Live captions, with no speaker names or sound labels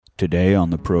Today on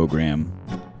the program,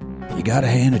 you gotta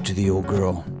hand it to the old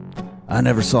girl. I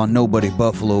never saw nobody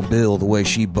Buffalo Bill the way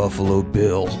she Buffaloed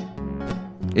Bill.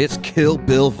 It's Kill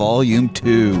Bill Volume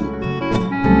 2.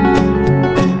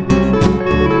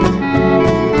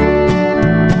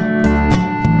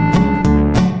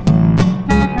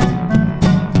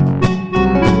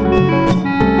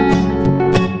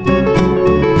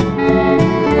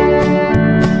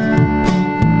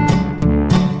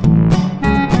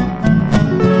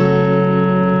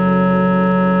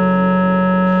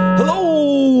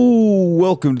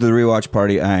 Welcome to the Rewatch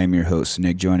Party. I am your host,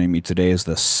 Nick. Joining me today is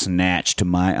the snatch to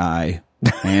my eye,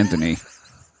 Anthony.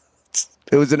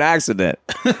 It was an accident.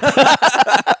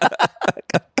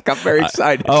 Got very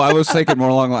excited. I was thinking more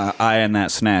along the eye and that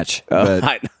snatch.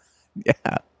 But,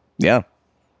 yeah.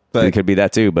 But it could be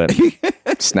that too, but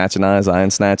snatching eyes, eye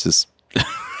and snatches.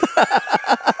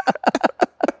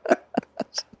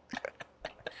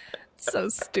 So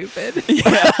stupid.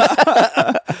 Yeah.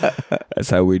 That's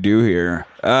how we do here.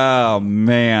 Oh,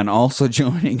 man. Also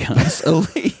joining us,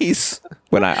 Elise.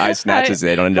 When eye snatches,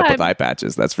 they don't end up with eye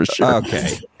patches. That's for sure.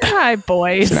 Okay. Hi,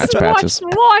 boys. Snatch patches.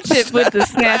 Watch it with the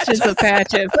snatches of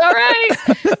patches. All right.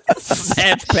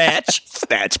 Snatch patch.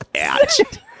 Snatch patch.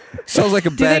 Sounds like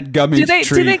a bad gummy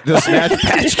treat. The Snatch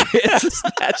Patch Kids.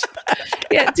 Snatch patch.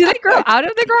 Yeah, do they grow out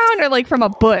of the ground or like from a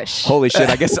bush? Holy shit,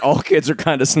 I guess all kids are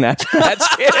kind of Snatch Patch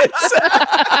Kids.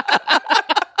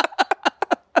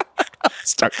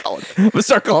 I'm gonna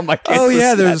start calling my kids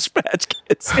Snatch Patch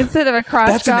Kids. Instead of a cross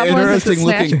That's an goblin, interesting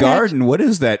looking garden. What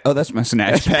is that? Oh, that's my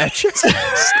Snatch Patch.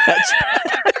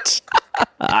 Snatch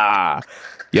Patch.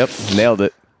 Yep, nailed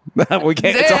it. We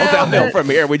can't. It's all downhill from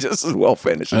here. We just as well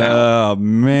finish now. Oh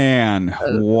man!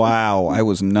 Wow, I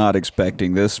was not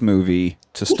expecting this movie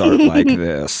to start like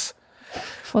this.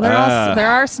 Well, there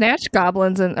are snatch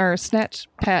goblins or snatch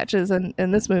patches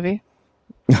in this movie.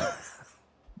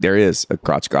 There is a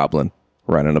crotch goblin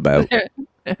running about.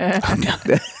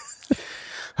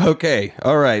 Okay,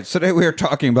 all right. So today we are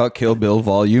talking about Kill Bill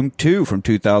Volume 2 from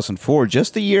 2004,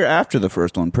 just the year after the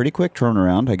first one. Pretty quick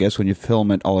turnaround, I guess, when you film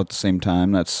it all at the same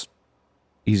time. That's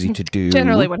easy to do.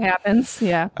 Generally what happens,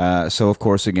 yeah. So, of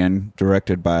course, again,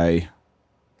 directed by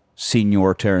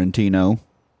Senor Tarantino.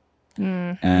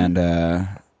 Mm-hmm. And,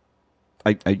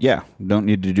 don't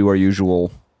need to do our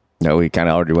usual... No, we kind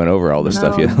of already went over all this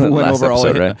stuff. We went over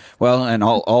episode, right? Well, and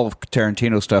all of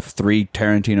Tarantino stuff 3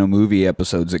 Tarantino movie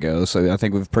episodes ago. So I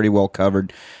think we've pretty well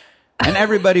covered. And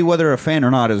everybody, whether a fan or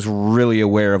not, is really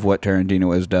aware of what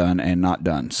Tarantino has done and not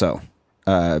done. So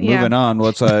moving on,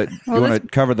 let's you want to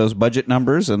cover those budget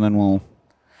numbers, and then we'll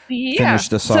finish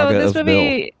the saga of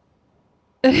Bill.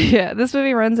 Yeah, this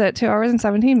movie runs at 2 hours and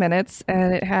 17 minutes,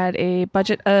 and it had a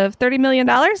budget of $30 million.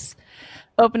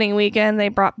 Opening weekend, they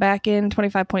brought back in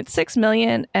 $25.6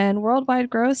 million, and worldwide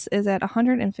gross is at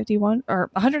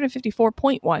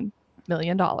 $154.1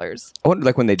 million. I wonder,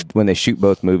 like, when they shoot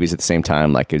both movies at the same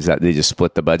time, like, is that they just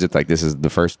split the budget? Like, this is the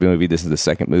first movie, this is the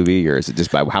second movie, or is it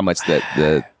just by how much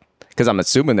the? Because I'm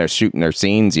assuming they're shooting their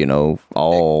scenes,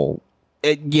 all.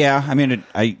 Yeah, I mean,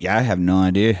 I have no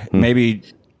idea. Maybe.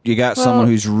 You got someone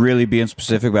who's really being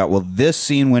specific about, well, this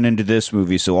scene went into this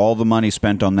movie, so all the money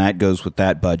spent on that goes with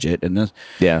that budget. And this,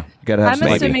 you gotta have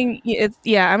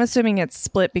I'm assuming it's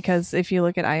split, because if you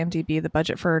look at IMDb, the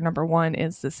budget for number 1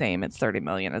 is the same. It's $30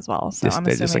 million as well. So I'm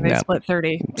assuming they split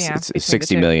 30. It's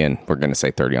 $60 million. We're going to say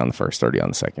 30 on the first, 30 on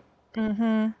the second.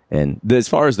 Mm-hmm. And as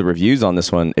far as the reviews on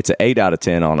this one, it's an 8 out of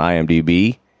 10 on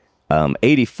IMDb.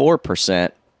 84%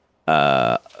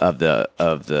 on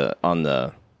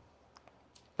the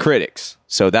critics,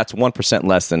 so that's 1%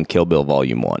 less than Kill Bill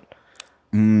Volume 1.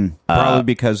 Probably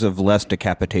because of less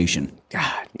decapitation.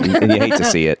 God, and you hate to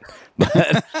see it.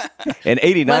 But, and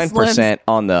 89%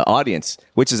 on the audience,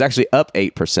 which is actually up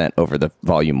 8% over the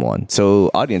Volume 1.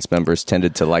 So audience members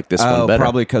tended to like this one better.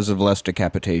 Probably because of less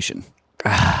decapitation.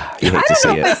 You hate I to don't see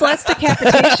know if it's less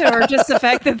decapitation or just the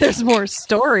fact that there's more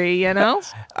story,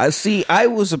 I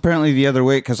was apparently the other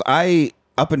way, because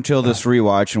up until this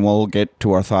rewatch, and we'll get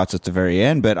to our thoughts at the very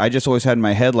end, but I just always had in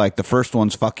my head, like, the first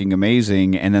one's fucking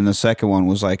amazing, and then the second one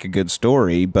was, like, a good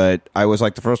story, but I was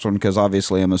like the first one because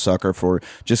obviously I'm a sucker for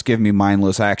just give me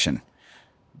mindless action.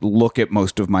 Look at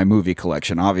most of my movie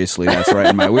collection. Obviously, that's right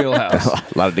in my wheelhouse. A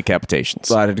lot of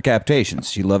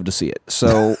decapitations. You love to see it.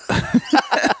 So...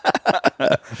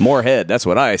 More head, that's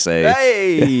what I say.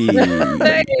 Hey!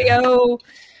 There you go.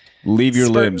 Leave your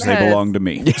limbs. They belong to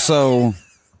me. So...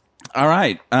 All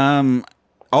right.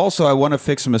 Also, I want to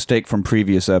fix a mistake from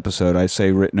previous episode. I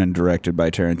say written and directed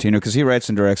by Tarantino because he writes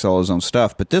and directs all his own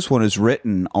stuff. But this one is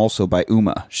written also by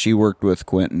Uma. She worked with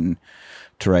Quentin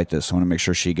to write this. I want to make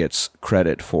sure she gets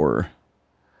credit for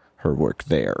her work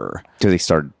there. So they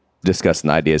started discussing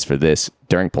ideas for this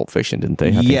during Pulp Fiction, didn't they?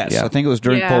 I think it was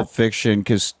during Pulp Fiction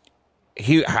because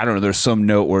I don't know, there's some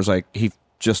note where it's like, he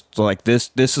just like,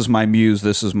 this is my muse,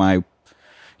 this is my,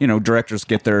 directors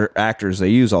get their actors they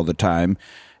use all the time.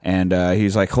 And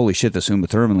he's like, holy shit, this Uma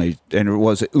Thurman lady. And it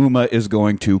was Uma is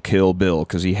going to kill Bill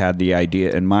because he had the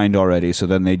idea in mind already. So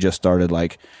then they just started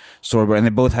like storyboard. And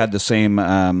they both had the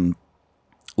same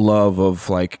love of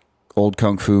like old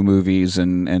kung fu movies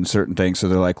and certain things. So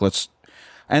they're like, let's.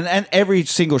 And every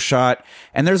single shot.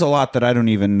 And there's a lot that I don't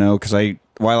even know because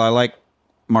while I like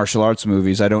martial arts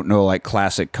movies, I don't know like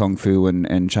classic kung fu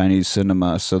and Chinese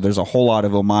cinema. So there's a whole lot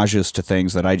of homages to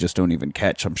things that I just don't even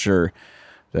catch. I'm sure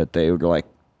that they would like.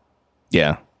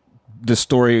 Yeah. The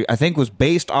story, I think, was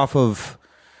based off of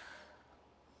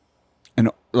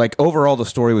overall the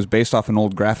story was based off an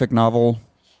old graphic novel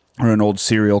or an old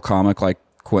serial comic like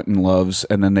Quentin loves,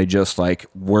 and then they just like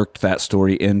worked that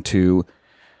story into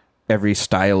every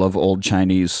style of old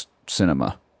Chinese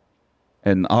cinema.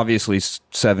 And obviously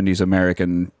 70s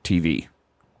American TV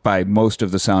by most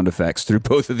of the sound effects through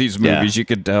both of these movies, you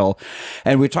could tell.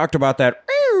 And we talked about that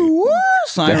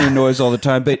siren noise all the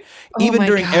time, but even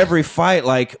during every fight,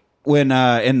 like when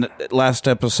in the last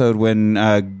episode when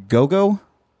Go-Go,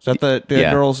 is that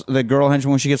the girl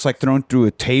henchman, when she gets like thrown through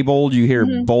a table, you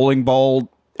hear bowling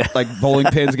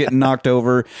pins getting knocked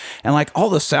over, and like all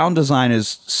the sound design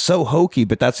is so hokey,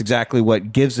 but that's exactly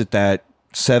what gives it that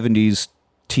 70s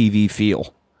TV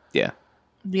feel. Yeah.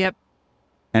 Yep.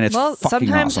 And it's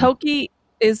sometimes awesome. hokey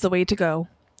is the way to go.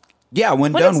 Yeah,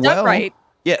 when it's done well. Done right.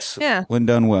 Yes. Yeah. When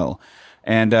done well.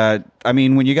 And I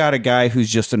mean, when you got a guy who's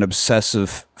just an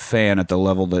obsessive fan at the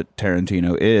level that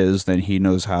Tarantino is, then he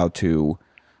knows how to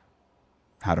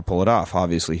pull it off.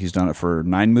 Obviously, he's done it for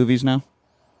 9 movies now.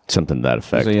 Something to that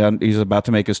effect. He's about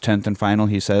to make his 10th and final,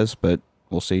 he says, but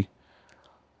we'll see.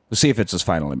 We'll see if it's his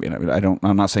final. I mean,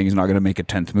 I'm not saying he's not going to make a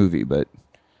 10th movie, but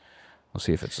we'll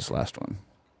see if it's his last one.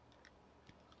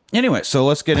 Anyway, so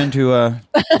let's get into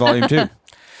Volume 2.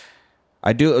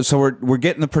 So we're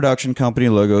getting the production company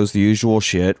logos, the usual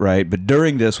shit, right? But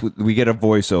during this, we get a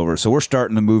voiceover. So we're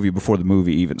starting the movie before the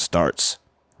movie even starts,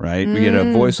 right? We get a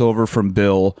voiceover from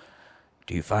Bill.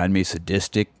 Do you find me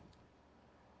sadistic?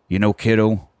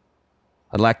 Kiddo,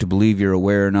 I'd like to believe you're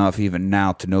aware enough even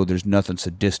now to know there's nothing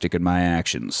sadistic in my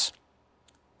actions.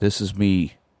 This is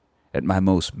me at my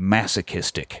most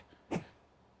masochistic.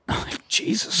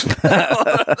 Jesus. It's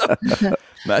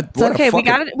okay. We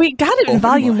got it in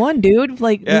Volume 1, dude.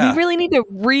 Like, do we really need to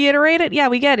reiterate it? Yeah,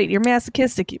 we get it. You're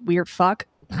masochistic, you weird fuck.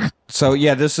 So,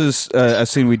 yeah, this is a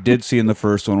scene we did see in the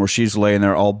first one where she's laying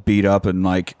there all beat up and,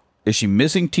 like, is she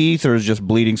missing teeth or is just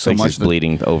bleeding so much? She's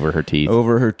bleeding over her teeth.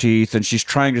 Over her teeth. And she's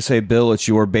trying to say, Bill, it's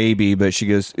your baby. But she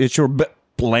goes, it's your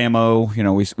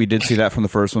blammo. We did see that from the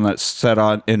first one that set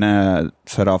off the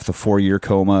 4-year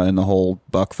coma and the whole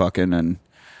buck fucking and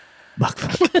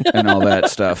all that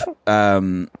stuff.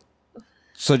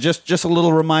 So just a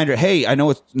little reminder. Hey, I know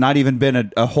it's not even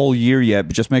been a whole year yet,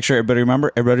 but just make sure everybody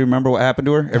remember what happened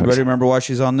to her. Everybody remember why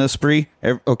she's on this spree.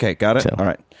 Okay, got it. All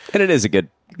right. And it is a good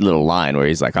little line where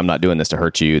he's like, "I'm not doing this to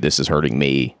hurt you. This is hurting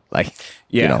me." Like,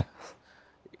 the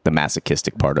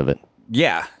masochistic part of it.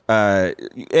 Yeah,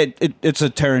 it's a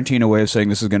Tarantino way of saying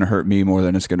this is going to hurt me more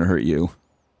than it's going to hurt you.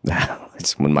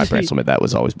 It's when my parents told me that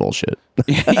was always bullshit.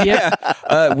 Yeah.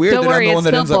 Weird Don't that worry, I'm the one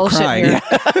that ends up crying.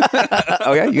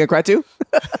 Oh, yeah? You gonna cry too?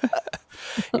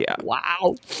 Yeah.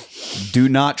 Wow. Do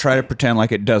not try to pretend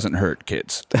like it doesn't hurt,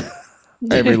 kids.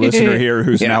 Every listener here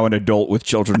who's now an adult with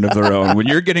children of their own, when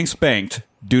you're getting spanked,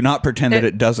 do not pretend that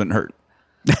it doesn't hurt.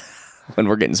 When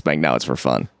we're getting spanked now, it's for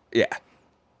fun. Yeah.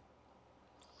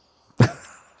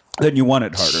 Then you want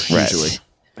it harder, usually.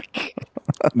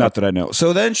 Not that I know.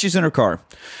 So then she's in her car.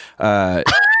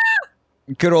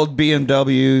 Good old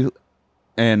BMW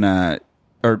and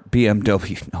or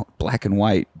BMW, no, black and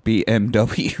white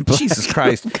BMW. Jesus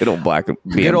Christ. Good old black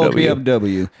BMW. Good old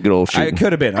BMW. Good old shooting. It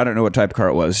could have been. I don't know what type of car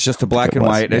it was. It's just a black and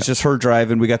white. Yeah. It's just her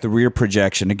driving. We got the rear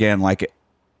projection. Again, like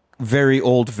very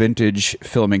old vintage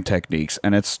filming techniques.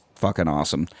 And it's fucking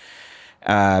awesome.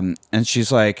 And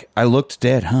she's like, I looked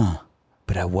dead, huh?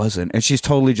 But I wasn't. And she's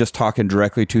totally just talking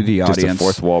directly to the audience. Just a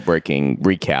fourth wall breaking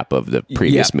recap of the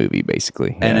previous movie,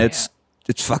 basically. And it's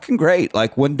fucking great.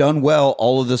 Like, when done well,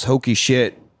 all of this hokey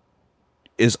shit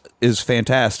is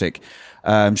fantastic.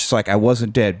 She's like, I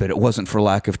wasn't dead, but it wasn't for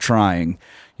lack of trying.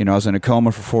 I was in a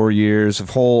coma for 4 years of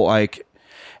whole, like,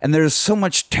 and there's so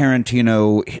much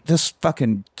Tarantino, this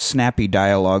fucking snappy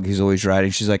dialogue he's always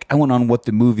writing. She's like, I went on what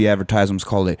the movie advertisements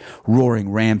called a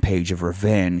roaring rampage of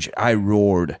revenge. I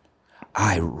roared.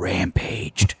 I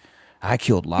rampaged. I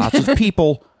killed lots of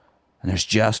people. And there's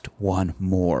just one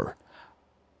more.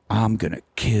 I'm going to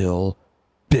kill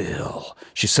Bill.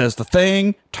 She says the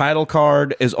thing. Title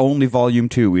card is only Volume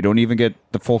 2. We don't even get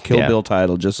the full Kill Bill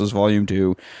title, just as Volume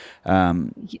 2.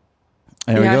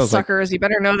 Suckers, you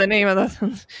better know the name of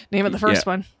the first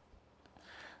one.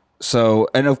 So,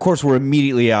 and of course, we're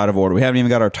immediately out of order. We haven't even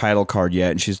got our title card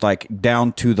yet. And she's like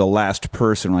down to the last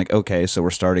person. We're like, okay, so we're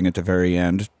starting at the very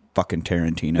end. Fucking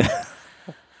Tarantino.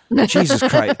 Jesus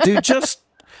Christ. Dude,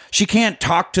 she can't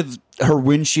talk to her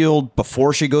windshield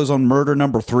before she goes on murder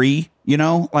number 3, you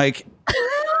know? Like,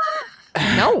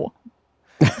 no.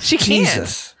 She can't.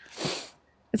 Jesus.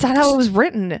 It's not how it was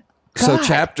written. God. So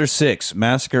chapter 6,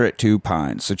 Massacre at Two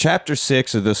Pines. So chapter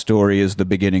 6 of the story is the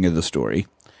beginning of the story.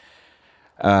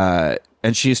 And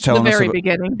she's telling us... The very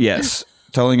beginning. Yes.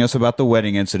 Telling us about the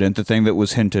wedding incident, the thing that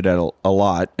was hinted at a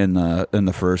lot in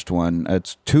the first one.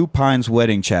 It's Two Pines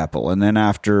Wedding Chapel. And then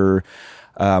after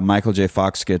Michael J.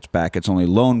 Fox gets back, it's only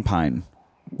Lone Pine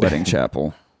Wedding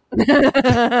Chapel. That's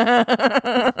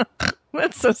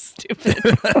so stupid.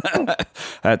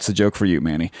 That's a joke for you,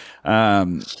 Manny.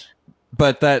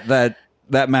 But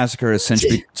that massacre has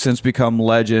since become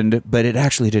legend, but it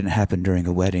actually didn't happen during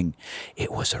a wedding.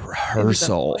 It was a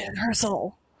rehearsal.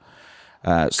 So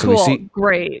cool. We see,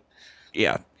 great.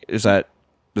 Yeah. Does that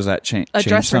change a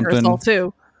dress something? Rehearsal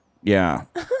too. Yeah.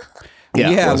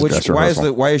 Yeah.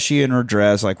 Why is she in her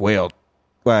dress? Like, well,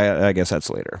 I guess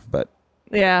that's later, but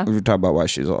yeah, we were talking about why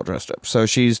she's all dressed up. So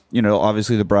she's,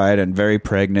 obviously the bride and very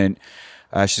pregnant.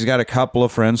 She's got a couple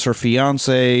of friends. Her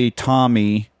fiance,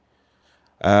 Tommy,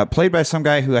 played by some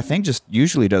guy who I think just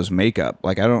usually does makeup.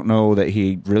 Like, I don't know that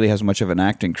he really has much of an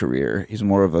acting career. He's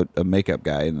more of a makeup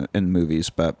guy in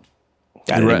movies, but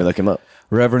I didn't even look him up.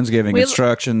 Reverend's giving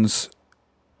instructions.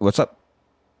 What's up?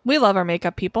 We love our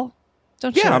makeup people.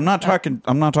 Don't you? Yeah, I'm not talking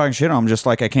shit. I'm just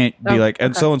like, I can't be like,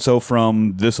 and so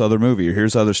from this other movie, or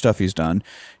here's other stuff he's done.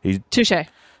 Touche.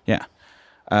 Yeah.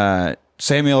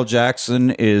 Samuel L. Jackson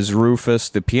is Rufus,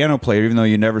 the piano player, even though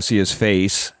you never see his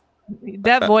face.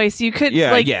 That voice, you could,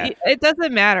 it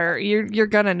doesn't matter. You're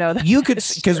gonna know that. You could,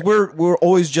 because we're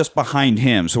always just behind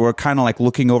him, so we're kind of like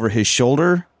looking over his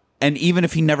shoulder. And even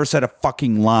if he never said a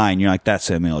fucking line, you're like, that's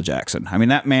Samuel L. Jackson. I mean,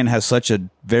 that man has such a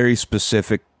very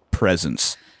specific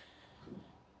presence.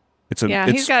 It's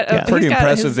pretty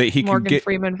impressive that he Morgan can get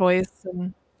Freeman voice.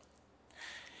 And...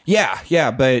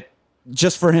 Yeah, but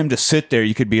just for him to sit there,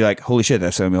 you could be like, holy shit,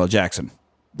 that's Samuel L. Jackson,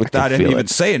 without him even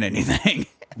saying anything.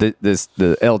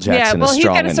 The L. Jackson is strong in the room. Yeah, well, he's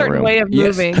got a certain way of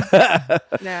moving.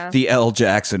 Yeah. The L.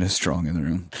 Jackson is strong in the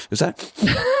room. Is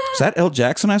that L.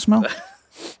 Jackson I smell?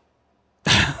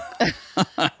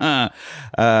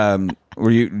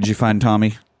 Did you find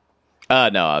Tommy?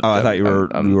 No. I thought you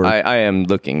were. I am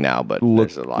looking now, but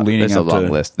there's a lot. There's a long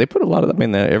list. They put a lot of them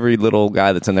in there. Every little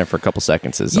guy that's in there for a couple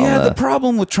seconds is. Yeah, the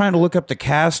problem with trying to look up the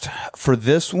cast for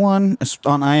this one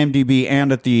on IMDb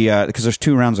and at the because there's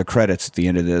 2 rounds of credits at the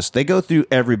end of this. They go through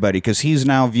everybody because he's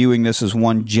now viewing this as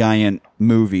one giant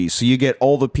movie. So you get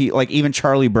all the people, like even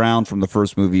Charlie Brown from the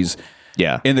first movies.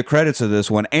 Yeah. In the credits of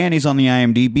this one, and he's on the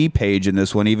IMDb page in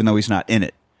this one, even though he's not in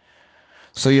it.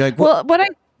 So you're like, well,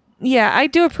 I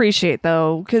do appreciate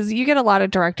though, because you get a lot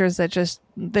of directors that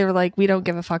they're like, we don't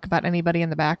give a fuck about anybody in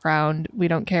the background. We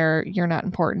don't care. You're not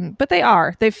important, but they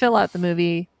are. They fill out the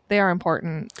movie. They are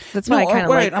important. That's why I kind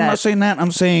of like that. I'm not saying that.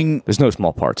 I'm saying there's no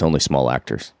small parts, only small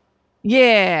actors.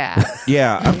 Yeah.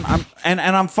 Yeah.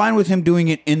 I'm fine with him doing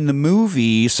it in the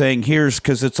movie, saying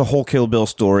because it's a whole Kill Bill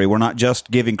story. We're not just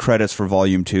giving credits for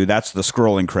Volume 2. That's the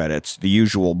scrolling credits, the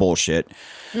usual bullshit.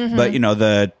 Mm-hmm. But,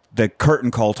 the curtain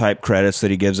call type credits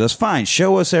that he gives us, fine.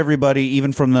 Show us everybody,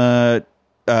 even from the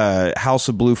House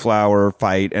of Blue Flower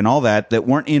fight and all that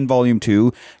weren't in Volume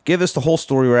 2. Give us the whole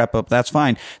story wrap up. That's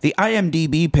fine. The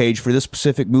IMDb page for this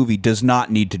specific movie does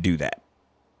not need to do that.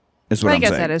 I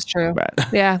guess that is true. Right.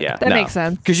 Yeah, that makes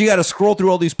sense. Because you got to scroll through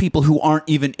all these people who aren't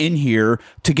even in here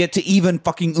to get to even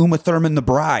fucking Uma Thurman, the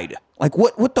bride. Like,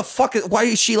 what the fuck? Why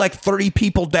is she like 30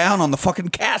 people down on the fucking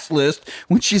cast list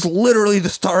when she's literally the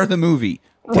star of the movie?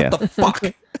 What the fuck?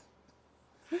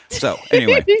 So,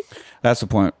 anyway, that's the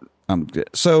point.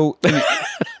 So,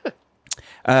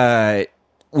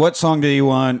 what song do you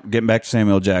want? Getting back to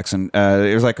Samuel Jackson.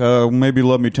 It was like, maybe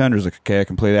Love Me Tender. Like, okay, I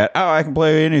can play that. Oh, I can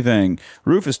play anything.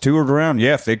 Rufus toured around.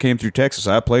 Yeah, if they came through Texas,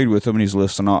 I played with him, and he's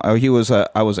listing all. Oh,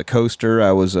 I was a coaster.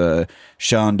 I was a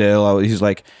Shondell. He's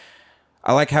like,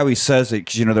 I like how he says it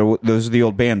because, those are the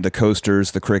old band, the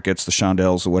Coasters, the Crickets, the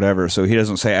Shondells, or whatever. So he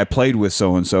doesn't say, I played with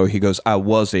so-and-so. He goes, I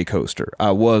was a coaster. I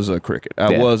was a cricket.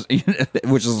 I was,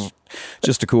 which is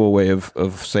just a cool way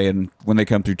of saying when they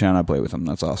come through town, I play with them.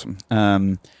 That's awesome.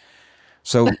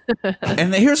 So,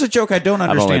 and here's a joke I don't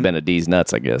understand. I've only been to D's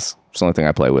Nuts, I guess. It's the only thing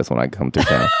I play with when I come through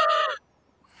town.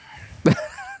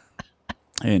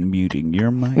 And muting your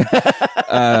mic. You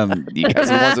guys are the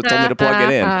ones that told me to plug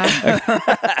it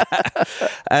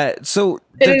in. So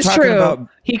It they're is talking true. about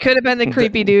He could have been the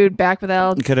creepy dude back with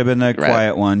Elle. could have been the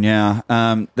quiet one, yeah.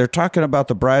 They're talking about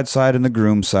the bride side and the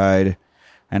groom side,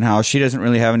 and how she doesn't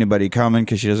really have anybody coming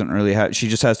because she doesn't really have. She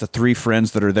just has the 3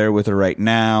 friends that are there with her right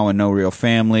now, and no real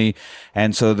family.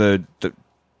 And so the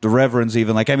reverend's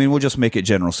even like, I mean, we'll just make it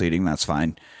general seating. That's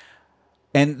fine.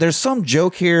 And there's some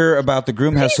joke here about the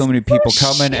groom has so many people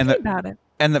coming, and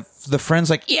the friend's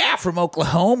like, yeah, from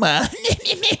Oklahoma.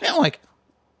 I'm like,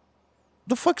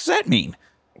 the fuck does that mean?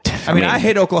 I mean, I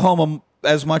hate Oklahoma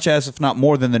as much as, if not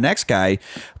more, than the next guy.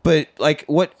 But like,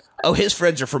 what? Oh, his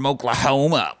friends are from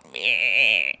Oklahoma.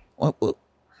 What?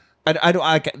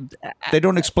 They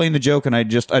don't explain the joke, and I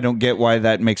don't get why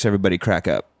that makes everybody crack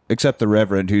up, except the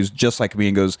Reverend, who's just like me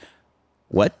and goes,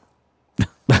 "What? What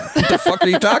the fuck are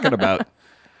you talking about?"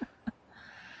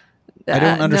 I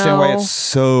don't understand why it's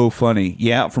so funny.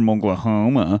 Yeah, from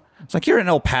Oklahoma. It's like, you're in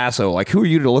El Paso. Like, who are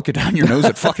you to look it down your nose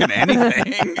at fucking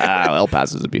anything? El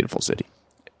Paso is a beautiful city.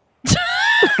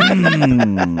 I mean,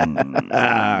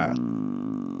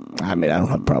 I don't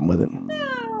have a problem with it.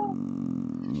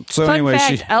 So Fun anyway,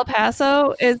 fact, El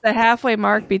Paso is the halfway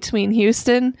mark between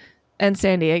Houston and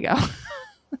San Diego.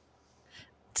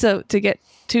 So to get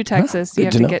to Texas, you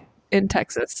have to get in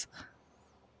Texas.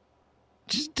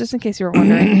 Just in case you were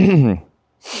wondering.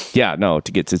 Yeah, no,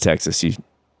 to get to Texas, you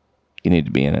need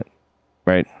to be in it.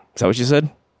 Right? Is that what you said?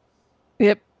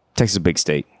 Yep. Texas is a big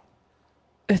state.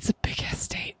 It's a big ass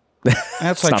state.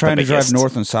 that's like trying to drive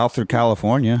north and south through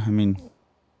California. I mean,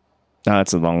 no,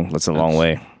 that's a long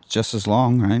way. Just as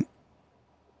long, right?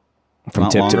 From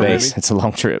tip to base, it's a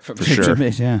long trip for sure.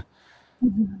 Base, yeah.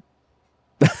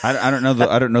 I don't know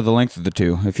the length of the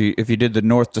two. If you did the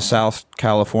north to south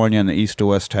California and the east to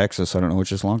west Texas, I don't know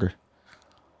which is longer.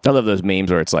 I love those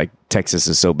memes where it's like Texas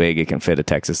is so big it can fit a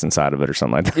Texas inside of it or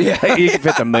something like that. Yeah. You can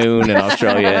fit the moon in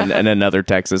Australia and another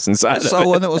Texas inside of it. I saw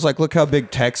one that was like, look how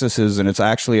big Texas is, and it's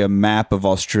actually a map of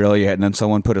Australia, and then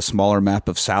someone put a smaller map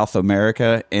of South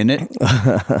America in it.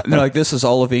 And they're like, this is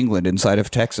all of England inside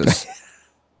of Texas.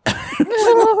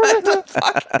 What the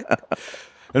fuck?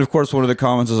 And of course, one of the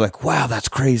comments is like, wow, that's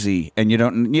crazy. And you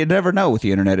never know with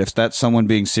the internet if that's someone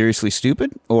being seriously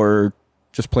stupid or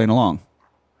just playing along.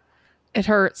 It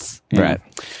hurts. Yeah. Right.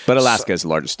 But Alaska is the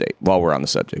largest state, while we're on the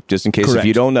subject. Just in case if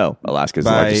you don't know, Alaska is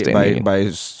the largest state. By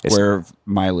square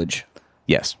mileage.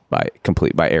 Yes, by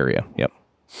area. Yep.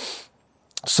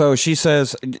 So she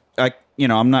says,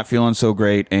 I'm not feeling so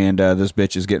great, and this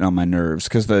bitch is getting on my nerves.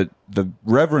 Because the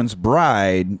Reverend's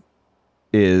bride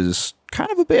is kind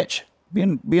of a bitch.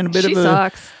 Being a bit of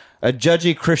a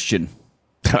judgy Christian.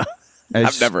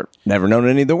 I've never known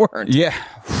any that weren't. Yeah.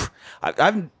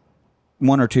 I've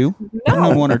one or two. No. I've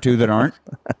known one or two that aren't.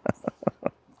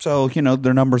 So,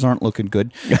 their numbers aren't looking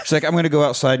good. She's like, I'm going to go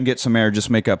outside and get some air,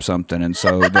 just make up something. And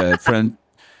so the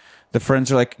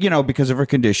friends are like, because of her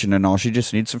condition and all, she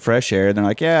just needs some fresh air. And they're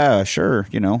like, yeah, sure,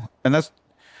 And it's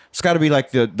got to be like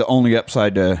the only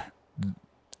upside to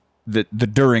the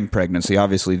during pregnancy.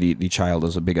 Obviously the child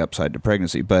is a big upside to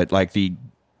pregnancy, but like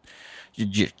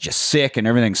you're just sick and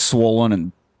everything's swollen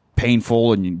and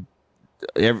painful, and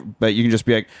but you can just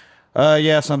be like,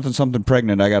 yeah, something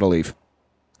pregnant, I gotta leave.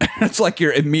 It's like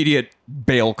your immediate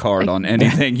bail card on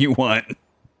anything you want.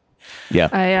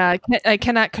 Yeah. I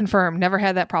cannot confirm. Never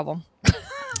had that problem.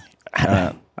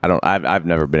 I've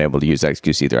never been able to use that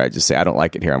excuse either. I just say, I don't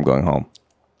like it here, I'm going home.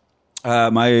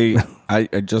 I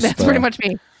just that's pretty much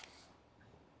me.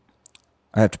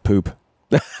 I have to poop.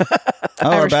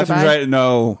 Our bathroom's right.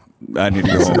 No, I need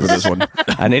to go home for this one.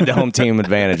 I need the home team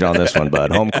advantage on this one,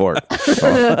 bud. Home court.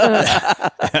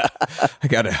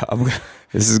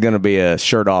 This is going to be a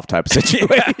shirt off type of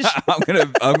situation.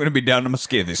 Yeah, I'm gonna be down to my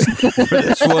skivvies for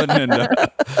this one, and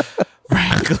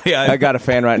frankly, I got a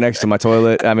fan right next to my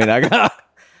toilet. I mean, I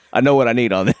know what I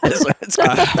need on this.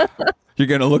 You're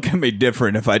gonna look at me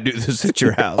different if I do this at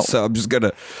your house, so I'm just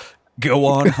gonna go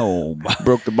on home.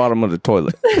 Broke the bottom of the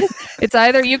toilet. It's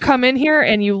either you come in here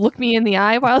and you look me in the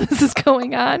eye while this is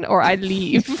going on, or I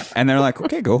leave. And they're like,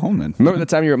 okay, go home then. Remember the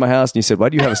time you were at my house and you said, why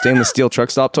do you have a stainless steel truck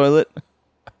stop toilet?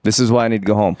 This is why I need to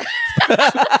go home.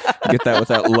 Get that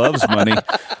without Love's money.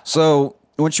 So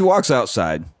when she walks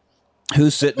outside,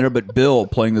 who's sitting there but Bill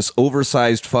playing this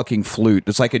oversized fucking flute?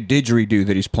 It's like a didgeridoo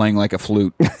that he's playing like a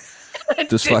flute.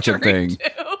 This fucking thing.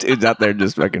 Dude's out there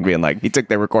just fucking being like, he took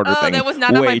the recorder thing that was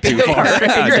not way too far.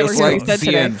 Just like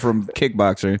CN from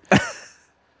Kickboxer.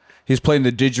 He's playing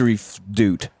the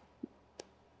didgeridoo.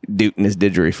 Dooting his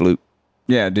didgeridoo.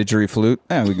 Yeah, didgeridoo.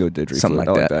 Yeah, we go didgeridoo. Something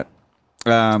like that.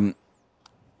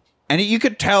 And you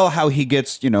could tell how he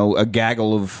gets, a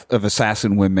gaggle of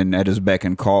assassin women at his beck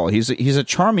and call. He's a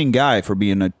charming guy for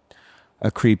being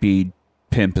a creepy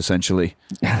pimp, essentially.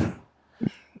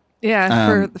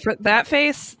 Yeah, for that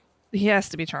face, he has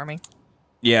to be charming.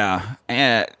 Yeah,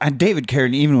 and David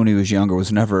Carradine, even when he was younger,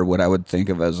 was never what I would think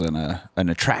of as an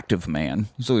attractive man.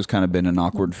 He's always kind of been an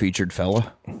awkward featured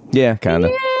fella. Yeah, kind of.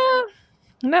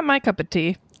 Yeah, not my cup of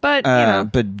tea. But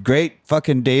but great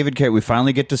fucking David Carradine. We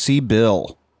finally get to see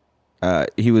Bill.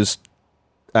 He was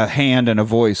a hand and a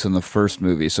voice in the first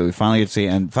movie, so we finally get to see,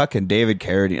 and fucking David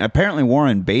Carradine. Apparently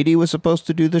Warren Beatty was supposed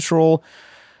to do this role.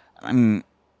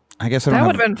 I guess that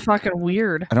would have been fucking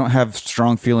weird. I don't have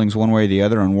strong feelings one way or the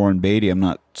other on Warren Beatty. I'm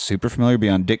not super familiar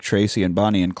beyond Dick Tracy and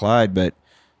Bonnie and Clyde, but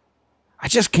I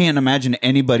just can't imagine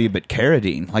anybody but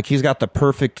Carradine. Like, he's got the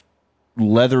perfect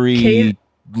leathery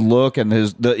look, and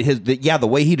the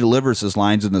way he delivers his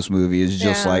lines in this movie is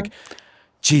just like,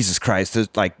 Jesus Christ,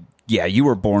 it's like, yeah, you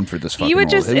were born for this fucking role.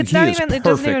 It doesn't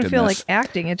even feel like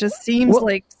acting. It just seems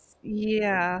like,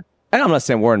 yeah. And I'm not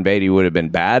saying Warren Beatty would have been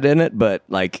bad in it, but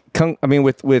like,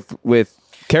 with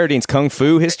Carradine's kung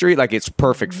fu history, like, it's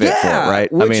perfect fit for it, right?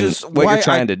 I mean, what you're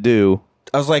trying to do.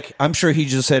 I was like, I'm sure he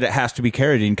just said it has to be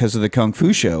Carradine because of the kung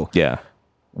fu show. Yeah.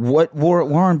 What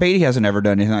Warren Beatty hasn't ever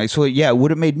done anything like, so yeah, it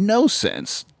would have made no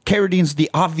sense. Carradine's the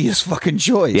obvious fucking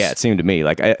choice. Yeah, it seemed to me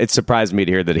like it surprised me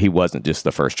to hear that he wasn't just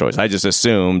the first choice. I just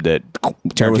assumed that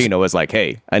Tarantino was like,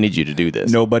 "Hey, I need you to do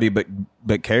this." Nobody but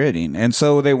Carradine, and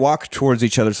so they walk towards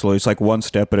each other slowly. It's like one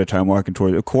step at a time, walking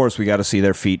toward. Of course, we got to see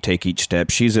their feet take each step.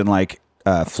 She's in like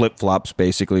flip flops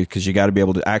basically because you got to be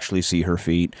able to actually see her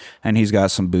feet, and he's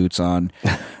got some boots on,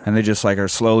 and they just like are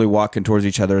slowly walking towards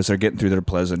each other as they're getting through their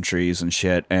pleasantries and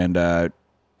shit, and.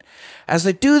 As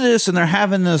they do this and they're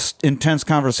having this intense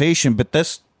conversation, but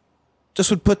this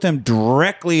would put them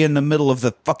directly in the middle of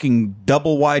the fucking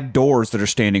double wide doors that are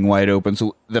standing wide open.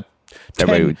 So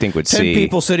everybody would think 10 see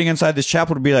people sitting inside this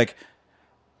chapel would be like,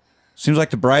 seems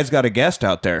like the bride's got a guest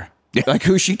out there. Like,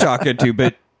 who's she talking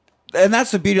to? And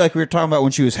that's the beauty, like we were talking about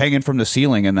when she was hanging from the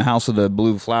ceiling in the House of the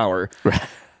Blue Flower. Right.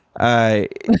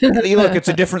 Look, it's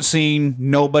a different scene.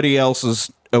 Nobody else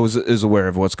is aware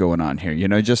of what's going on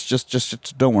here.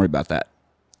 Just don't worry about that.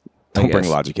 Don't bring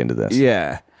logic into this.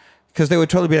 Yeah, because they would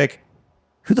totally be like,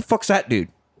 "Who the fuck's that dude?"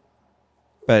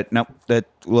 But no,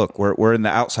 look, we're in the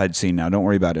outside scene now. Don't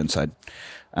worry about inside.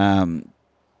 And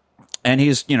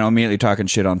he's immediately talking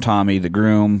shit on Tommy, the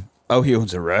groom. Oh, he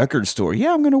owns a record store.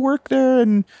 Yeah, I'm going to work there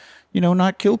and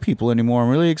not kill people anymore. I'm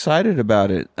really excited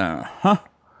about it.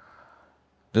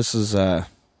 This is what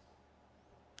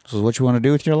you want to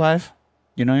do with your life?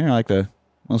 You're like the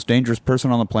most dangerous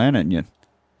person on the planet, and you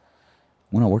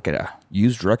want to work at a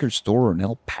used record store in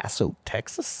El Paso,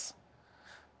 Texas?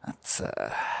 That's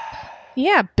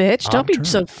yeah, bitch. Don't be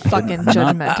so fucking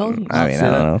judgmental. I don't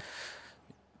know.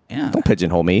 Yeah, don't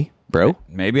pigeonhole me, bro.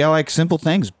 Maybe I like simple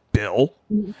things, Bill.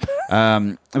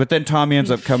 But then Tommy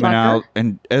ends up coming out,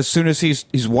 and as soon as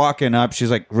he's walking up, she's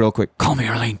like, real quick, "Call me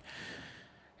Arlene."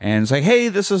 And it's like, "Hey,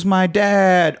 this is my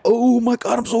dad. Oh my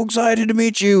God, I'm so excited to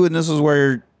meet you." And this is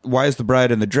why is the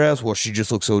bride in the dress? Well, she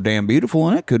just looks so damn beautiful,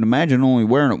 and I couldn't imagine only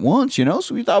wearing it once,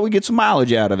 so we thought we'd get some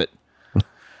mileage out of it.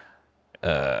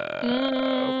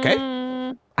 Okay.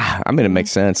 I mean, it makes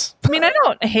sense. I mean, I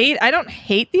don't hate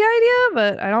the idea,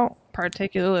 but I don't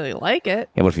particularly like it.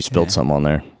 Yeah, what if you spilled something on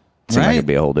there? Seems like it'd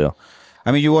be a whole deal.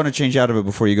 I mean, you want to change out of it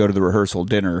before you go to the rehearsal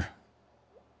dinner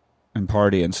and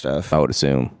party and stuff. I would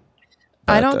assume.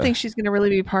 But, I don't think she's going to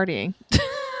really be partying.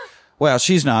 Well,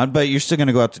 she's not, but you're still going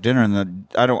to go out to dinner, and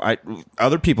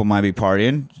other people might be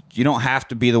partying. You don't have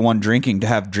to be the one drinking to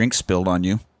have drinks spilled on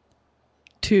you.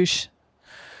 Touche.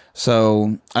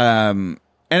 So, and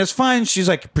it's fine. She's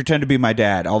like, pretend to be my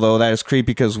dad, although that is creepy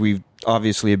because we've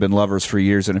obviously been lovers for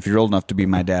years, and if you're old enough to be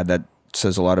my dad, that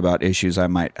says a lot about issues I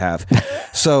might have.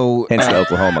 So, hence the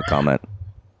Oklahoma comment.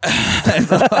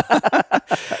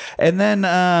 And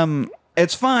then,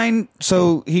 it's fine.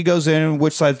 So he goes in.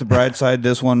 Which side's the bride side?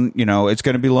 This one, it's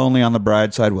going to be lonely on the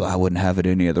bride side. Well, I wouldn't have it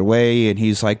any other way. And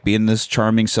he's like being this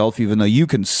charming self, even though you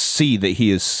can see that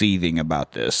he is seething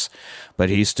about this, but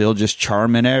he's still just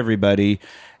charming everybody.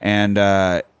 And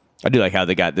I do like how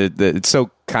they got it's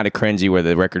so kind of cringy where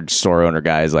the record store owner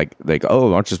guy is like,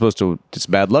 "Oh, aren't you supposed to? It's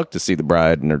bad luck to see the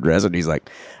bride in her dress." And he's like,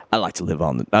 I'd like to live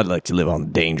on the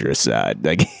dangerous side.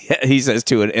 Like he says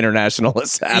to an international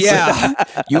assassin. Yeah,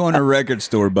 you own a record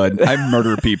store, bud. I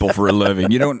murder people for a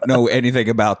living. You don't know anything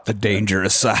about the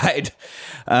dangerous side.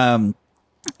 And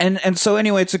so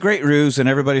anyway, it's a great ruse, and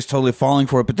everybody's totally falling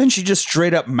for it. But then she just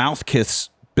straight up mouth kisses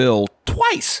Bill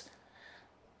twice.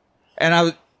 And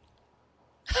I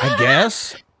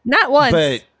guess. Not once.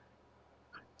 But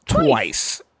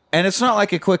twice. And it's not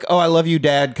like a quick, oh, I love you,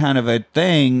 Dad kind of a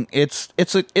thing. It's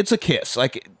a kiss.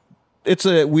 Like,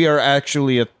 we are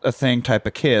actually a thing type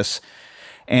of kiss.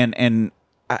 And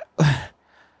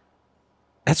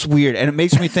that's weird. And it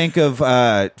makes me think of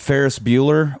Ferris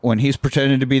Bueller when he's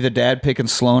pretending to be the dad picking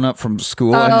Sloan up from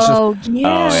school. And it's just,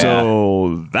 yeah.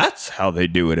 So that's how they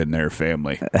do it in their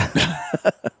family.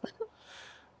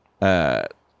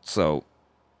 So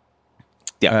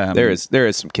yeah, there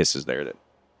is some kisses there that.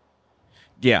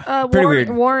 Yeah, pretty weird.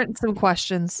 Warrant some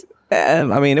questions.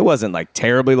 I mean, it wasn't like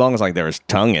terribly long. It's like there was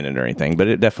tongue in it or anything, but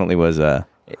it definitely was.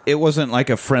 It wasn't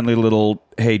like a friendly little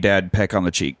 "Hey, Dad" peck on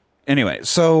the cheek. Anyway,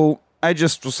 so I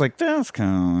just was like, that's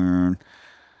kind of weird.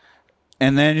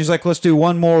 And then he's like, let's do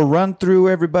one more run through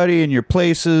everybody in your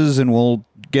places, and we'll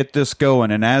get this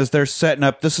going. And as they're setting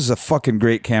up, this is a fucking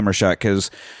great camera shot because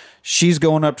she's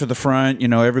going up to the front. You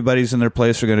know, everybody's in their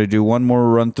place. We're going to do one more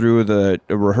run through the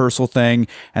rehearsal thing.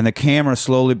 And the camera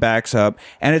slowly backs up.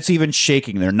 And it's even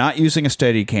shaking. They're not using a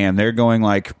steady cam. They're going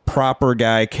like proper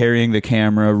guy carrying the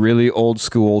camera, really old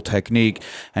school technique.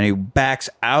 And he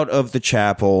backs out of the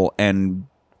chapel and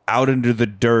out into the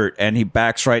dirt. And he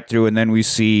backs right through. And then we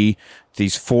see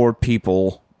these four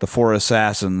people, the four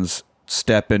assassins,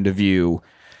 step into view.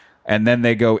 And then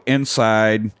they go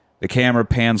inside. The camera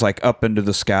pans like up into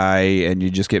the sky, and you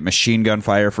just get machine gun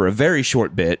fire for a very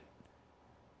short bit.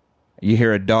 You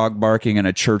hear a dog barking and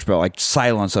a church bell, like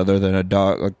silence other than a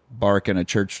dog bark in a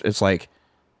church. It's like,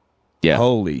 yeah,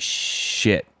 holy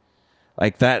shit.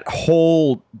 Like that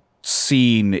whole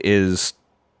scene is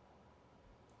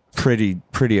pretty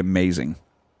amazing.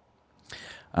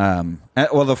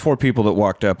 Well, the four people that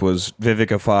walked up was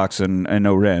Vivica Fox and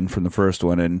Oren from the first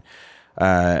one, and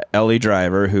Ellie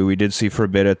Driver, who we did see for a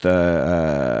bit at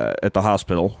the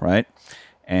hospital, right?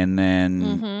 And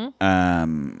then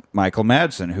Michael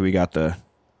Madsen, who we got the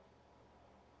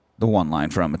one line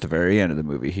from at the very end of the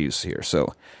movie. He's here.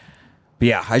 So, but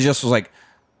yeah, I just was like,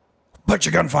 put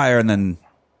your gunfire, and then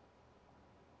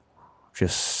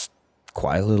just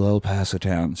quiet little El Paso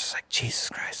town. Just like, Jesus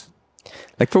Christ.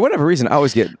 Like, for whatever reason, I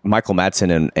always get Michael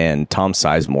Madsen and Tom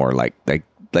Sizemore like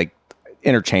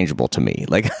interchangeable to me.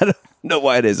 Like, I don't know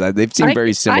why it is. They've seemed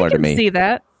very similar to me. I can see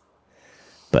that.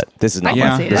 But this is not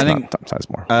I think Tom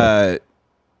Sizemore.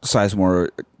 Sizemore,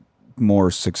 more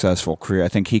successful career. I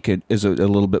think he is a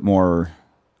little bit more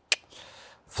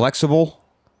flexible,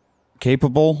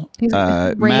 capable.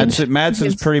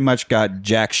 Madsen's pretty much got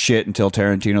jack shit until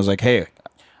Tarantino's like, hey,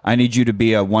 I need you to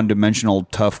be a one-dimensional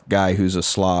tough guy who's a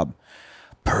slob.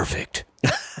 Perfect.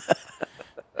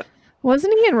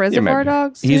 Wasn't he in Reservoir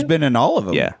Dogs too? He's been in all of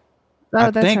them. Yeah. Oh,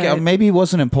 I think right. maybe he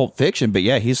wasn't in Pulp Fiction, but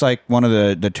yeah, he's like one of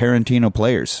the Tarantino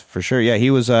players for sure. Yeah,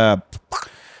 he was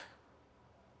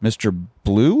Mr.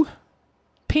 Blue?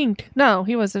 Pink. No,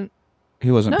 he wasn't.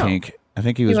 He wasn't No. pink. I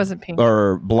think he wasn't pink.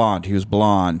 Or blonde. He was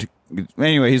blonde.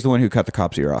 Anyway, he's the one who cut the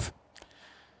cop's ear off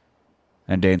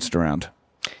and danced around.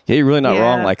 Yeah, you're really not Yeah.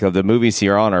 wrong. Like, the movies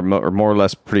here on are more or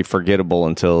less pretty forgettable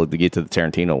until they get to the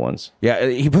Tarantino ones. Yeah,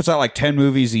 he puts out like 10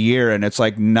 movies a year, and it's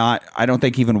like not. I don't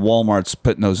think even Walmart's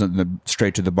putting those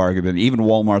straight to the bargain bin. Even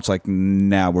Walmart's like,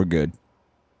 nah, we're good.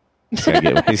 He's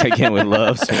getting with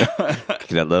Loves.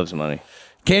 That Loves money.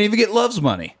 Can't even get Love's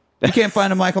money. You can't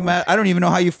find a Michael Matt. I don't even know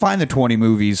how you find the 20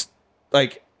 movies.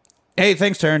 Like, hey,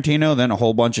 thanks, Tarantino. Then a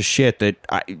whole bunch of shit that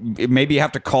maybe you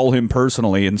have to call him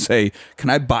personally and say, can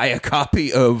I buy a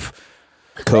copy of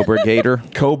Cobra Gator?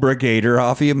 Cobra Gator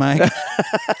off of you, Mike?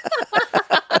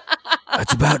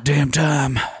 It's about damn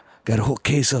time. Got a whole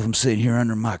case of them sitting here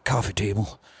under my coffee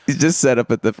table. He's just set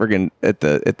up at the friggin' at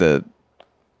the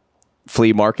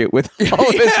flea market with all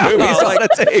of his movies on a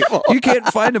table. You can't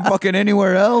find them fucking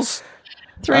anywhere else.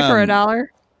 3 for $1.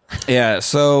 Yeah,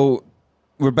 so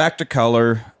we're back to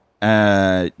color.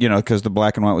 Because the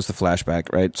black and white was the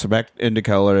flashback, right? So back into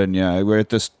color, and yeah, we're at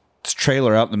this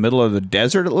trailer out in the middle of the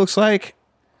desert, it looks like.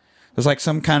 There's like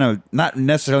some kind of, not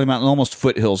necessarily mountain, almost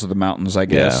foothills of the mountains, I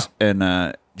guess. Yeah.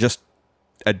 And just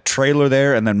a trailer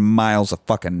there, and then miles of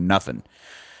fucking nothing.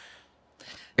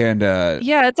 And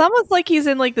yeah, it's almost like he's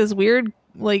in like this weird,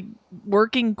 like,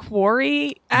 working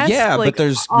quarry. Yeah, like, but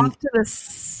there's off to the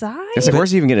side. It's like,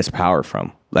 where's he even get his power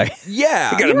from? Like,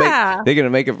 yeah, they're gonna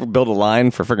make it build a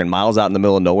line for freaking miles out in the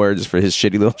middle of nowhere just for his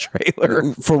shitty little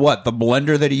trailer. For what? The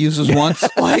blender that he uses once?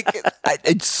 Like,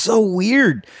 it's so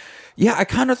weird. Yeah, I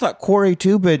kind of thought quarry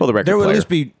too, but there would at least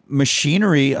be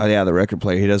machinery. Oh yeah, the record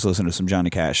player. He does listen to some Johnny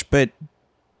Cash, but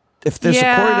if there's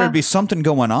a quarry, there'd be something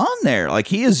going on there. Like,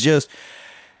 he is just,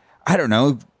 I don't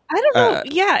know. I don't know.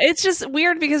 Yeah, it's just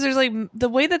weird because there's like the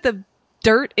way that the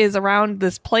dirt is around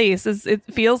this place is it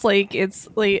feels like it's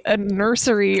like a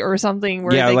nursery or something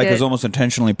where it's almost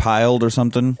intentionally piled or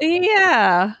something.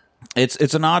 Yeah.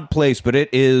 It's an odd place, but it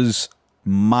is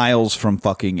miles from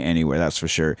fucking anywhere, that's for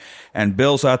sure. And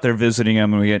Bill's out there visiting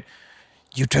him, and we get,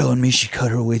 you telling me she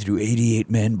cut her way through 88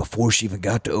 men before she even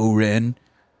got to O-Ren?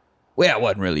 Well, it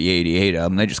wasn't really 88 of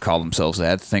them. They just call themselves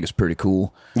that. I think it's pretty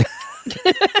cool.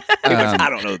 I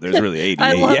don't know if there's really 88.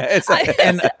 I love,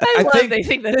 I love think they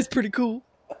think that is pretty cool.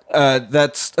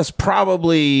 That's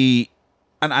probably,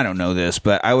 and I don't know this,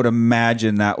 but I would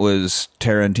imagine that was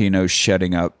Tarantino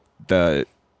shutting up the,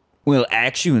 well,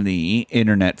 actually,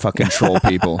 internet fucking troll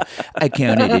people. I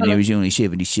counted and there was only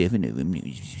 77 of them.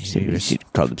 She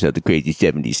called themselves the Crazy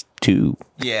 70s too.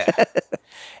 Yeah.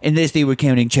 Unless they were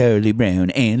counting Charlie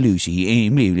Brown and Lucy.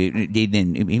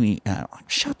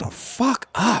 Shut the fuck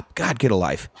up. God, get a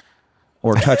life.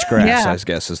 Or touch grass, I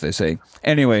guess, as they say.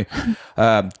 Anyway,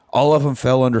 all of them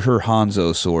fell under her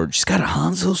Hanzo sword. She's got a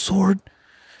Hanzo sword?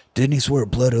 Didn't he swear a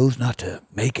blood oath not to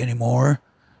make any more?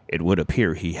 It would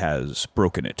appear he has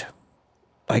broken it.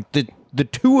 Like, the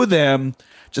two of them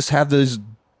just have those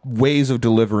ways of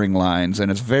delivering lines,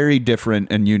 and it's very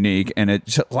different and unique, and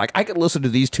it's like, I could listen to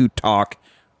these two talk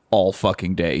all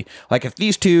fucking day. Like, if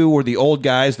these two were the old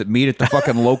guys that meet at the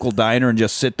fucking local diner and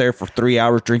just sit there for 3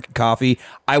 hours drinking coffee,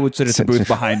 I would sit at the booth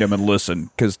behind them and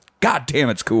listen, because god damn,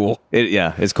 it's cool.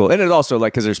 It's cool. And it's also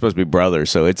like, because they're supposed to be brothers,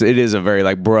 so it is a very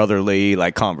like brotherly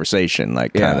like conversation,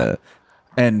 like kind of.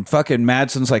 And fucking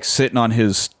Madsen's like sitting on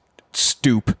his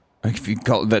stoop, like if you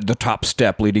call it the top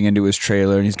step leading into his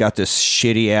trailer, and he's got this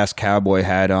shitty ass cowboy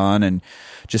hat on and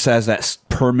just has that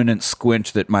permanent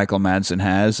squint that Michael Madsen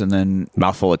has, and then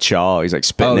mouthful of chaw. He's like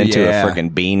spitting into a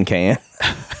freaking bean can.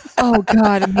 Oh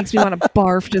god, it makes me want to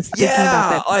barf just thinking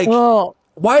about that. Like,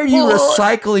 why are you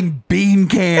recycling bean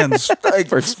cans like,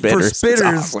 for spitters?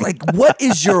 Awesome. Like, what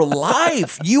is your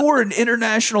life? You were an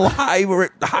international high.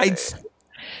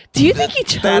 Do you think he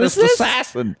chose this?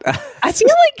 Assassin. I feel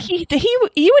like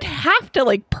he would have to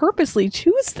like purposely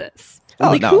choose this. Oh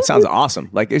like, no, it sounds awesome.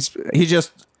 Like he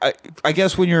just. I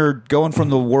guess when you're going from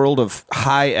the world of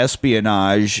high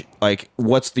espionage, like,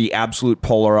 what's the absolute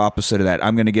polar opposite of that?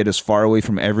 I'm going to get as far away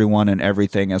from everyone and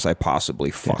everything as I possibly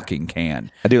fucking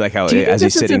can. I do like how as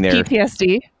he's sitting there,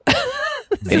 PTSD.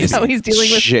 This is how he's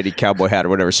dealing with shitty cowboy hat or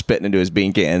whatever, spitting into his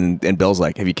bean can, and Bill's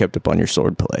like, "Have you kept up on your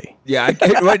sword play?" Yeah,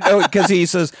 because he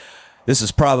says, "This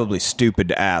is probably stupid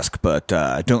to ask, but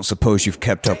I don't suppose you've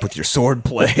kept up with your sword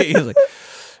play." He's like,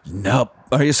 nope.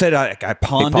 Or you said I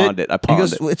pawned it. I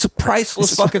pawned it. It's a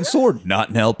priceless fucking sword. Not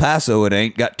in El Paso. It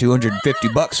ain't got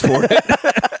 $250 for it.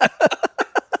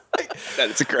 That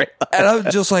is a great line. And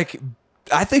I'm just like,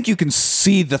 I think you can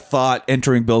see the thought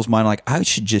entering Bill's mind. Like, I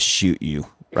should just shoot you,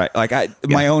 right? Like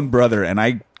my own brother, and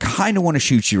I kind of want to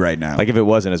shoot you right now. Like if it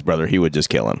wasn't his brother, he would just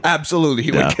kill him. Absolutely,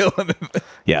 he would kill him.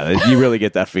 Yeah, you really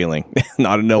get that feeling.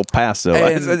 Not in El Paso.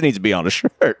 It needs to be on a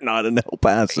shirt. Not in El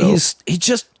Paso.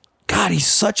 God, he's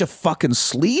such a fucking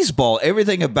sleazeball.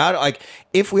 Everything about it. Like,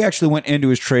 if we actually went into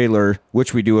his trailer,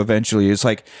 which we do eventually, it's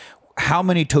like, how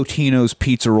many Totino's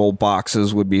pizza roll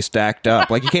boxes would be stacked up?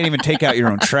 Like, you can't even take out your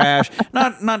own trash.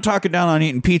 Not talking down on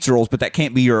eating pizza rolls, but that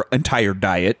can't be your entire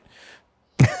diet.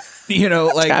 You know,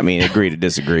 like, I mean, agree to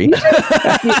disagree.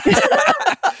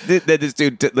 This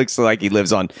dude looks like he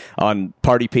lives on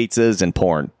party pizzas and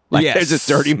porn. Like, there's just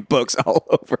dirty books all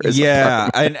over his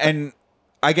apartment. and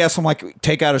I guess I'm like,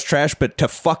 take out his trash, but to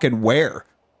fucking where?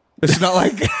 It's not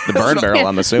like the burn barrel,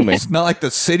 I'm assuming. It's not like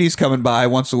the city's coming by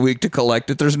once a week to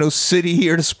collect it. There's no city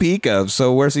here to speak of.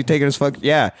 So where's he taking his fuck?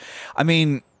 Yeah. I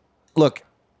mean, look,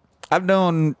 I've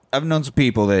known some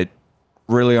people that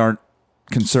really aren't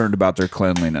concerned about their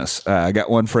cleanliness. I got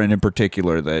one friend in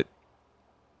particular that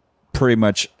pretty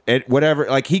much whatever,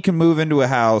 like, he can move into a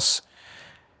house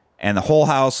and the whole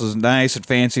house is nice and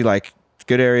fancy, like,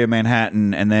 good area of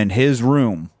Manhattan, and then his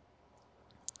room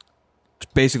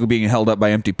basically being held up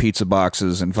by empty pizza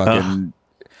boxes and fucking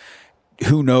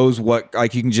who knows what.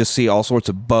 Like, you can just see all sorts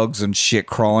of bugs and shit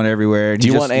crawling everywhere. And do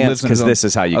you want ants? Because this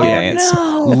is how you get ants.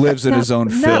 No, lives in his own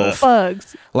filth.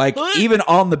 Bugs. Like, even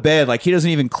on the bed, like, he doesn't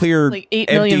even clear like 8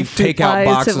 empty million takeout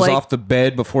boxes off the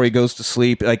bed before he goes to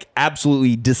sleep. Like,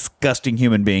 absolutely disgusting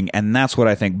human being, and that's what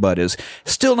I think Bud is.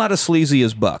 Still not as sleazy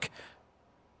as Buck.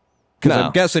 Because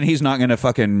I'm guessing he's not going to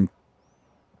fucking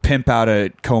pimp out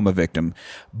a coma victim.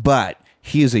 But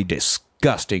he is a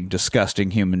disgusting, disgusting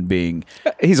human being.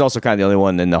 He's also kind of the only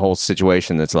one in the whole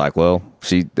situation that's like, well,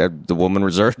 the woman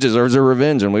deserves her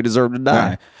revenge, and we deserve to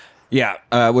die.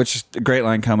 Which is a great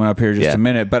line coming up here in just a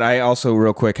minute. But I also,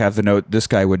 real quick, have the note, this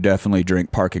guy would definitely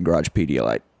drink parking garage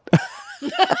Pedialyte.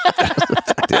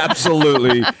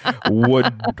 Absolutely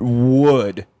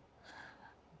would.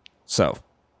 So,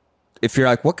 if you're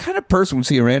like, what kind of person would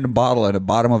see a random bottle at the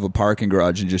bottom of a parking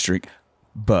garage and just drink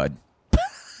Bud?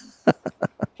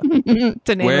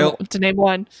 to name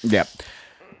one. Yeah.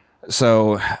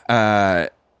 So,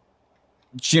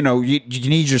 you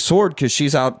need your sword because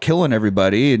she's out killing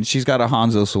everybody, and she's got a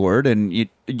Hanzo sword, and you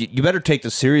better take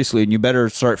this seriously, and you better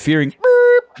start fearing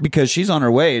because she's on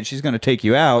her way and she's going to take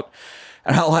you out.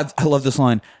 And I love this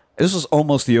line. This was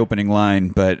almost the opening line,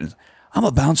 but I'm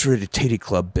a bouncer at a titty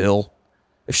club, Bill.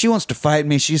 If she wants to fight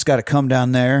me, she's got to come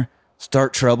down there,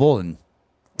 start trouble, and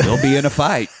we'll be in a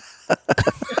fight.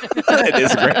 It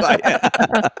is a great line.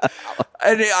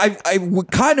 And I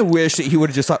kind of wish that he would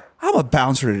have just thought, I'm a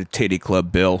bouncer at a titty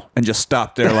club, Bill, and just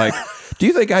stopped there like, do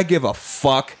you think I give a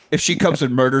fuck if she comes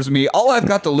and murders me? All I've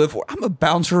got to live for, I'm a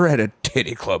bouncer at a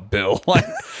titty club, Bill. Like,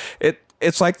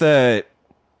 it's like the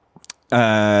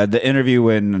interview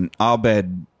when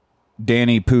Abed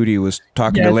Danny Pudi was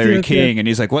talking to Larry King, and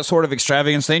he's like, what sort of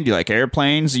extravagance thing? Do you like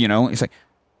airplanes? He's like,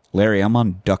 Larry, I'm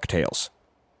on DuckTales.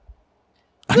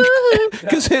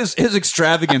 Because his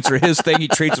extravagance or his thing he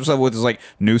treats himself with is like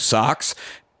new socks.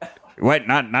 Wait,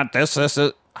 not this.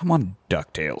 I'm on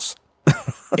DuckTales.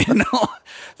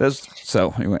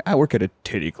 So anyway, I work at a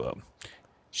titty club.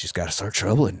 She's got to start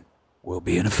trouble, and we'll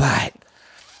be in a fight.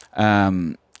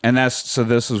 And this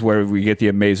is where we get the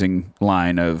amazing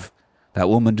line of that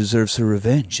woman deserves her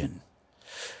revenge, and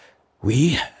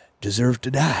we deserve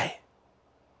to die.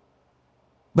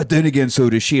 But then again, so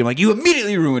does she. I'm like, you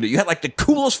immediately ruined it. You had like the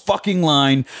coolest fucking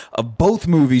line of both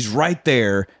movies right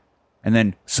there. And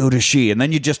then, so does she. And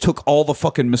then you just took all the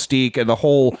fucking mystique and the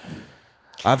whole,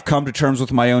 I've come to terms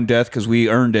with my own death because we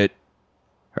earned it.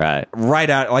 Right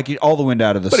out, like all the wind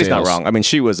out of the sails. But he's not wrong. I mean,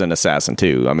 she was an assassin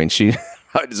too. I mean, she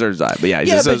deserves to die. But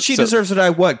yeah, but she deserves to die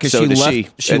what? Because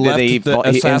she left the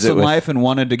assassin life and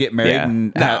wanted to get married. Yeah.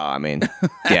 And I mean,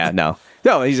 yeah, no.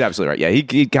 No, he's absolutely right. Yeah,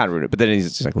 he kind of ruined it. But then he's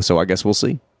just like, well, so I guess we'll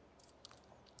see.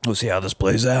 We'll see how this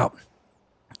plays out.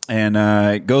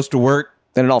 And goes to work.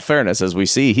 And in all fairness, as we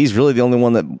see, he's really the only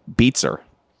one that beats her.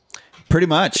 Pretty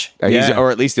much.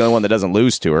 Or at least the only one that doesn't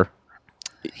lose to her.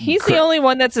 He's the only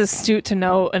one that's astute to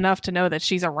know enough to know that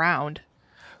she's around.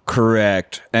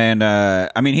 Correct. And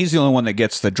I mean, he's the only one that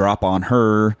gets the drop on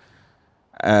her.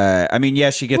 I mean,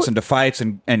 yeah, she gets into fights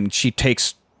and she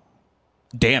takes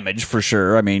damage for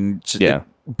sure. I mean,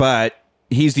 but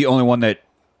he's the only one that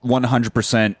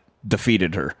 100%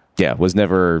 defeated her. Yeah, was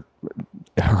never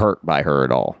hurt by her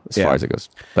at all as far as it goes.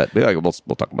 But we'll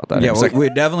talk about that. Yeah, we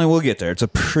definitely will get there. It's a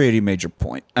pretty major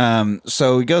point.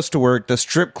 So he goes to work. The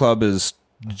strip club is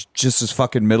just as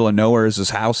fucking middle of nowhere as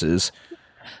his house is.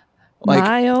 Like,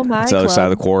 my oh my it's the other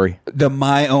side of the quarry. The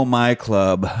my oh my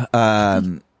club.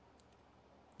 Yeah,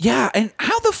 and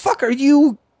how the fuck are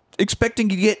you expecting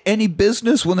to get any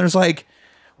business when there's like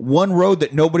one road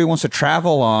that nobody wants to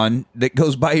travel on that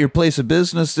goes by your place of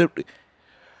business?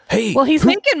 Well, he's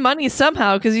making money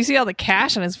somehow because you see all the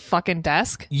cash on his fucking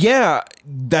desk. Yeah,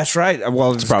 that's right.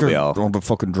 Well, it's probably all the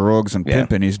fucking drugs and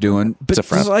pimping he's doing. But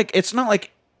it's not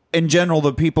like in general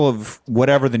the people of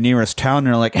whatever the nearest town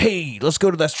are like, hey, let's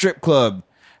go to that strip club,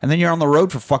 and then you're on the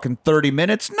road for fucking 30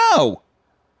 minutes. No.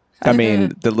 I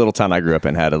mean, the little town I grew up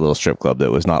in had a little strip club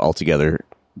that was not altogether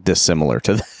dissimilar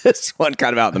to this one,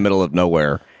 kind of out in the middle of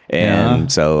nowhere.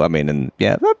 And so, I mean,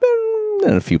 I've been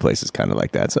in a few places kind of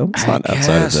like that. So it's not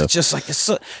outside of the... It's just like,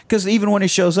 because even when he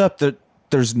shows up,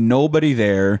 there's nobody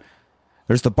there.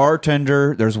 There's the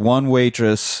bartender, there's one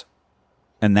waitress,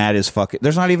 and that is fucking...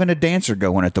 There's not even a dancer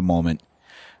going at the moment.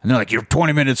 And they're like, you're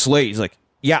 20 minutes late. He's like,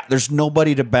 yeah, there's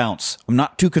nobody to bounce. I'm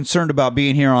not too concerned about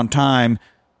being here on time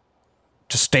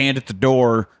to stand at the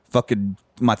door, fucking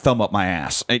my thumb up my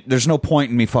ass. There's no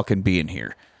point in me fucking being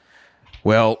here.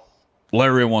 Well,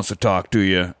 Larry wants to talk to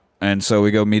you. And so we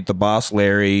go meet the boss,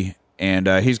 Larry, and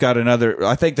he's got another...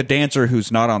 I think the dancer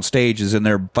who's not on stage is in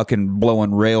there fucking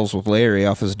blowing rails with Larry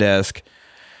off his desk.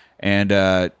 And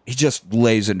he just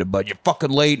lays into Bud. You're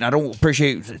fucking late, and I don't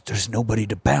appreciate... There's nobody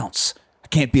to bounce. I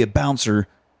can't be a bouncer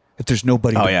if there's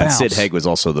nobody to bounce. Sid Haig was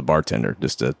also the bartender,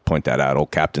 just to point that out.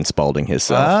 Old Captain Spaulding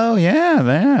himself. Oh, yeah,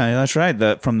 that's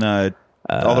right. From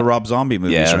all the Rob Zombie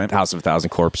movies, right? House of a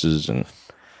Thousand Corpses and...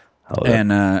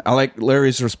 And I like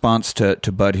Larry's response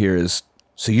to Bud here is,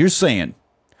 so you're saying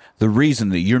the reason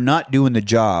that you're not doing the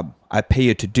job I pay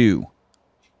you to do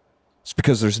is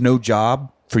because there's no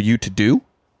job for you to do?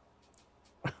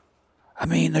 I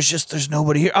mean, there's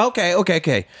nobody here.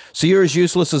 Okay. So you're as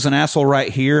useless as an asshole right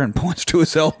here, and points to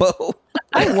his elbow.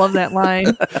 I love that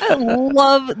line. I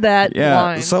love that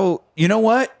line. So you know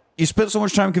what? you spent so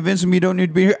much time convincing me you don't need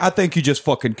to be here. I think you just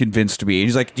fucking convinced me. And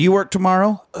he's like, do you work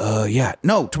tomorrow? Yeah.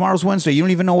 No, tomorrow's Wednesday. You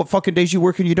don't even know what fucking days you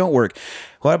work and you don't work.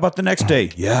 What about the next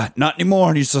day? Yeah, not anymore.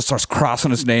 And he just starts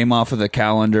crossing his name off of the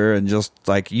calendar and just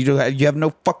like, you have no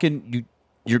fucking,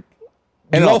 you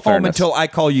go home until I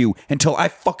call you, until I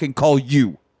fucking call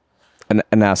you.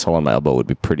 An asshole on my elbow would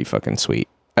be pretty fucking sweet.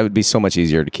 It would be so much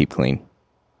easier to keep clean.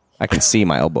 I can see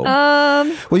my elbow.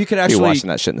 Well, you could actually be washing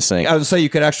that shit in the sink. I would say you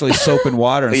could actually soap and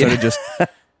water instead of just.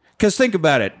 Because think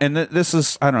about it, and this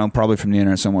is, I don't know, probably from the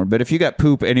internet somewhere, but if you got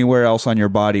poop anywhere else on your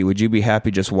body, would you be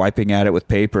happy just wiping at it with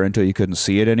paper until you couldn't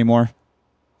see it anymore?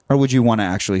 Or would you want to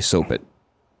actually soap it?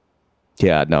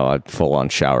 Yeah, no, I'd full on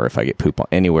shower if I get poop on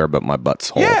anywhere but my butt's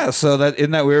hole. Yeah, so that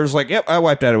isn't that weird? It's like, yep, I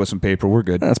wiped at it with some paper. We're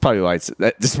good. That's probably why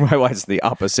that's why it's the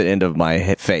opposite end of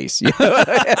my face. You know?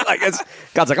 Like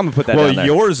God's like, I'm gonna put that. Well, down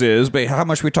yours is, but how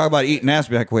much we talk about eating ass?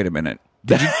 Be like, wait a minute,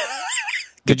 did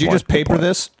you just paper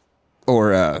this,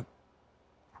 or?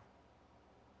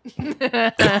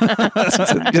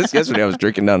 Just yesterday, I was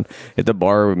drinking down at the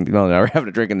bar. You know, I were having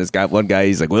a drink, and this guy, one guy,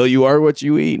 he's like, "Well, you are what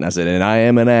you eat," and I said, "And I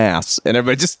am an ass," and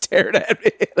everybody just stared at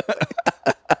me.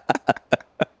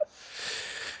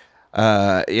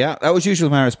 Yeah, that was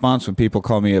usually my response when people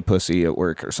call me a pussy at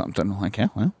work or something. I'm like, yeah,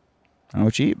 well, I know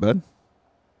what you eat, bud.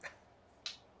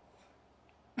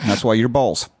 And that's why you're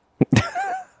balls.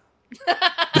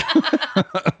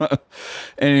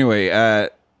 Anyway,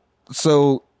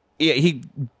 so yeah, he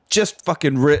just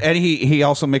fucking and he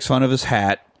also makes fun of his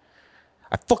hat.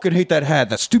 I fucking hate that hat,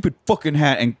 that stupid fucking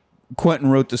hat. And Quentin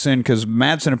wrote this in because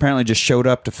Madsen apparently just showed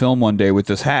up to film one day with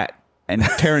this hat, and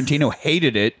Tarantino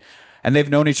hated it. And they've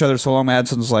known each other so long.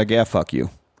 Madsen's like, yeah, fuck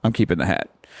you, I'm keeping the hat.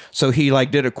 So he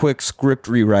like did a quick script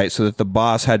rewrite so that the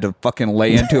boss had to fucking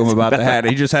lay into him about the hat.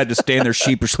 He just had to stand there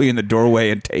sheepishly in the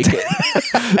doorway and take it,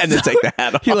 and then take the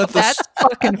hat off. That's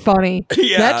fucking funny.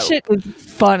 Yeah. That shit is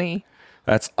funny.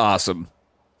 That's awesome.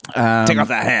 Take off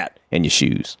that hat and your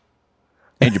shoes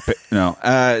and your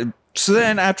no. So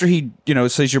then after he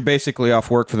says you're basically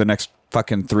off work for the next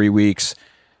fucking 3 weeks,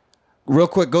 real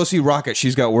quick, go see Rocket.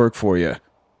 She's got work for you.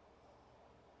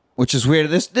 Which is weird.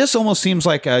 This almost seems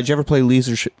like, did you ever play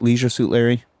Leisure Suit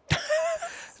Larry?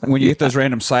 When you get those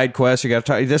random side quests, you got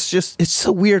to talk. It's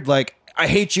so weird. Like, I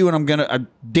hate you and I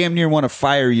damn near want to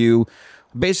fire you.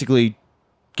 Basically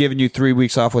giving you 3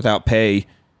 weeks off without pay.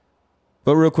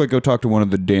 But real quick, go talk to one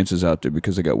of the dancers out there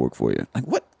because they got work for you. Like,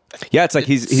 what? Yeah, it's like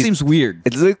he seems weird.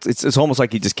 It's almost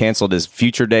like he just canceled his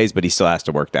future days, but he still has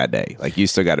to work that day. Like, you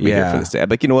still got to be here for this day.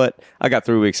 But you know what? I got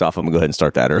 3 weeks off. I'm going to go ahead and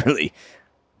start that early.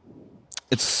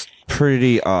 It's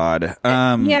pretty odd.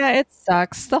 Yeah, it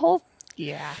sucks. The whole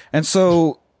And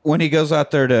so when he goes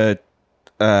out there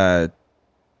to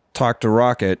talk to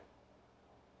Rocket,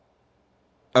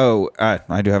 I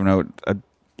do have a note.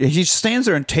 He stands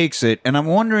there and takes it, and I'm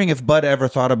wondering if Bud ever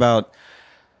thought about,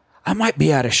 I might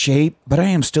be out of shape, but I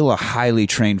am still a highly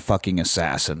trained fucking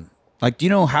assassin. Like, do you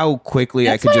know how quickly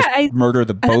I could just murder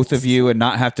the both of you and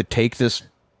not have to take this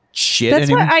shit That's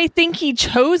anymore? why I think he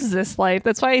chose this life.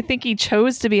 That's why I think he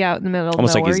chose to be out in the middle of nowhere.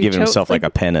 Almost like he's giving himself like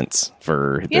a penance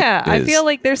for I feel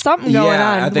like there's something going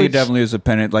on. I think it definitely is a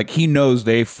penance. Like, he knows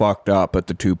they fucked up at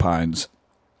the Two Pines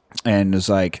and is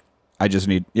like, I just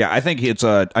need I think it's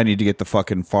I need to get the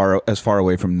fucking as far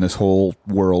away from this whole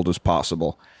world as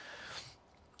possible.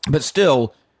 But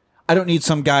still, I don't need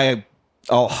some guy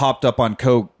all hopped up on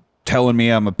coke telling me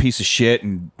I'm a piece of shit,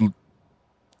 and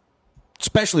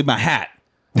especially my hat.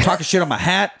 Talking shit on my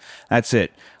hat, that's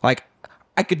it. Like,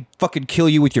 I could fucking kill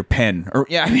you with your pen. Or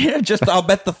I'll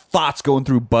bet the thoughts going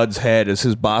through Bud's head as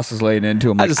his boss is laying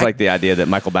into him. I just like the idea that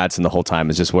Michael Madsen the whole time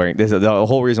is just wearing this. The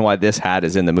whole reason why this hat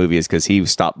is in the movie is because he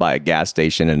stopped by a gas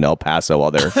station in El Paso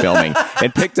while they were filming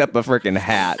and picked up a freaking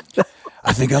hat.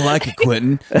 I think I like it,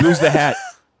 Quentin. Lose the hat.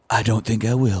 I don't think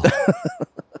I will.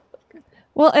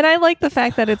 Well, and I like the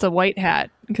fact that it's a white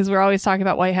hat, because we're always talking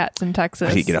about white hats in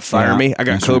Texas. Are you gonna fire me? I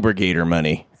got Cobra Gator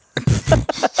money.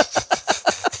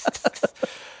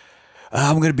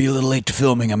 I'm going to be a little late to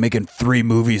filming. I'm making 3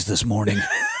 movies this morning.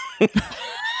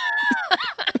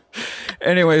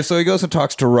 Anyway, so he goes and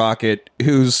talks to Rocket,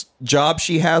 whose job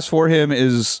she has for him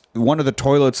is one of the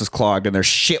toilets is clogged and there's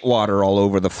shit water all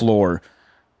over the floor.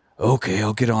 Okay,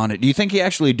 I'll get on it. Do you think he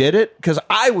actually did it? Because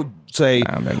I would say,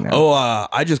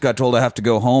 I just got told I have to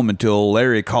go home until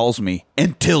Larry calls me.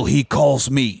 Until he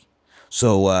calls me.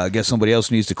 So I guess somebody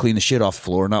else needs to clean the shit off the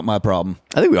floor. Not my problem.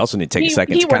 I think we also need to take a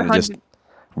second to kind of just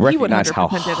recognize how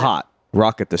hot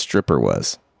Rocket the stripper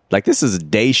was. Like, this is a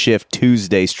day shift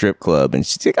Tuesday strip club, and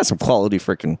she's got some quality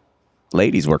freaking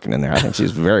ladies working in there. I think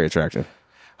she's very attractive.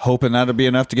 Hoping that'll be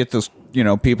enough to get those,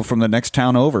 people from the next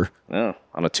town over. Oh,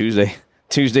 on a Tuesday.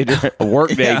 Tuesday, a work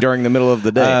day during the middle of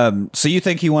the day. So you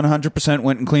think he 100%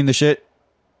 went and cleaned the shit?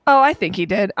 Oh, I think he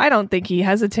did. I don't think he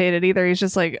hesitated either. He's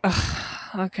just like, ugh,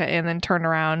 okay, and then turn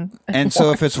around. And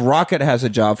so if it's Rocket has a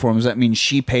job for him, does that mean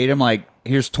she paid him like,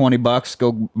 here's $20,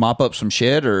 go mop up some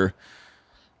shit, or?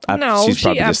 No, she's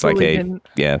probably she just like, hey, didn't.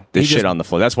 yeah, there's shit on the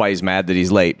floor. That's why he's mad that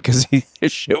he's late, because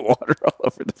there's shit water all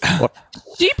over the floor.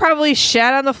 She probably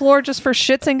shat on the floor just for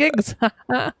shits and gigs.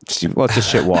 Well, it's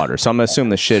just shit water. So I'm going to assume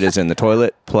the shit is in the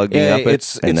toilet, plugging up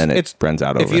and then it runs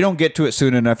out over. If you don't get to it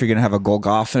soon enough, you're going to have a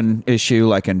Golgothan issue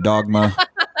like in Dogma.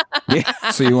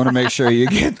 So you want to make sure you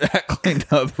get that cleaned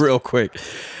up real quick.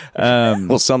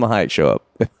 Will Selma Hayek show up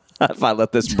if I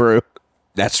let this brew?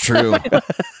 That's true.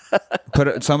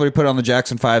 Somebody put on the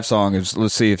Jackson 5 song.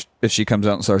 Let's see if she comes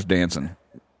out and starts dancing.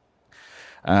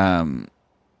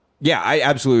 Yeah, I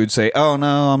absolutely would say, oh,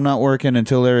 no, I'm not working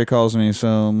until Larry calls me,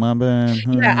 so my bad.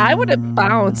 Yeah, I would have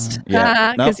bounced.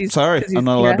 Yeah. No, sorry, I'm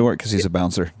not allowed to work because he's a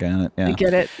bouncer. Got it. Yeah. You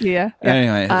get it. Yeah.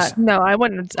 Anyways. No, I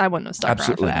wouldn't have stuck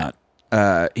Absolutely around for that.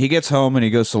 not. He gets home and he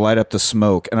goes to light up the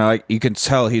smoke, and you can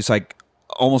tell he's like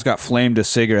almost got flamed a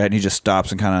cigarette, and he just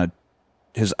stops and kind of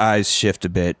his eyes shift a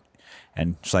bit,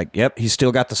 and it's like, yep, he's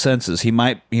still got the senses. He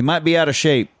might be out of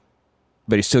shape,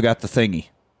 but he's still got the thingy.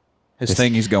 His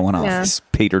thingy's going off. Yeah. It's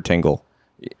Peter Tingle.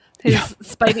 His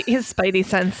spidey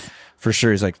sense. For sure.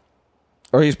 He's like,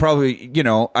 or he's probably,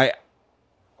 I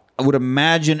would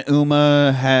imagine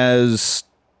Uma has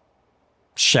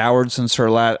showered since her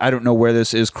last. I don't know where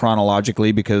this is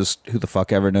chronologically because who the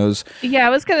fuck ever knows. Yeah, I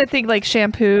was gonna think like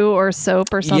shampoo or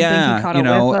soap or something. Yeah, he caught it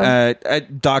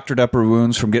with doctored up her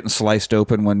wounds from getting sliced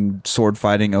open when sword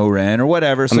fighting Oren or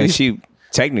whatever. So she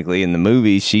technically in the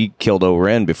movie she killed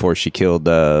Oren before she killed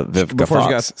Vivica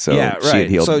Fox. So yeah, right. She had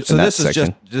healed so in that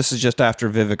section. This is just after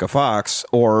Vivica Fox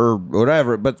or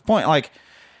whatever. But the point, like,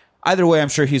 either way, I'm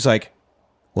sure he's like,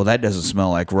 well, that doesn't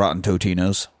smell like rotten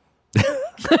Totinos.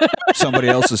 Somebody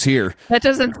else is here. That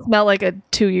doesn't smell like a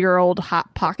 2-year-old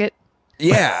Hot Pocket.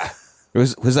 Yeah.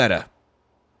 Was that a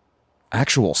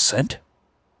actual scent?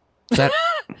 Is that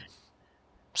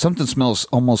something smells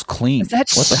almost clean? Is that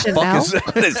what the Chanel?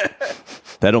 fuck is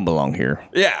that? That don't belong here.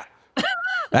 Yeah.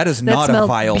 That is not a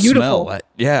vile beautiful. smell.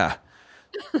 Yeah.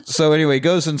 So anyway, he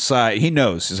goes inside. He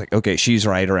knows. He's like, okay, she's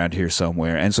right around here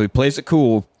somewhere. And so he plays it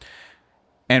cool.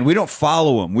 And we don't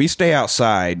follow him. We stay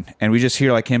outside, and we just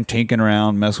hear like him tinkering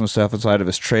around, messing with stuff inside of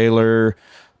his trailer,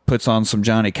 puts on some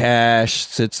Johnny Cash,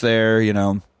 sits there,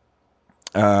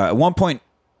 At one point,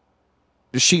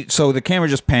 so the camera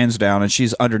just pans down, and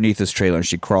she's underneath his trailer, and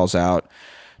she crawls out,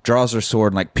 draws her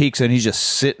sword, and like peeks in. He's just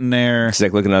sitting there. She's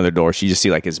like looking at the door. She just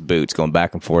see like his boots going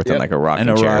back and forth on like a rocking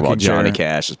chair while Johnny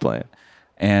Cash is playing.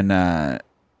 And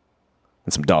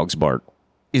some dogs bark.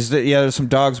 There's some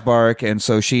dogs bark, and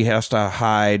so she has to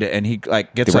hide, and he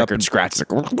like gets the up record and scratches,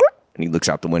 and he looks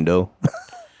out the window,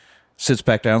 sits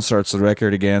back down, starts the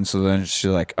record again. So then she's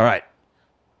like, all right,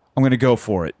 I'm going to go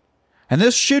for it. And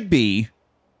this should be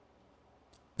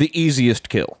the easiest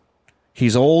kill.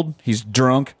 He's old, he's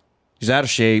drunk, he's out of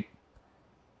shape,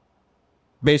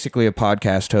 basically a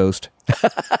podcast host.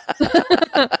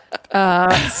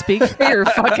 Speak for your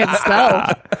fucking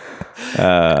self.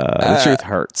 The truth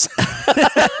hurts.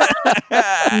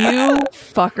 You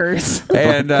fuckers.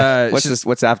 And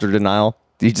what's after denial?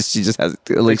 She just has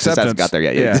at least hasn't got there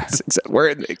yet. Yeah. We're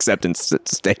in the acceptance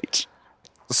stage.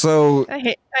 So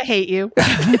I hate you.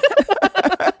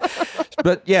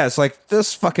 but yeah, it's like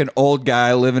this fucking old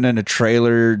guy living in a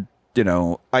trailer,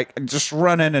 like just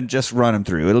run in and just run him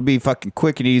through. It'll be fucking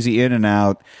quick and easy, in and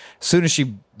out. As soon as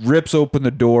she rips open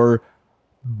the door,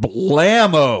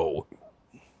 blammo.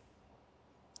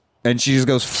 And she just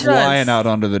goes flying out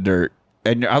onto the dirt.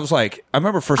 And I was like, I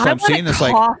remember first time seeing this,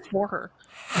 like, for her.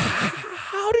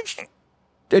 How did you?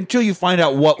 Until you find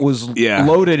out what was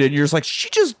loaded, and you're just like, she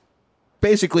just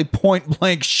basically point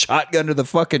blank shotgun to the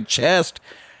fucking chest.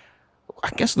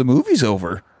 I guess the movie's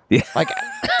over. Yeah, like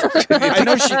I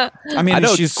know she. I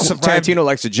know she's survived. Tarantino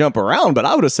likes to jump around, but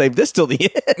I would have saved this till the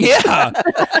end. Yeah,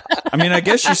 I mean, I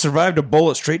guess she survived a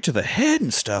bullet straight to the head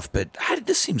and stuff, but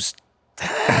this seems.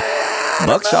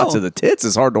 Buckshot to the tits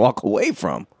is hard to walk away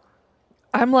from.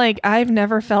 I'm like, I've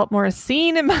never felt more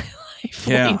seen in my life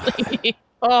lately. It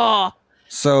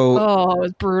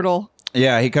was brutal.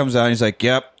 Yeah, he comes out and he's like,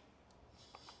 yep.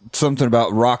 Something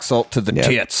about rock salt to the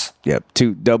tits. Yep.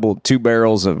 Two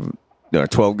barrels of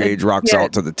 12 gauge rock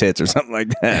salt to the tits or something like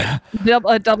that.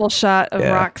 A double shot of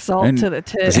rock salt to the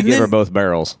tits. He gave her both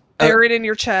barrels. Buried in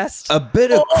your chest. A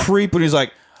bit of creep when he's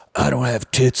like, I don't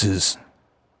have tits as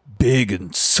big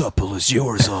and supple as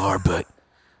yours are, but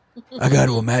I got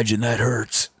to imagine that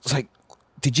hurts. It's like,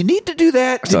 Did you need to do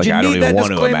that? Did you need that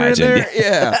disclaimer in there?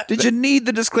 Yeah. Did you need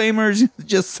the disclaimers?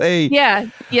 Just say, yeah,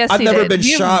 yes. I've never been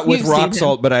shot with rock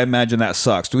salt, but I imagine that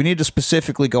sucks. Do we need to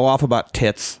specifically go off about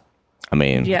tits? I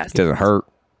mean, yes. It doesn't hurt.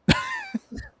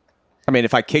 I mean,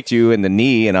 if I kicked you in the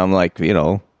knee and I'm like,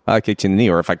 I kicked you in the knee,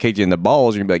 or if I kicked you in the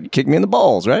balls, you'd be like, you kicked me in the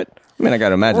balls, right? I mean, I got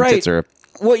to imagine tits are.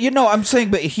 Well, I'm saying,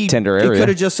 but he could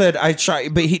have just said, I shot you,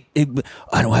 but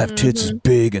I don't have tits as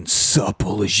big and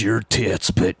supple as your tits,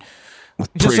 but.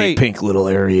 With pretty pink little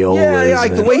areolas. Yeah,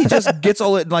 like the way he just gets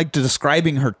all it like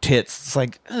describing her tits. It's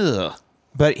like, ugh.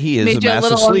 But he is a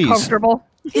massive sleaze. Uncomfortable.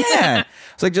 Yeah.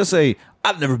 It's like, just say,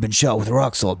 I've never been shot with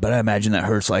rock salt, but I imagine that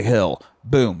hurts like hell.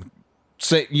 Boom.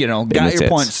 Say, got your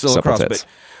point still across, tits.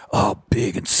 But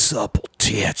big and supple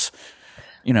tits.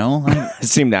 It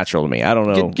seemed natural to me. I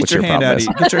don't know what your problem is.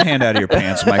 Get your hand out of your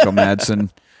pants, Michael Madsen.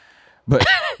 But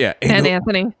yeah,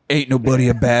 Anthony. Ain't nobody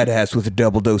a badass with a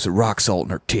double dose of rock salt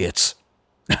in her tits.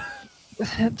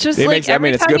 Just every time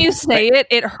you say it,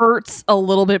 it hurts a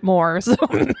little bit more. So.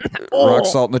 Rock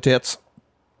salt in the tits.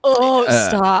 Oh,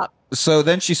 stop. So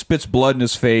then she spits blood in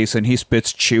his face, and he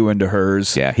spits chew into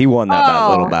hers. Yeah, he won that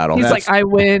little battle. He's like, I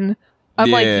win. I'm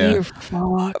like, you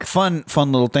fuck. Fun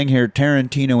little thing here.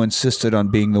 Tarantino insisted on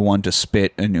being the one to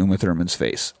spit in Uma Thurman's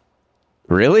face.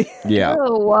 Really? Yeah.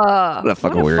 Oh, what a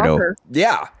fucking weirdo. Fucker.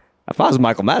 Yeah. If I was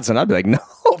Michael Madsen, I'd be like, no,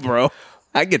 bro.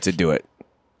 I get to do it.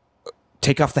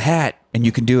 Take off the hat, and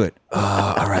you can do it.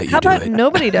 All right, How about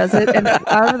nobody does it, and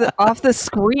off the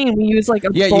screen we use like a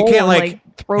bowl you can't and,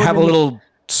 throw have it a little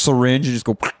syringe and just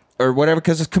go or whatever,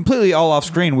 because it's completely all off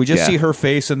screen. We just see her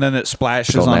face, and then it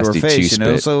splashes onto her face.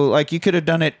 So you could have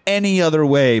done it any other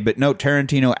way, but no,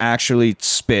 Tarantino actually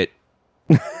spit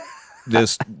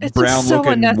this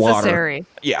brown-looking water.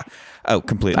 Yeah. Oh,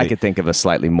 completely. I could think of a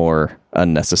slightly more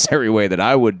unnecessary way that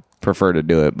I would prefer to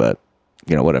do it, but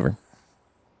whatever.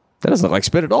 That doesn't look like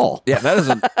spit at all. Yeah, that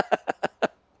doesn't.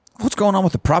 What's going on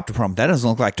with the prop department? That doesn't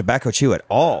look like tobacco chew at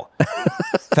all. In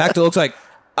fact, it looks like,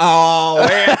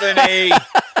 Anthony.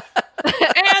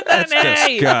 Anthony, that's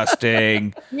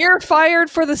disgusting. You're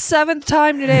fired for the 7th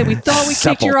time today. We thought we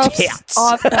kicked you off.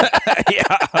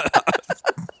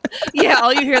 Yeah,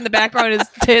 all you hear in the background is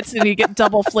tits, and you get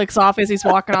double flicks off as he's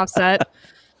walking off set.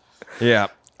 Yeah,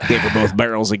 gave her both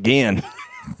barrels again.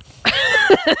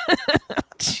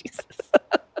 Jesus.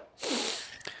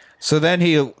 So then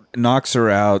he knocks her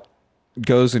out,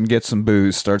 goes and gets some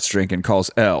booze, starts drinking, calls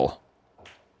L.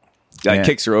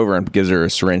 Kicks her over and gives her a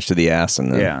syringe to the ass,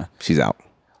 and then she's out.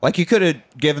 Like, you could have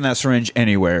given that syringe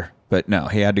anywhere, but no,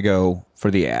 he had to go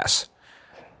for the ass.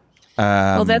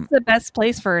 Well, that's the best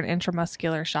place for an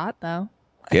intramuscular shot, though.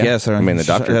 Yeah. Yes, I mean the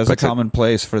doctor has a common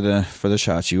place for the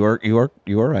shots. You are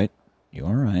right. You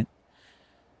are right.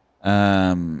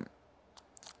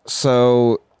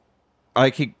 So,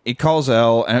 like, he calls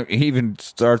L, and he even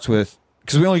starts with,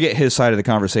 because we only get his side of the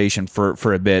conversation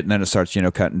for a bit, and then it starts,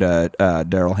 cutting to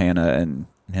Daryl Hannah and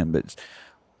him. But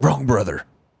wrong brother.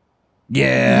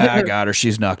 Yeah, I got her.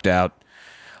 She's knocked out.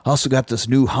 Also got this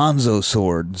new Hanzo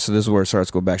sword. So this is where it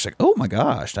starts going back. She's like, oh my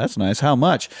gosh, that's nice. How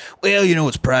much? Well,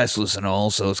 it's priceless and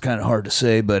all, so it's kind of hard to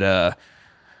say. But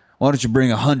why don't you bring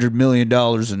 $100 million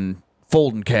in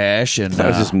folding cash? And that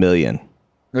was just million.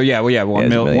 Oh yeah, well,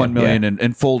 $1 million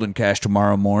in folding cash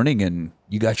tomorrow morning, and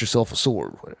you got yourself a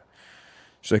sword.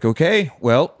 She's like, okay,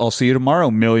 well, I'll see you tomorrow,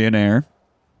 millionaire.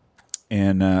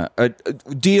 And a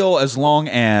deal as long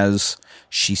as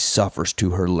she suffers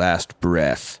to her last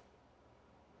breath.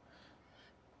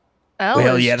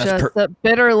 That's just a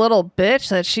bitter little bitch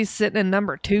that she's sitting in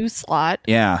number 2 slot.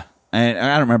 Yeah, and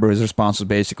I don't remember his response was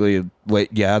basically,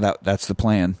 that's the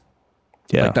plan.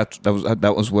 Yeah, like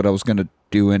that was what I was going to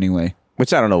do anyway.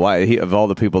 Which I don't know why. Of all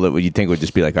the people that you'd think would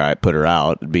just be like, all right, put her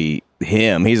out, it'd be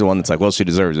him. He's the one that's like, well, she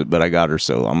deserves it, but I got her,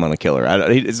 so I'm going to kill her.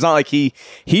 It's not like he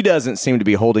doesn't seem to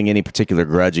be holding any particular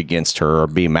grudge against her or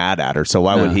be mad at her, so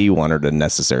why would he want her to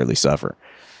necessarily suffer?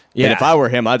 Yeah. And if I were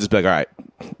him, I'd just be like, all right,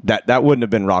 that wouldn't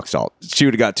have been rock salt. She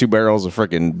would have got 2 barrels of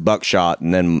freaking buckshot,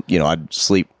 and then, I'd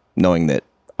sleep knowing that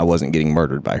I wasn't getting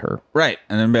murdered by her. Right.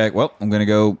 And then be like, well, I'm going to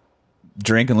go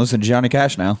drink and listen to Johnny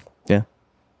Cash now. Yeah.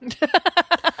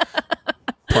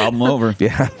 Problem over.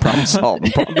 Yeah, problem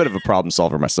solved. I'm a bit of a problem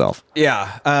solver myself.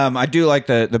 Yeah, I do like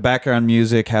the background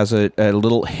music has a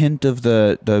little hint of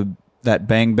that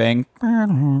bang bang.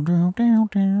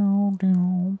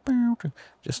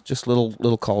 Just little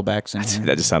callbacks in here.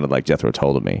 That just sounded like Jethro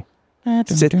told me.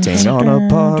 Sitting on a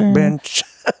park bench.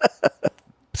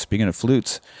 Speaking of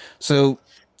flutes, so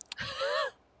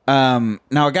now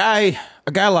a guy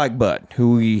like Bud,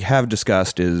 who we have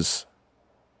discussed is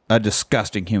a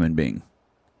disgusting human being,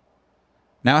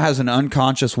 now has an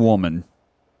unconscious woman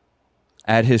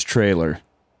at his trailer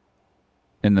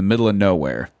in the middle of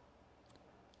nowhere,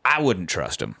 I wouldn't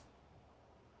trust him.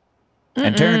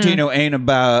 And Tarantino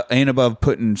ain't above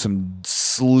putting some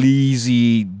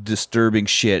sleazy, disturbing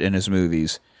shit in his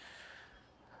movies.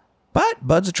 But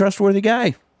Bud's a trustworthy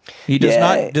guy. He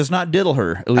does not diddle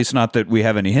her. At least not that we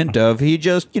have any hint of. He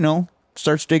just,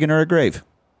 starts digging her a grave.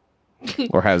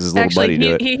 Or has his little buddy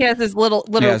do it. He has his little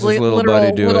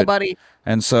buddy.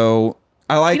 And so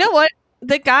I like. You know what?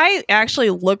 The guy actually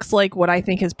looks like what I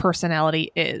think his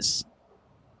personality is.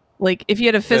 Like if you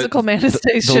had a physical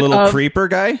manifestation, the little creeper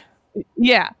guy.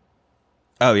 Yeah.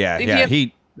 Oh yeah, yeah.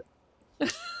 He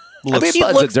Bud's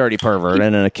a dirty pervert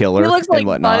and a killer and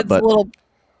whatnot.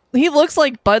 He looks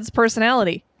like Bud's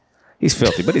personality. He's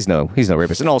filthy, but he's no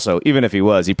rapist. And also, even if he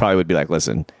was, he probably would be like,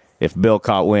 "Listen, if Bill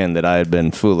caught wind that I had been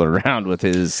fooling around with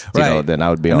his, then I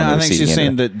would be on the receiving end." I think she's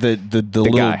saying that the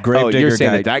little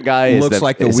gravedigger guy looks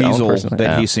like the weasel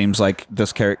that he seems like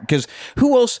this character. Because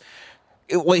who else?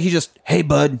 He just, hey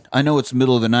Bud, I know it's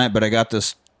middle of the night, but I got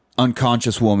this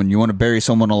unconscious woman. You want to bury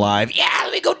someone alive? Yeah,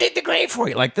 let me go dig the grave for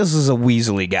you. Like, this is a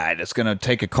weaselly guy that's going to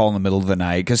take a call in the middle of the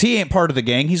night because he ain't part of the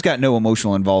gang. He's got no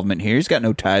emotional involvement here. He's got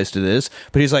no ties to this.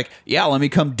 But he's like, yeah, let me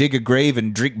come dig a grave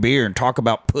and drink beer and talk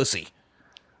about pussy.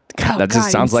 God, that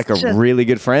just sounds like a really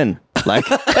good friend. Like,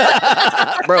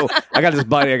 bro, I got this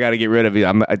body I got to get rid of.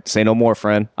 I say no more,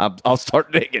 friend. I'll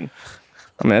start digging.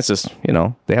 I mean, that's just,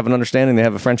 they have an understanding. They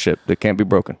have a friendship that can't be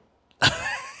broken.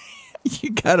 You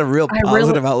got a real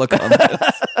positive outlook on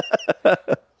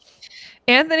that.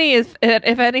 Anthony is,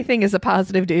 if anything, is a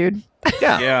positive dude.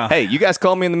 Yeah. Hey, you guys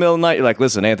call me in the middle of the night. You're like,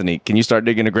 listen, Anthony, can you start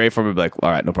digging a grave for me? Be like,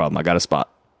 all right, no problem. I got a spot.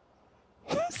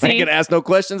 I ain't going to ask no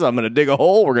questions. I'm going to dig a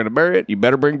hole. We're going to bury it. You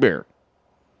better bring beer.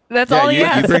 That's all he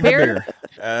has. You bring beer.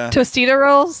 Tostito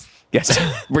rolls. Yes.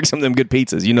 Bring some of them good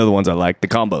pizzas. You know the ones I like. The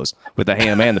combos with the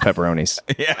ham and the pepperonis.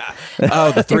 Yeah.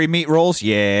 Oh, the 3 meat rolls?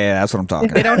 Yeah, that's what I'm talking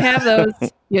about. If they don't have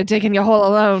those, you're digging your hole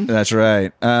alone. That's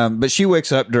right. But she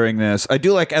wakes up during this. I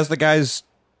do like, as the guy's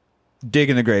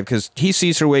digging the grave, because he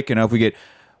sees her waking up, we get,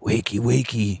 wakey,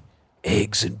 wakey,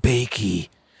 eggs and bakey.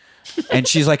 And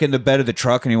she's like in the bed of the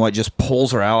truck, and he just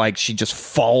pulls her out, like she just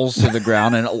falls to the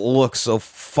ground, and it looks so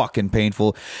fucking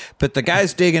painful. But the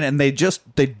guy's digging, and they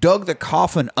dug the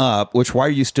coffin up. Which, why are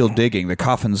you still digging? The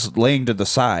coffin's laying to the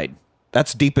side.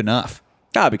 That's deep enough.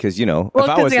 Because if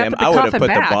I was him, I would have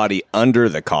put the body under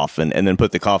the coffin and then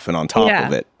put the coffin on top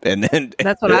of it, and then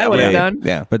that's what I would have done.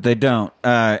 Yeah, but they don't,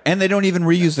 and they don't even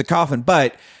reuse the coffin,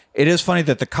 but. It is funny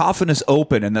that the coffin is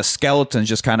open and the skeleton's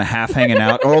just kind of half hanging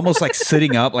out, or almost like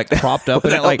sitting up, like propped up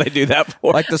in it. Like they do that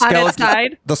for, like the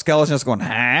skeleton's going,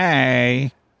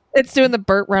 "Hey." It's doing the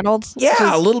Burt Reynolds.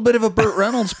 Yeah, a little bit of a Burt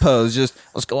Reynolds pose. Just,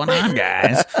 what's going on,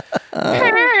 guys?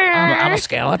 I'm a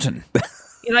skeleton.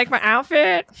 You like my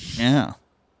outfit? Yeah.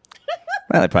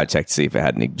 Well, they probably checked to see if it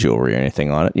had any jewelry or anything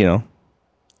on it.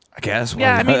 I guess.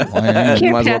 Yeah, I mean,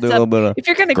 you might as well do a little bit of if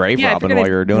you're gonna, grave robbing while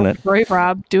you're doing it. Grave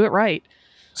rob, do it right.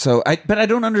 So, but I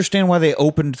don't understand why they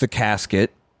opened the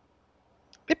casket.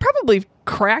 It probably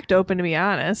cracked open, to be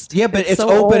honest. Yeah, but it's so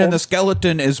open old. And the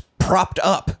skeleton is propped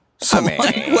up. So,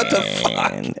 what the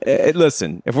fuck?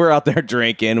 Listen, if we're out there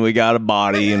drinking, we got a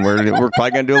body, and we're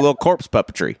probably gonna do a little corpse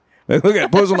puppetry. Look at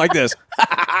it, pose him like this.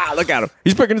 Look at him.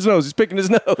 He's picking his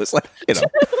nose. Like,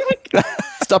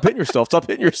 Stop hitting yourself.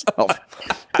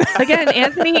 Again,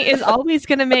 Anthony is always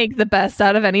going to make the best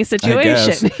out of any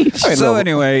situation.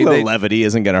 Anyway, levity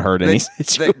isn't going to hurt any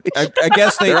situation. I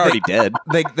guess they're already dead.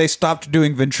 They stopped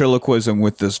doing ventriloquism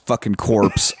with this fucking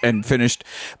corpse and finished.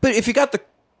 But if you got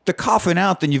the coffin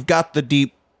out, then you've got the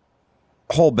deep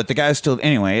hole. But the guy's still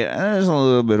anyway. There's a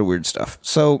little bit of weird stuff.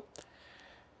 So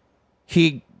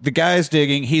the guy's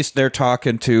digging. He's there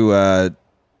talking to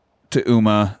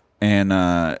Uma,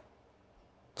 and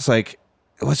it's like,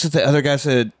 what's it? The other guy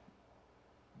said,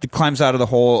 he climbs out of the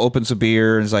hole, opens a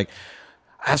beer, and is like,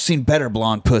 I've seen better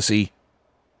blonde pussy,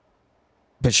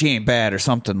 but she ain't bad or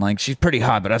something. Like, she's pretty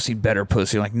hot, but I've seen better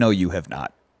pussy. Like, no, you have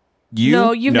not.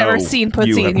 You've never seen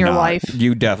pussy in your life.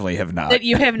 You definitely have not. That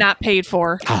you have not paid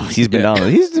for. Oh, he's been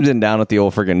down with the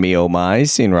old friggin' Me Oh My.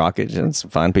 He's seen Rocket. It's a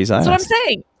fine piece of ice. That's what I'm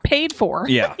saying. Paid for.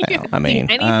 Yeah. I mean,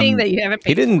 anything that you haven't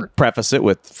paid for. He didn't preface it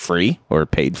with free or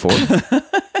paid for.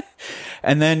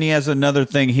 And then he has another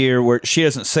thing here where she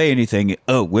doesn't say anything.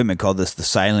 Oh, women call this the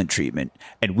silent treatment,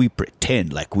 and we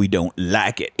pretend like we don't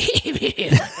like it.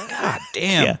 God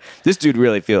damn. Yeah. This dude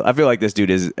I feel like this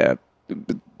dude is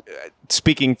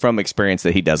speaking from experience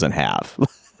that he doesn't have.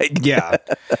 Yeah.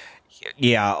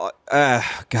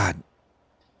 God.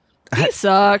 He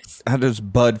sucks. How does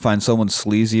Bud find someone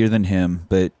sleazier than him?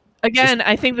 But again,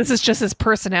 I think this is just his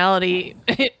personality.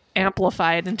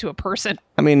 amplified into a person.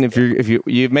 I mean, if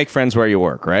you make friends where you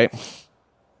work, right?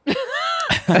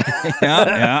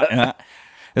 Yeah.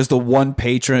 As the one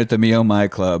patron at the Mio Mai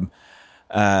Club.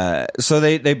 So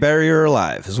they bury her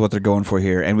alive is what they're going for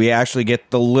here. And we actually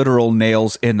get the literal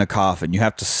nails in the coffin. You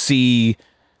have to see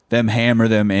them hammer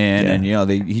them in, and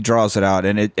he draws it out,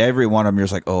 and every one of them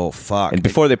is like, oh fuck. And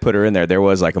before they put her in there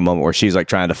was like a moment where she's like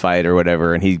trying to fight or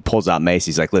whatever, and he pulls out mace.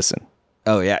 He's like, listen,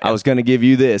 I was going to give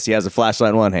you this. He has a flashlight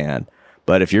in one hand,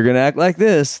 but if you're going to act like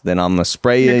this, then I'm going to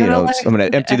spray you, I'm going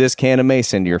to empty this can of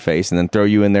mace into your face and then throw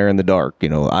you in there in the dark,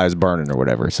 eyes burning or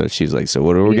whatever. So she's like, so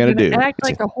what are we going to do? Act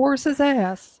like a horse's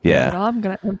ass. Yeah. But I'm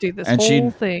going to empty this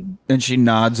whole thing. And she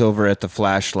nods over at the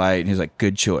flashlight, and he's like,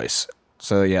 good choice.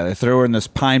 So yeah, they throw her in this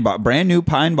pine box, brand new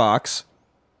pine box,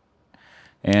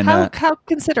 and how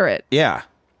considerate. Yeah,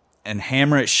 and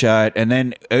hammer it shut, and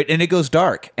then it goes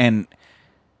dark, and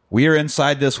we are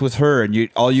inside this with her, and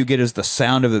all you get is the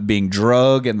sound of it being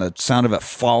drug and the sound of it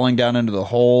falling down into the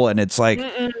hole, and it's like,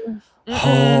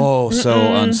 so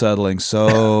unsettling,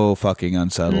 so fucking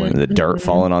unsettling. The dirt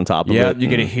falling on top of it. Yeah, you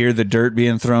get to hear the dirt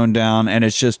being thrown down, and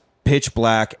it's just pitch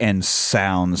black and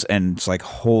sounds, and it's like,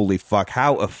 holy fuck,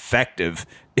 how effective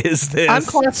is this? I'm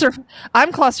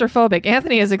claustrophobic.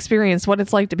 Anthony has experienced what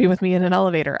it's like to be with me in an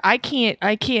elevator. I can't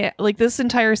like this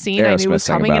entire scene. I knew was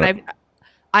coming, and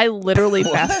I literally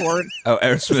fast forward. Oh,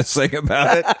 Aerosmith sang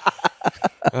about it.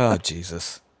 Oh,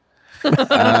 Jesus.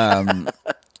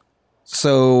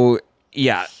 So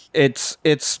yeah, it's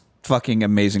fucking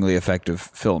amazingly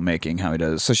effective filmmaking how he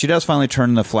does. So she does finally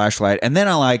turn the flashlight, and then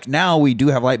now we do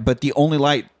have light, but the only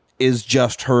light is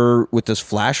just her with this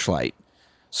flashlight.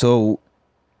 So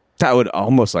that would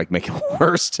almost like make it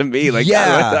worse to me. Like,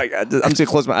 yeah, I'm just gonna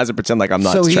close my eyes and pretend like I'm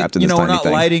not trapped in this tiny we're not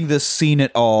thing. lighting this scene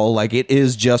at all. Like, it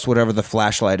is just whatever the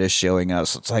flashlight is showing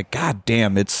us. It's like, god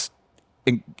damn, it's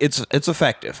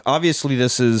effective. Obviously,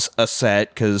 this is a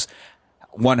set because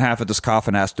one half of this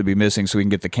coffin has to be missing so we can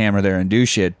get the camera there and do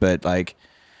shit, but like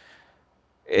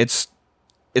it's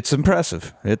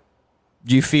impressive.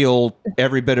 You feel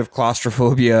every bit of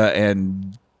claustrophobia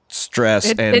and stress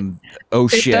shit.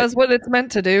 It does what it's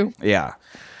meant to do. Yeah.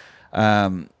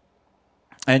 And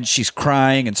she's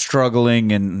crying and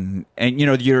struggling and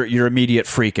your immediate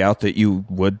freak out that you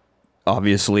would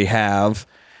obviously have,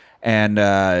 and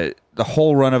the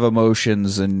whole run of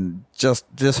emotions, and just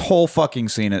this whole fucking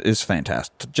scene is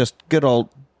fantastic. Just good old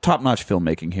top-notch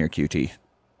filmmaking here, QT.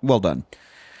 Well done.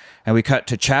 And we cut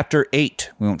to chapter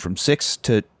 8. We went from 6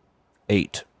 to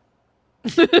 8.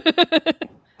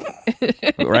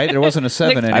 Right? There wasn't a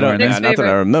 7 anywhere. Not that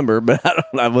I remember, but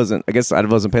I wasn't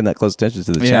paying that close attention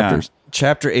to the chapters.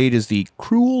 Chapter 8 is the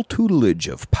cruel tutelage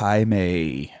of Pai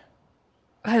Mei.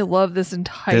 I love this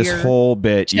whole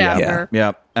bit. Chapter.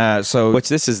 Yeah. So which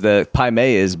this is the Pai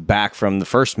Mei is back from the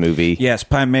first movie. Yes,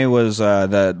 Pai Mei was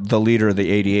the leader of the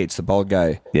 88s, the bald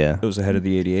guy. Yeah. Who was the head of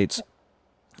the 88s.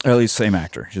 Or at least same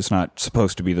actor, just not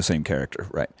supposed to be the same character,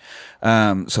 right?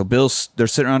 So they're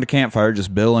sitting around a campfire,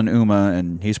 just Bill and Uma,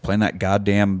 and he's playing that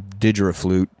goddamn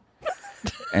didgeridoo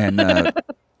and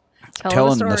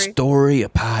telling the story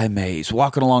of Pai Mei. He's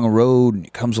walking along a road, and he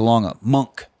comes along a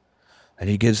monk, and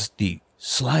he gives the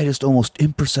slightest, almost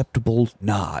imperceptible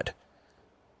nod.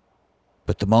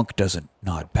 But the monk doesn't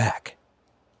nod back.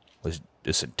 Was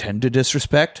this intended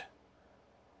disrespect?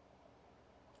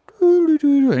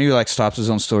 And he stops his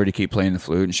own story to keep playing the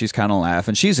flute, and she's kind of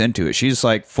laughing. She's into it. She's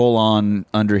full on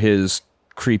under his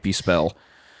creepy spell.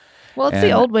 Well, it's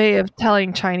the old way of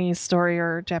telling Chinese story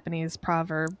or Japanese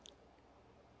proverb.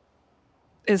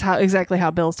 Is exactly how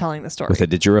Bill's telling the story. With a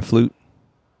didgeridoo flute?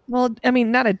 Well, I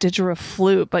mean, not a didgeridoo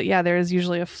flute, but yeah, there is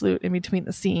usually a flute in between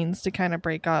the scenes to kind of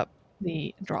break up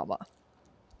the drama.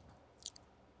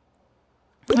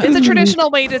 It's a traditional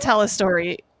way to tell a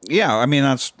story. Yeah, I mean,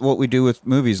 that's what we do with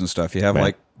movies and stuff. You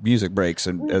have music breaks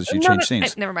and as you change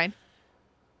scenes. Never mind.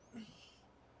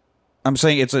 I'm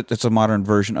saying it's a modern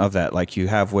version of that. Like, you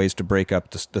have ways to break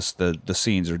up the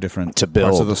scenes or different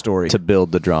parts of the story to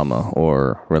build the drama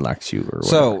or relax you or whatever.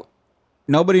 So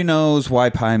nobody knows why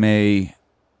Pai Mei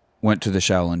went to the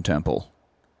Shaolin Temple.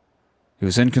 He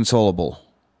was inconsolable.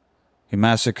 He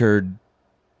massacred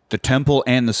the temple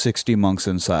and the 60 monks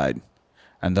inside,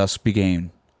 and thus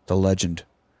began the legend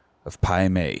of Pai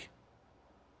Mei. Yeah,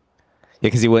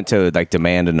 because he went to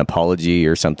demand an apology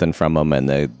or something from them, and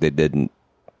they didn't.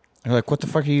 They're like, what the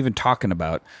fuck are you even talking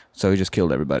about? So he just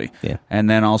killed everybody. Yeah. And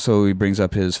then also he brings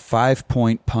up his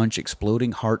 5-point punch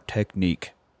exploding heart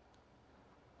technique.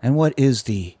 And what is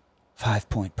the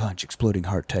 5-point punch exploding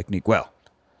heart technique? Well,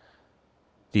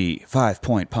 the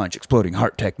 5-point punch exploding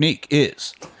heart technique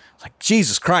is...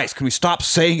 Jesus Christ, can we stop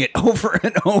saying it over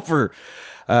and over?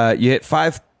 You hit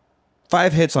five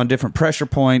hits on different pressure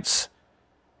points,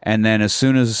 and then as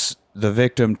soon as the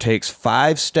victim takes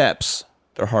 5 steps,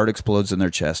 their heart explodes in their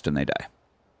chest and they die.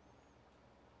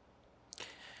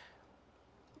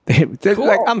 Cool.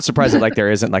 Like, I'm surprised that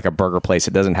there isn't a burger place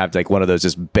that doesn't have one of those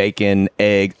just bacon,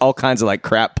 egg, all kinds of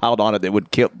crap piled on it that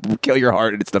would kill your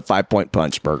heart, and it's the 5-point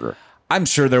punch burger. I'm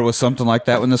sure there was something like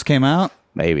that when this came out.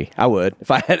 Maybe I would if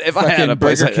I had a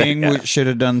Burger King should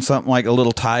have done something like a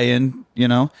little tie-in,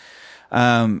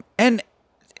 and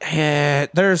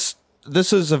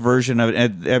this is a version of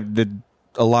it.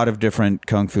 A lot of different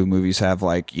kung fu movies have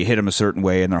you hit them a certain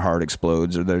way and their heart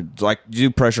explodes, or they're you do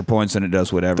pressure points and it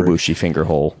does whatever. The whooshy finger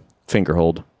hold.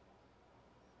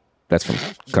 That's from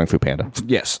Kung Fu Panda.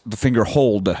 Yes, the finger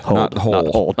hold, not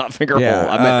hole. Not finger hole.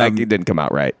 I meant it didn't come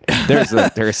out right. There's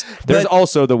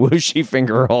also the whooshy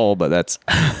finger hole, but that's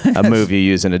a move you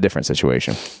use in a different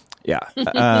situation. Yeah,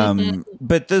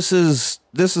 but this is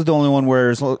the only one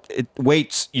where it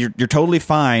waits. You're totally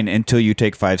fine until you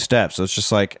take 5 steps. So it's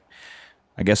just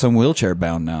I guess I'm wheelchair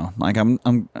bound now. I'm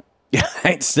Yeah,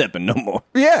 I ain't stepping no more.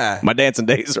 Yeah, my dancing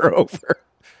days are over.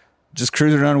 Just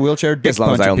cruising around a wheelchair, as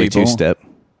long as I only people. 2-step.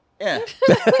 Yeah.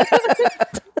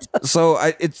 So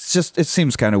it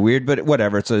seems kind of weird, but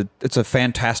whatever. It's a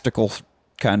fantastical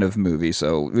kind of movie,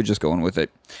 so we're just going with it.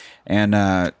 And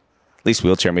at least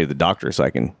wheelchair me to the doctor so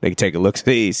they can take a look,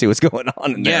 see what's going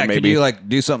on in there. Maybe can you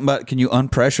do something about? Can you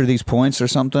unpressure these points or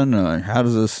something? How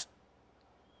does this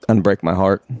unbreak my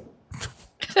heart?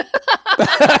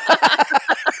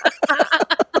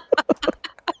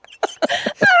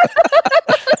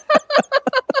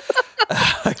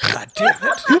 God damn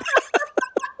it.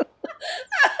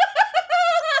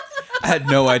 I had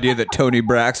no idea that Tony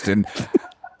Braxton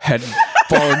had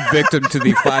fallen victim to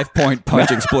the 5-point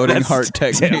punch exploding heart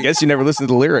technique. I guess you never listened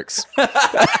to the lyrics.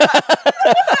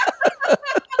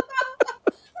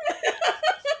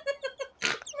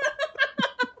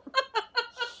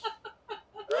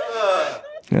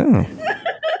 Oh.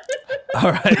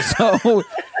 All right, so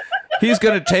he's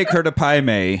going to take her to Pai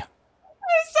Mei. I'm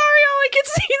sorry, all I can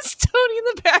see is Tony in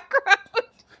the background.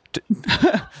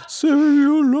 Say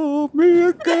you love me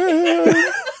again.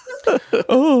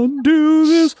 Undo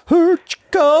this hurt you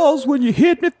cause when you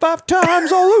hit me 5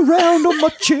 times all around on my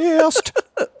chest.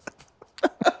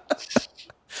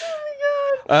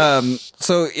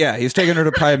 So yeah, he's taking her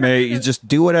to Pai Mei. You just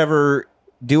do whatever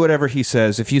he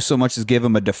says. If you so much as give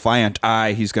him a defiant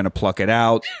eye, he's going to pluck it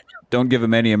out. Don't give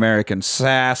him any American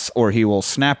sass, or he will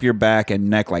snap your back and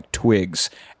neck like twigs.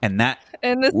 And this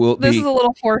is a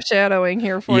little foreshadowing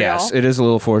here for y'all. Yes, it is a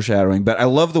little foreshadowing. But I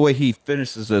love the way he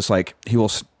finishes this.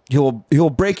 He'll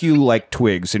break you like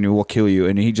twigs, and he will kill you.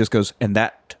 And he just goes, and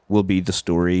that will be the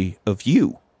story of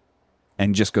you.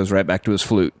 And just goes right back to his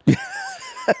flute.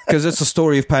 Because it's the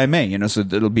story of Pai Mei, so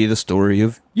it'll be the story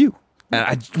of you.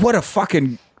 And what a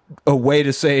fucking way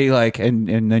to say,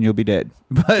 and then you'll be dead.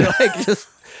 But just...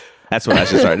 That's what I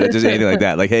should start. Just anything like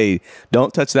that. Hey,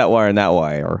 don't touch that wire and that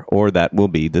wire, or that will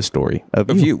be the story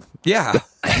of you. Yeah.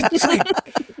 It's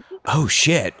oh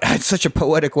shit. It's such a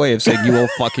poetic way of saying you will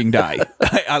fucking die.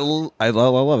 I love it. I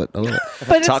love it.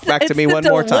 But talk back to me one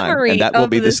more time, and that will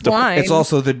be the story. Line. It's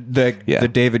also the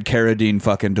David Carradine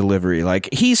fucking delivery.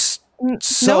 He's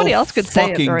so nobody else could say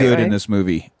fucking it the right good way. in this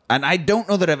movie. And I don't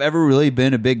know that I've ever really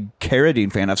been a big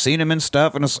Carradine fan. I've seen him in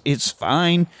stuff, and it's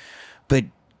fine. But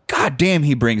God damn,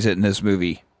 he brings it in this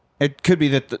movie. It could be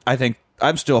that I think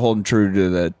I'm still holding true to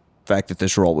the fact that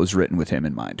this role was written with him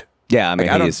in mind. Yeah, I mean,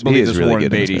 I don't believe this really Warren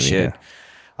good Beatty movie, shit.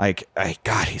 Yeah.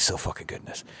 God, he's so fucking good in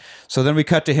this. So then we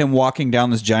cut to him walking down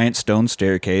this giant stone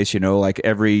staircase, like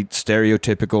every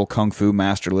stereotypical kung fu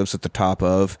master lives at the top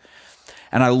of.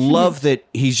 And I love that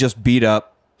he's just beat up.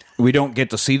 We don't get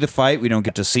to see the fight. We don't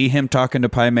get to see him talking to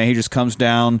Pai Mei. He just comes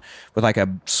down with a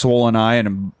swollen eye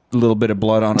and a little bit of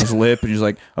blood on his lip, and he's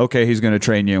like, okay, he's going to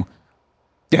train you.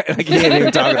 Yeah, he ain't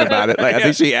even talking about it. I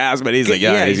think she asked, but he's like,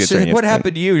 yeah, he's going to train you. What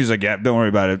happened to you? He's like, yeah, don't worry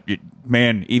about it.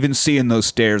 Man, even seeing those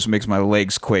stairs makes my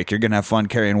legs quake. You're going to have fun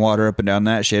carrying water up and down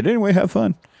that shit. Anyway, have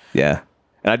fun. Yeah.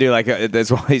 And I do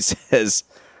that's why he says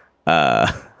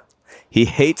he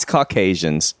hates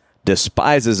Caucasians,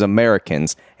 despises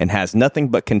Americans, and has nothing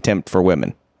but contempt for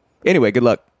women. Anyway, good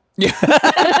luck. Yeah.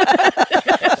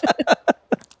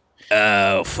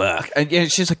 Oh, fuck. And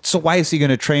she's like, so why is he going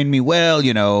to train me? Well,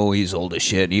 he's old as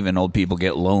shit. Even old people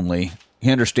get lonely.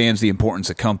 He understands the importance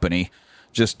of company.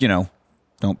 Just,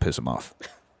 don't piss him off.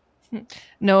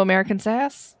 No American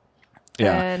sass.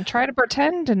 Yeah. And try to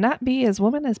pretend to not be as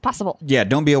woman as possible. Yeah,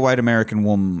 don't be a white American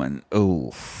woman.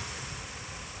 Oh.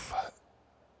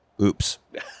 Oops.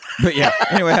 But yeah,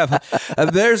 anyway,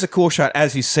 there's a cool shot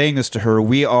as he's saying this to her.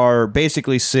 We are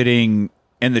basically sitting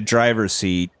in the driver's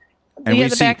seat. And we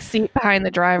have the back seat behind the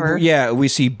driver. Yeah, we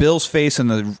see Bill's face in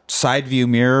the side view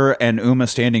mirror and Uma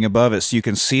standing above it, so you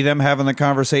can see them having the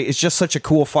conversation. It's just such a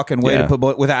cool fucking way to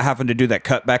put without having to do that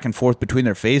cut back and forth between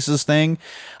their faces thing.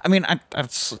 I mean,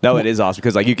 it is awesome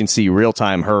because like you can see real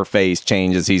time her face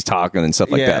change as he's talking and stuff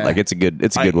like that. Like it's a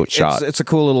good shot. It's a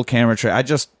cool little camera trick. I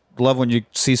just love when you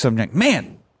see something like,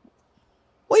 man,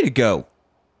 way to go.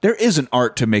 There is an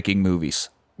art to making movies.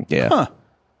 Yeah. Huh.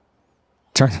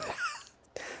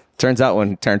 Turns out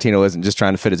when Tarantino isn't just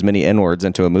trying to fit as many N-words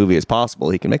into a movie as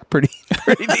possible, he can make a pretty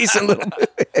decent little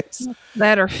movies.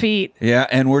 That or feet. Yeah,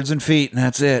 N-words and feet, and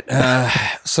that's it.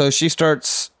 So she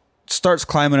starts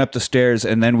climbing up the stairs,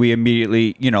 and then we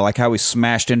immediately, like how we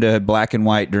smashed into black and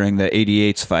white during the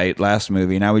 88's fight last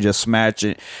movie. Now we just smash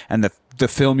it, and the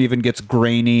film even gets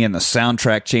grainy, and the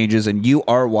soundtrack changes, and you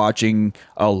are watching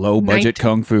a low-budget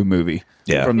kung fu movie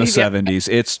from the 70s.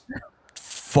 It's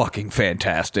fucking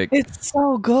fantastic. It's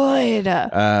so good.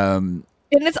 And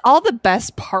it's all the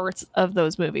best parts of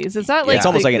those movies. It's not like it's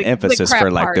almost like an emphasis for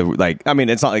like part. I mean,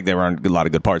 it's not like there aren't a lot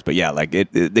of good parts, but like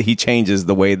he changes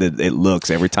the way that it looks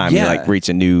every time you like reach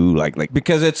a new like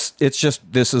because it's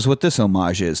just this is what this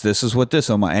homage is. This is what this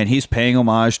homage, and he's paying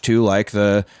homage to like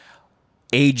the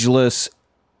ageless,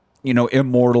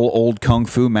 immortal old kung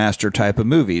fu master type of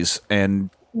movies. And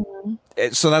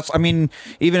so that's, I mean,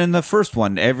 even in the first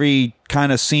one, every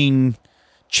kind of scene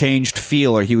changed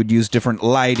feel, or he would use different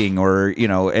lighting, or,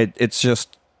 it's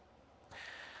just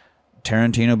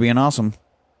Tarantino being awesome.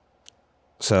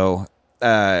 So,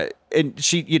 and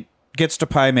she gets to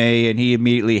Pai Mei, and he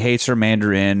immediately hates her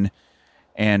Mandarin,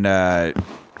 and, I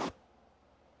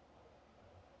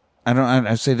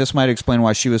say this might explain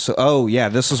why she was so,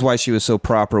 this is why she was so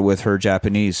proper with her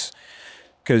Japanese.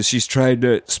 Because she's tried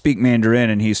to speak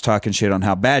Mandarin and he's talking shit on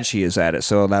how bad she is at it.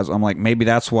 So I'm like, maybe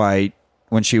that's why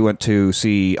when she went to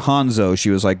see Hanzo,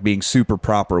 she was like being super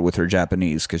proper with her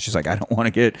Japanese. Because she's like, I don't want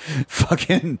to get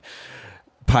fucking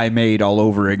pie made all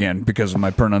over again because my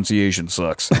pronunciation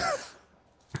sucks.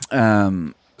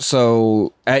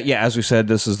 So, as we said,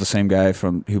 this is the same guy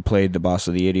who played the boss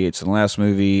of the 88s in the last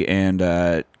movie. And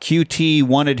QT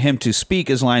wanted him to speak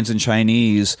his lines in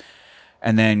Chinese,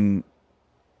 and then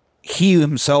he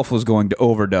himself was going to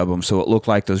overdub them, so it looked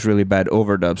like those really bad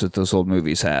overdubs that those old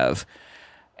movies have.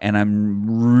 And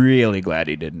I'm really glad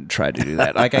he didn't try to do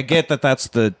that. Like, I get that that's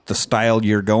the style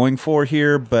you're going for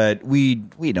here, but we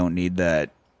don't need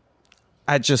that.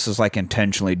 I just was like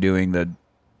intentionally doing the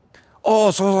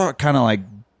kind of like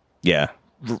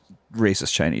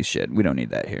racist Chinese shit. We don't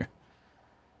need that here.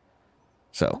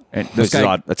 So it's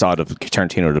odd of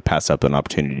Tarantino to pass up an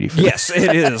opportunity for yes,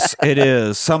 it is. It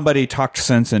is. Somebody talked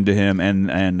sense into him,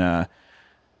 and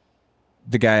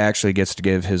the guy actually gets to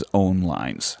give his own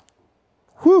lines.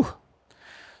 Whew.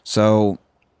 So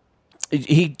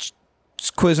he's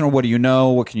quizzing her, what do you know?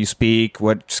 What can you speak?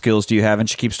 What skills do you have? And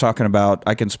she keeps talking about,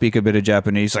 I can speak a bit of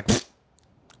Japanese. Like,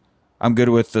 I'm good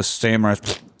with the samurai.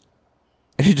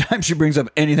 Anytime she brings up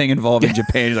anything involving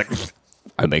Japan, he's like,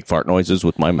 I make fart noises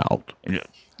with my mouth.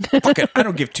 Fuck it, I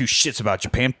don't give two shits about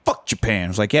Japan. Fuck Japan. I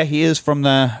was like, yeah, he is from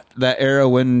that era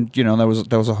when there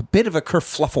was a bit of a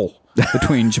kerfluffle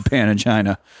between Japan and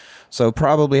China, so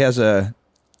probably has a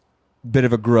bit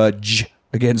of a grudge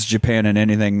against Japan and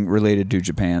anything related to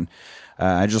Japan.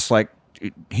 I just like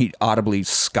he audibly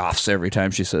scoffs every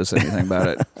time she says anything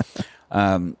about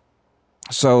it.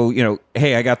 So,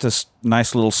 hey, I got this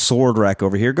nice little sword rack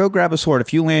over here. Go grab a sword.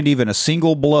 If you land even a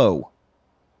single blow,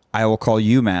 I will call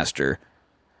you master.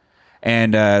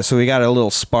 And so we got a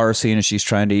little spar scene, and she's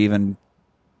trying to even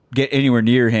get anywhere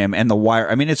near him. And the wire,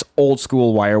 I mean, it's old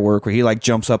school wire work where he like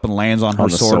jumps up and lands on her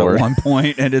sword at one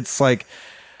point, and it's like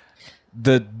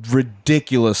the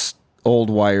ridiculous old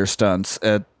wire stunts.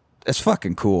 It's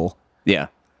fucking cool. Yeah.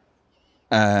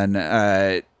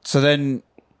 And so then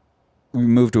we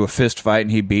move to a fist fight,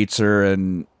 and he beats her,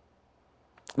 and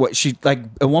what she like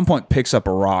at one point picks up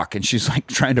a rock, and she's like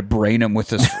trying to brain him with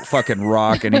this fucking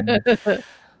rock, and he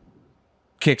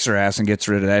kicks her ass and gets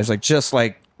rid of that. It's like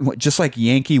just like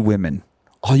Yankee women,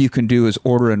 all you can do is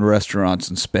order in restaurants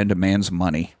and spend a man's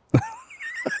money.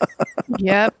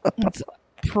 Yep, it's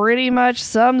pretty much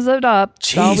sums it up.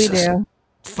 That's all we do.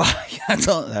 That's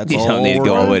all. You don't need to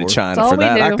go all the way to China for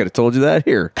that. I could have told you that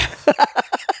here.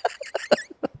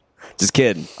 Just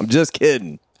kidding. I'm just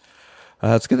kidding.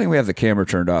 It's a good thing we have the camera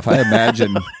turned off. I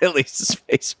imagine at least his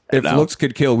face. If looks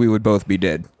could kill, we would both be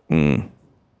dead.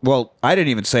 Well, I didn't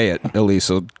even say it, Elise.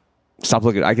 So stop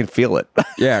looking. I can feel it.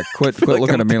 Yeah, quit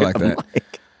looking at me like that.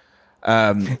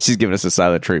 She's giving us a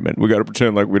silent treatment. We got to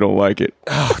pretend like we don't like it.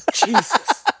 Oh,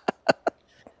 Jesus.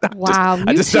 Wow.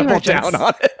 I just doubled down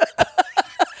on it.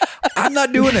 I'm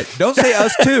not doing it. Don't say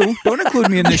us too. Don't include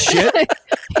me in this shit.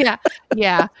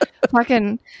 Yeah.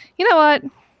 Fucking, you know what?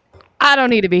 I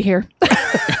don't need to be here.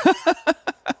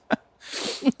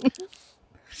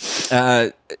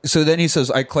 So then he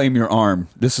says, I claim your arm.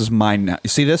 This is mine now. You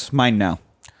see this? Mine now.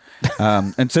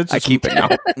 And since I keep it now.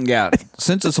 Yeah.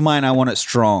 Since it's mine, I want it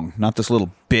strong, not this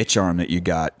little bitch arm that you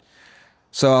got.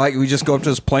 So we just go up to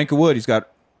this plank of wood. He's got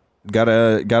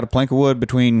a plank of wood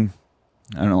between,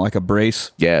 I don't know, like a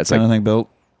brace. Yeah, it's kind like of thing built.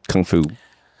 Kung Fu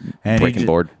And breaking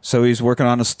board. So he's working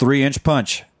on his 3-inch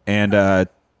punch. And,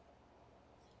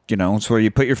 it's where you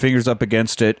put your fingers up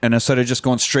against it. And instead of just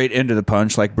going straight into the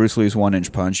punch, like Bruce Lee's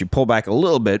 1-inch punch, you pull back a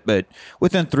little bit, but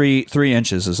within 3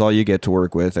 inches is all you get to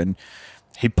work with. And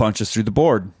he punches through the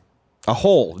board. A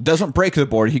hole. Doesn't break the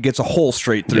board. He gets a hole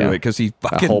straight through it because he's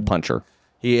fucking... A hole puncher.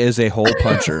 He is a hole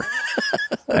puncher.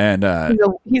 And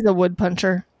he's a wood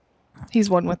puncher. He's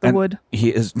one with the wood. He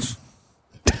is...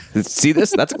 See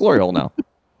this? That's a glory hole now.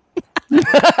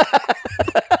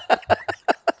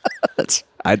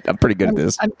 I'm pretty good at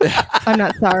this. I'm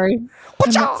not sorry.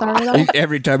 I'm not sorry at all.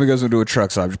 Every time he goes into a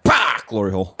truck stop,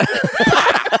 glory hole.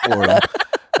 Glory hole.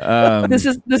 This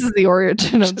is the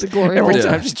origin of the glory hole. Every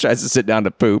time she tries to sit down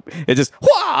to poop, it just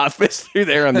fits through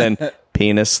there and then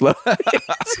penis slow.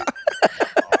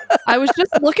 I was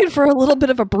just looking for a little bit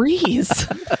of a breeze.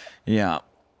 Yeah.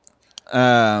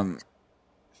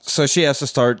 So she has to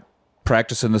start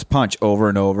practicing this punch over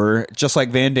and over, just like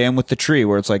Van Damme with the tree,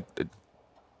 where it's like,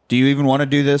 do you even want to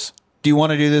do this? Do you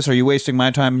want to do this? Are you wasting my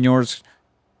time and yours?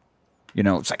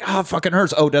 It's like, it fucking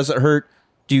hurts. Oh, does it hurt?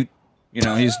 He's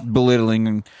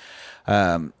belittling.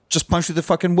 Just punch through the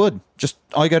fucking wood. Just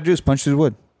all you got to do is punch through the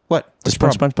wood. What? Just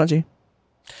punchy.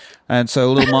 And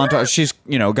so a little montage. She's,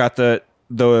 got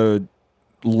the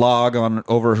log on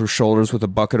over her shoulders with a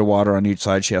bucket of water on each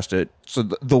side. She has to. So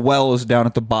the well is down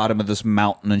at the bottom of this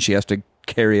mountain, and she has to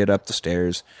carry it up the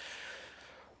stairs.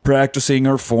 Practicing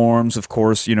her forms, of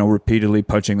course, repeatedly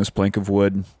punching this plank of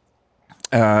wood.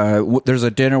 There's a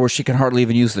dinner where she can hardly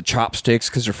even use the chopsticks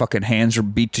because her fucking hands are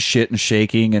beat to shit and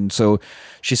shaking. And so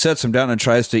she sets him down and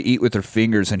tries to eat with her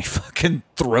fingers, and he fucking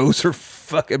throws her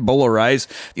fucking bowl of rice.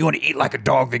 If you want to eat like a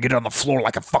dog, then get on the floor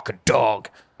like a fucking dog.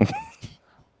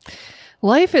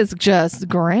 Life is just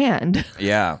grand.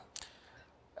 Yeah.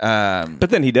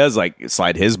 But then he does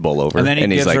slide his bowl over, and then he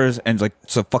he's gives her and like,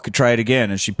 so fucking try it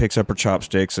again. And she picks up her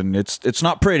chopsticks, and it's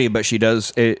not pretty, but she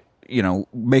does it.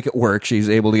 Make it work. She's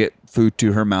able to get food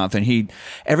to her mouth, and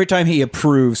every time he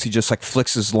approves, he just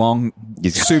flicks his long,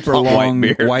 super long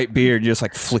white beard, just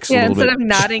flicks a little bit. Instead of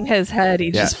nodding his head,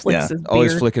 he just flicks his beard.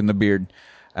 Always flicking the beard.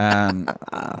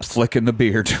 Flicking the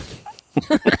beard.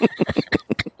 God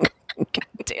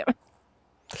damn it.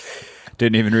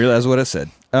 Didn't even realize what I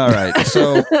said. All right,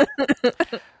 so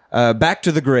back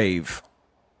to the grave.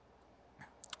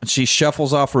 She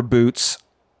shuffles off her boots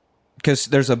because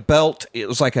there's a belt. It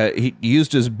was he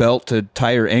used his belt to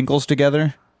tie her ankles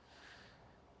together,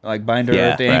 bind her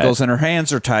at the ankles, and her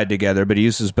hands are tied together. But he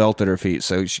used his belt at her feet,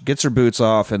 so she gets her boots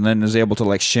off and then is able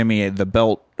to shimmy the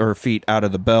belt or her feet out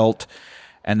of the belt,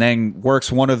 and then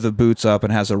works one of the boots up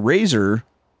and has a razor.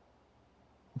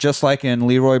 Just like in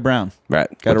Leroy Brown. Right.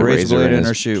 Got a razor blade in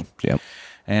her shoe. Yep.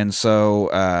 And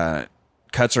so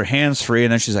cuts her hands free,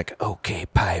 and then she's like, okay,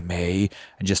 Pai Mei,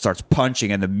 and just starts punching,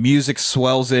 and the music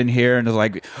swells in here, and it's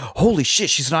like, holy shit,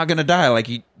 she's not going to die.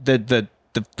 The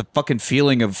fucking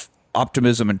feeling of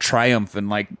optimism and triumph, and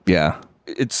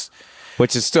it's...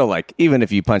 Which is still even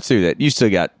if you punch through that, you still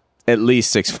got at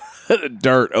least 6 foot of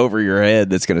dirt over your head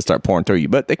that's going to start pouring through you,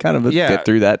 but they kind of get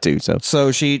through that too.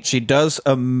 So she does...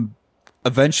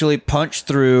 eventually punch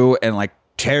through and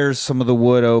tears some of the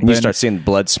wood open. You start seeing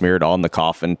blood smeared on the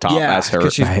coffin top as her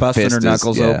because she's busting her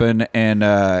knuckles open, and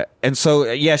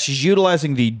so she's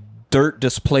utilizing the dirt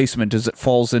displacement as it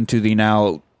falls into the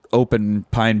now open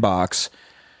pine box,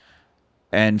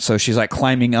 and so she's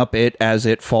climbing up it as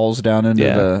it falls down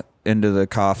into the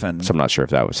coffin. So I'm not sure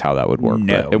if that was how that would work.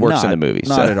 No, but it works in the movie,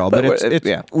 not at all. But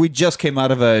it's we just came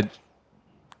out of a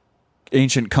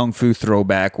ancient kung fu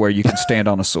throwback where you can stand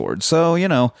on a sword. So,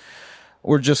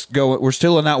 we're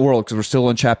still in that world because we're still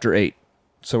in chapter 8.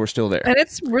 So we're still there. And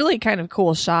it's really kind of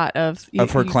cool shot of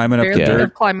her climbing up the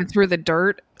dirt. Climbing through the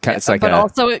dirt. It's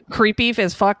also creepy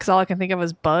as fuck because all I can think of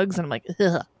is bugs. And I'm like,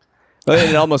 ugh.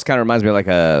 It almost kind of reminds me of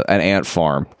an ant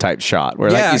farm type shot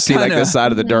where you see the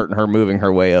side of the dirt and her moving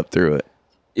her way up through it.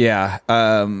 Yeah.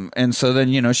 And so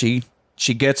then,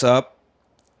 she gets up,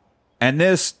 and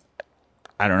this,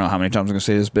 I don't know how many times I'm going to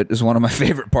say this, but it's one of my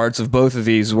favorite parts of both of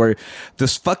these, where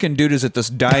this fucking dude is at this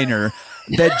diner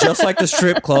that, just like the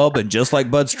strip club and just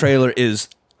like Bud's trailer, is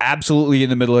absolutely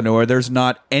in the middle of nowhere. There's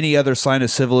not any other sign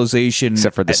of civilization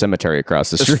except for the cemetery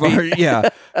across the street. Yeah.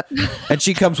 And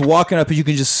she comes walking up and you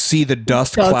can just see the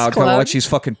dust cloud, kind of like she's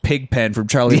fucking Pigpen from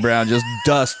Charlie Brown, just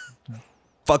dust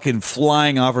fucking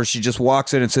flying off her. She just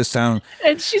walks in and sits down.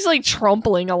 And she's like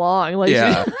trampling along. Like,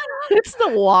 yeah. It's the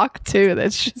walk too.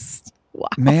 That's just, wow.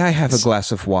 May I have a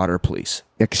glass of water, please?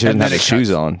 Yeah, because she doesn't have any shoes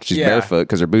on. She's barefoot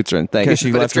because her boots are in thing.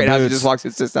 She left her boots. She just walks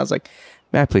and sits down. It's like,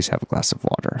 may I please have a glass of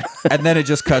water? And then it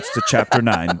just cuts to chapter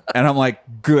 9, and I'm like,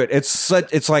 good. It's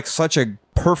like such a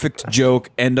perfect joke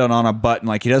ending on a button.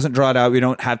 Like, he doesn't draw it out. We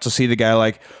don't have to see the guy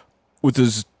like with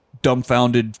his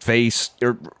dumbfounded face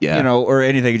or or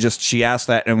anything. Just she asked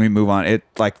that, and we move on. It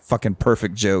like fucking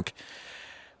perfect joke.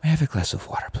 May I have a glass of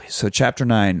water, please? So chapter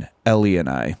 9, Ellie and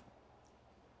I.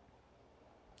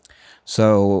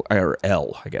 So, or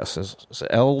L, I guess. Is it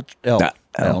L,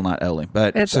 not Ellie.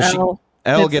 But it's so L.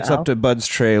 Elle gets up to Bud's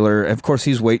trailer. And of course,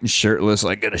 he's waiting shirtless,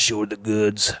 like, gotta show her the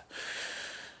goods.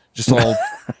 Just all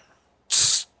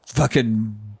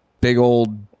fucking big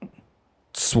old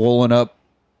swollen up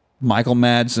Michael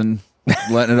Madsen,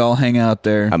 letting it all hang out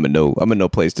there. I'm in no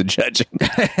place to judge him.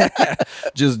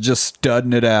 just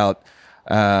studding it out.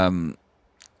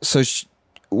 So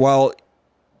while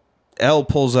Elle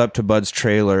pulls up to Bud's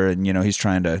trailer, and he's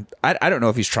trying to. I don't know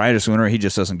if he's trying to swim her. He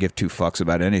just doesn't give two fucks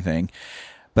about anything.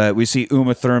 But we see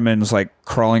Uma Thurman's like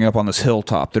crawling up on this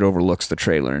hilltop that overlooks the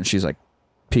trailer, and she's like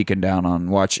peeking down on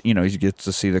watch. You get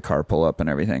to see the car pull up and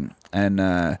everything.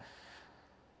 And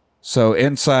so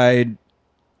inside,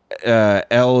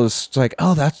 Elle is like,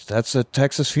 "Oh, that's a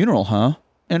Texas funeral, huh?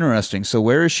 Interesting. So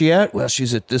where is she at? Well,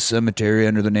 she's at this cemetery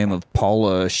under the name of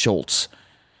Paula Schultz."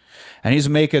 And he's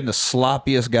making the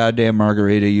sloppiest goddamn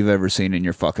margarita you've ever seen in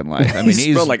your fucking life. I mean, he's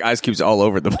spilled like ice cubes all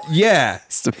over the place. Yeah.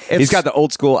 He's got the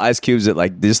old school ice cubes that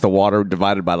like just the water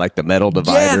divided by like the metal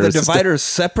dividers. Yeah, the divider is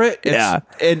separate.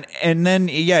 And then,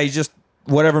 he just,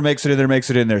 whatever makes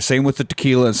it in there. Same with the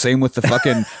tequila and same with the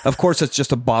fucking, of course, it's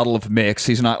just a bottle of mix.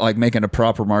 He's not like making a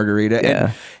proper margarita. Yeah.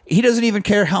 And he doesn't even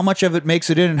care how much of it makes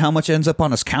it in and how much ends up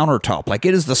on his countertop. Like,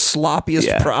 it is the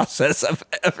sloppiest process I've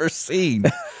ever seen.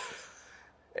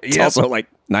 It's also like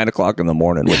 9 o'clock in the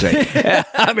morning, which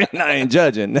I mean, I ain't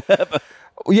judging.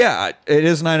 Yeah, it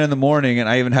is 9 in the morning, and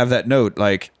I even have that note.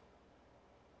 Like,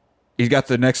 he's got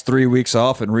the next 3 weeks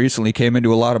off and recently came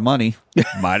into a lot of money.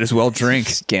 Might as well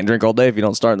drink. Can't drink all day if you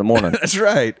don't start in the morning. That's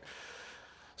right.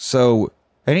 So,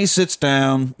 and he sits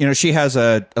down. She has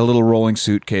a little rolling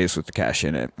suitcase with the cash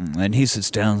in it. And he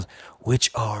sits down. Which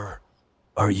are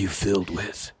you filled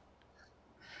with?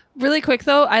 Really quick,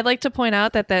 though, I'd like to point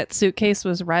out that suitcase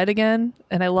was red again,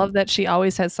 and I love that she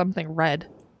always has something red.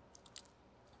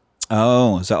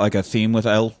 Oh, is that like a theme with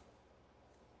Elle?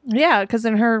 Yeah, because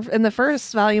in the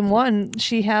first volume 1,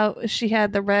 she had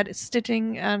the red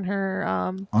stitching on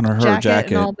her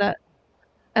jacket and all that.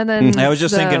 And then I was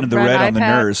just thinking of the red on the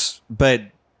nurse, but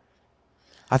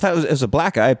I thought it was a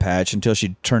black eye patch until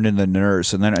she turned into the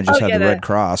nurse, and then I just had the Red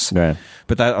Cross. Right.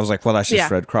 But I was like, well, that's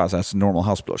just Red Cross. That's normal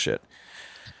hospital shit.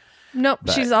 Nope,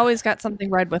 she's always got something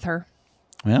red with her.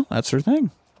 Well, that's her thing.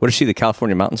 What is she, the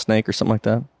California mountain snake or something like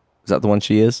that? Is that the one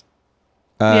she is?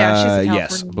 Yeah, she's a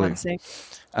California mountain snake.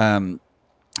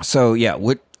 So,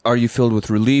 what are you filled with,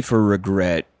 relief or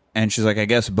regret? And she's like, I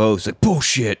guess both. It's like,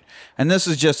 bullshit. And this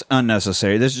is just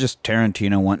unnecessary. This is just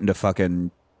Tarantino wanting to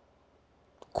fucking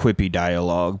quippy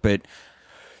dialogue. But,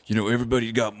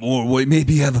 everybody got more. Well,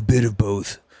 maybe you have a bit of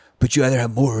both. But you either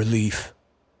have more relief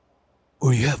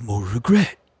or you have more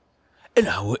regret. And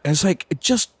it's like,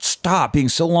 just stop being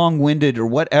so long-winded or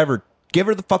whatever. Give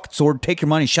her the fucking sword. Take your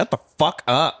money. Shut the fuck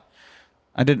up.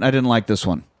 I didn't like this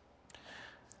one.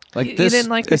 Like this, you didn't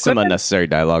like there's some unnecessary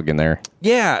dialogue in there.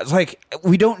 Yeah, it's like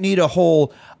we don't need a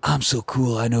whole. I'm so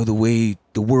cool. I know the way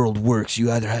the world works.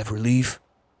 You either have relief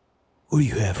or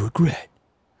you have regret,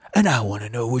 and I want to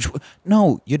know which one.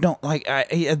 No, you don't. Like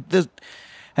this.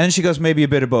 And then she goes, maybe a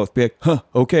bit of both. Be like, huh,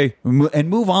 okay, and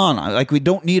move on. Like, we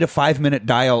don't need a 5-minute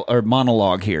dial or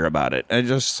monologue here about it. And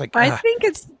just like, I think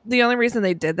it's the only reason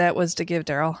they did that was to give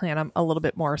Daryl Hannah a little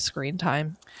bit more screen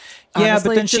time. Yeah, honestly,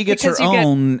 but then she gets her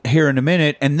own here in a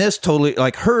minute, and this totally,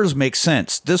 like, hers makes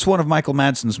sense. This one of Michael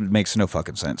Madsen's makes no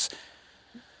fucking sense.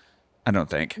 I don't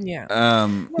think. Yeah.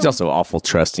 He's also awful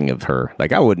trusting of her.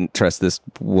 Like, I wouldn't trust this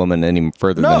woman any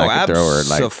further than I could throw her.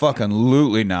 No,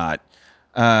 absolutely not.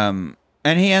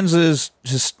 And he ends his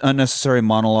just unnecessary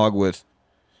monologue with,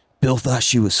 Bill thought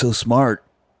she was so smart.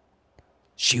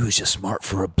 She was just smart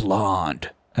for a blonde.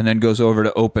 And then goes over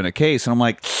to open a case. And I'm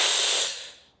like,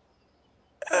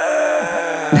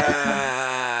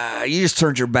 you just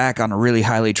turned your back on a really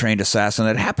highly trained assassin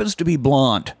that happens to be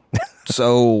blonde.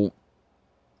 So,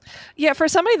 yeah, for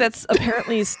somebody that's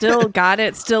apparently still got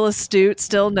it, still astute,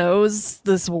 still knows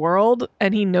this world,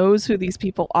 and he knows who these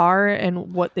people are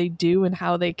and what they do and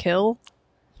how they kill.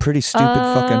 pretty stupid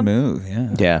fucking move. Yeah.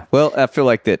 Yeah. Well, I feel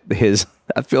like I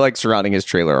feel like surrounding his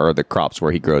trailer are the crops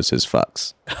where he grows his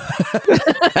fucks.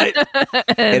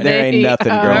 And there ain't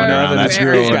nothing growing around. He's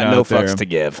got no fucks to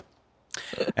give.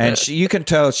 And you can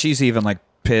tell she's even like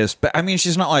pissed. But I mean,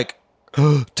 she's not like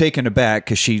taken aback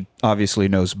because she obviously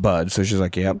knows Bud. So she's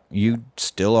like, yep, you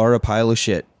still are a pile of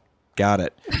shit. Got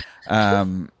it.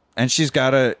 And she's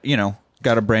got a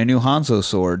brand new Hanzo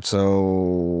sword.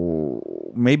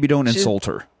 So maybe don't insult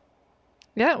her.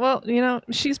 Yeah, well,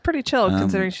 she's pretty chill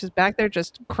considering she's back there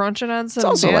just crunching on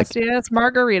some nasty-ass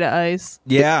margarita ice.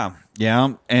 Yeah,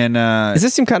 yeah. And does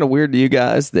this seem kind of weird to you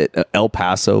guys that El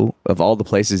Paso, of all the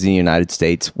places in the United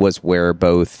States, was where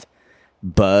both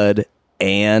Bud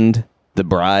and the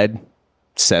bride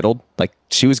settled? Like,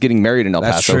 she was getting married in El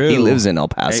Paso. True. He lives in El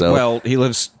Paso. Well, he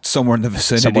lives somewhere in the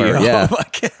vicinity. Yeah. I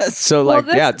guess. So,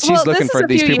 she's looking for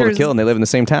these people to kill, and they live in the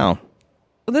same town.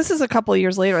 This is a couple of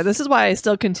years later. This is why I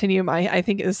still continue. I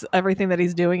think is everything that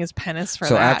he's doing is penance for that.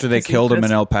 So after they killed him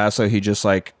in El Paso, he just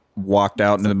like walked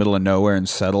out into the middle of nowhere and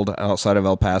settled outside of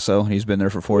El Paso. He's been there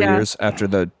for 4 years after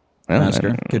the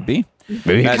massacre. Could be.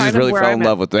 Maybe he just really fell in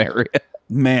love with the area.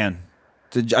 Man,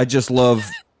 I just love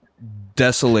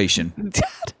desolation.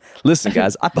 Listen,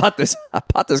 guys, I bought this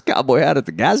cowboy hat at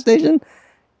the gas station,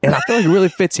 and I feel like it really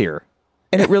fits here,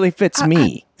 and it really fits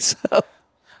me. So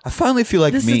I finally feel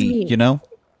like me.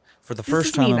 For the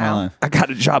first time in my life. I got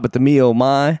a job at the Me Oh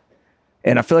My,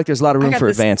 and I feel like there's a lot of room for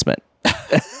advancement.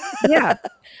 Yeah.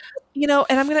 And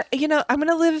I'm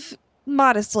gonna live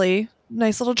modestly.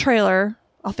 Nice little trailer.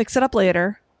 I'll fix it up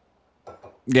later.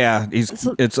 Yeah,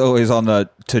 it's always on the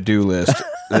to-do list.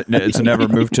 It's never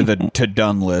moved to the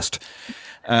to-done list.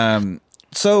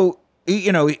 So,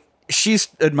 she's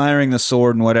admiring the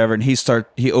sword and whatever, and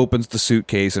he opens the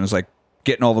suitcase and is like,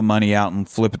 getting all the money out and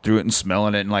flipping through it and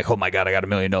smelling it and like, oh my God, I got $1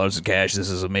 million in cash. This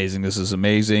is amazing. This is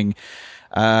amazing.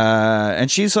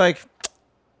 And she's like,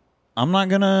 I'm not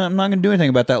gonna do anything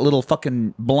about that little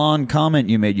fucking blonde comment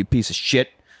you made, you piece of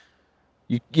shit.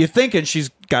 You're thinking she's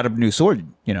got a new sword,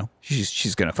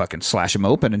 she's gonna fucking slash him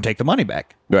open and take the money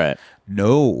back. Right.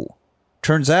 No.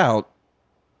 Turns out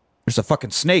there's a fucking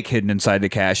snake hidden inside the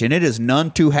cash, and it is none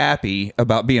too happy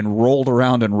about being rolled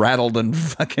around and rattled and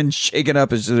fucking shaken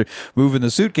up as they're moving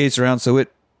the suitcase around. So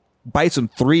it bites him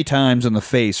 3 times in the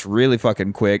face really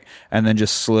fucking quick, and then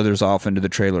just slithers off into the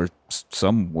trailer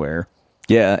somewhere.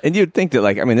 Yeah, and you'd think that,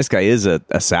 this guy is an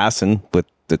assassin with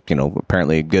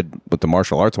apparently good with the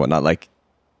martial arts and whatnot. Like,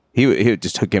 he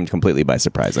just took him completely by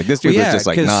surprise. Like, this dude was just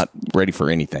not ready for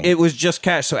anything. It was just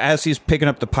cash. So as he's picking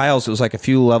up the piles, it was like a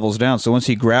few levels down. So once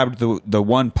he grabbed the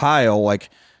one pile, like,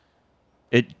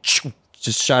 it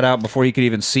just shot out before he could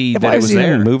even see that it was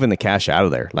there. Moving the cash out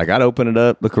of there. Like, I'd open it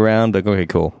up, look around, like, okay,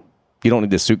 cool. You don't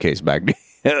need this suitcase back.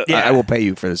 I will pay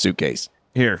you for the suitcase.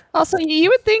 Here. Also, you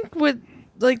would think with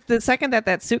the second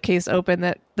that suitcase opened,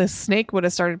 that the snake would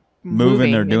have started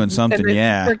moving or doing something.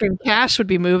 Yeah, freaking cash would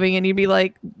be moving, and you'd be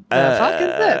like, "The fuck is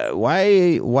this?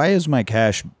 Why is my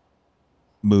cash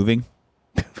moving?"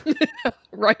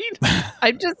 Right?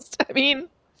 I mean,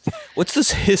 what's this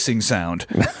hissing sound?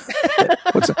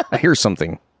 I hear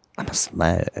something. I'm a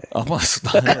slag.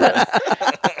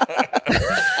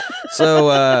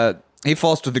 So he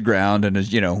falls to the ground and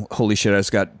is, holy shit, I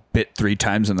just got bit 3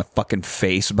 times in the fucking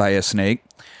face by a snake.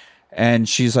 And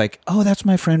she's like, oh, that's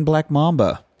my friend Black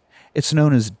Mamba. It's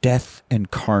known as Death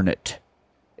Incarnate.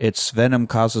 Its venom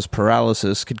causes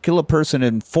paralysis, could kill a person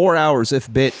in 4 hours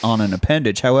if bit on an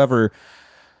appendage. However,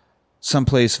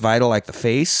 someplace vital like the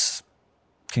face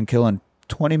can kill in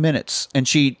 20 minutes. And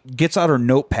she gets out her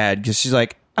notepad because she's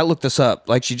like, I looked this up.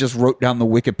 Like, she just wrote down the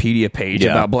Wikipedia page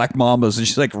about Black Mambas, and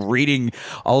she's like reading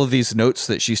all of these notes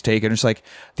that she's taken. It's like,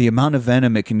 the amount of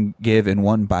venom it can give in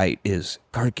one bite is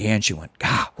gargantuan.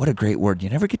 God, what a great word. You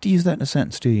never get to use that in a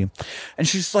sentence, do you? And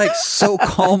she's like so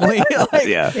calmly,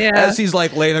 as he's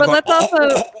like laying there but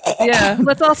going,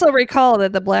 let's also recall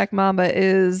that the Black Mamba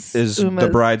is the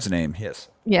bride's name. Yes.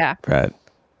 Yeah. Right.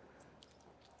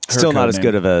 Still not as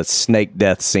good of a snake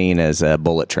death scene as a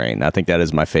Bullet Train. I think that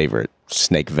is my favorite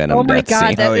snake venom death scene. Oh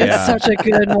my God, that is such a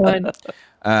good one.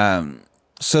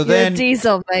 So then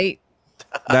Diesel, mate.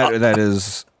 That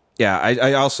is,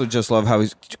 I also just love how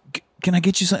he's. Can I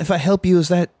get you something? If I help you, is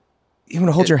that you want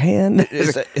to hold your hand?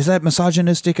 Is that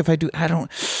misogynistic? If I do, I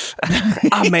don't.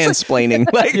 I'm mansplaining.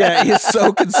 He's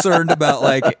so concerned about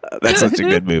that's such a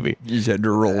good movie.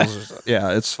 Gender roles.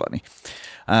 Yeah, it's funny.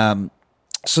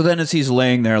 So then as he's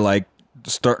laying there, like,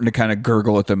 starting to kind of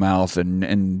gurgle at the mouth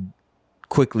and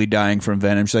quickly dying from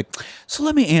venom, she's like, so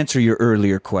let me answer your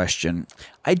earlier question.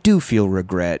 I do feel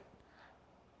regret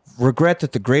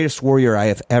that the greatest warrior I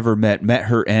have ever met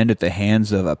her end at the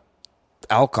hands of a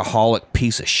alcoholic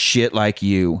piece of shit like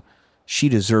you. She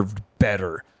deserved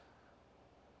better.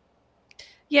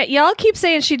 Yeah, y'all keep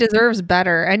saying she deserves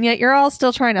better, and yet you're all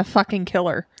still trying to fucking kill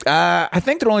her. I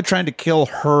think they're only trying to kill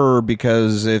her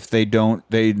because if they don't,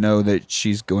 they know that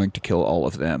she's going to kill all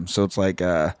of them. So it's like,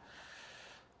 I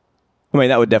mean,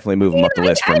 that would definitely move them up the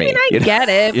list for me. I get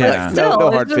it. Yeah. But still,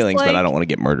 no hard it's feelings, like, but I don't want to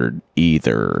get murdered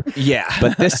either. yeah.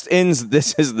 But this is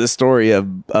the story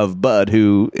of Bud,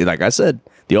 who, like I said,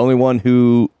 the only one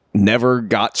who never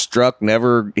got struck,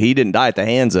 he didn't die at the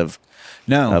hands of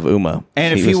Uma.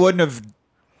 And if he wouldn't have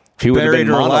buried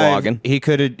her alive, he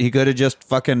could have just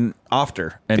fucking offed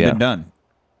her and been done.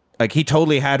 Like, he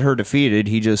totally had her defeated.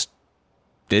 He just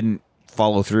didn't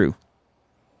follow through.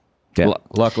 Yeah.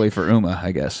 Luckily for Uma,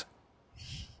 I guess.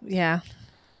 Yeah.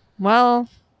 Well,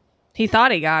 he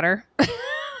thought he got her. And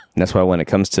that's why when it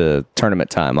comes to tournament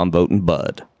time, I'm voting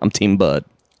Bud. I'm Team Bud.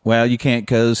 Well, you can't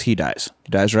because he dies. He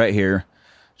dies right here.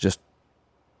 Just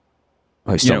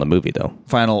he's still in the movie, though.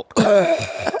 Final.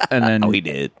 And then he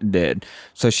did.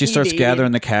 So she starts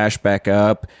gathering the cash back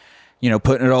up,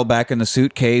 putting it all back in the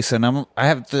suitcase. And I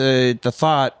have the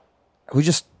thought,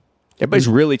 everybody's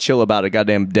really chill about a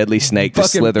goddamn deadly snake to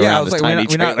slither around this tiny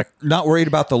trailer. Not worried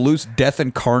about the loose death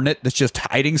incarnate that's just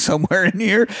hiding somewhere in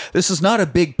here. This is not a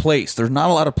big place. There's not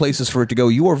a lot of places for it to go.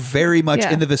 You are very much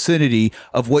in the vicinity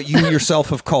of what you yourself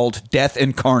have called death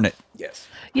incarnate. Yes.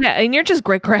 Yeah, and you're just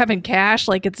grabbing cash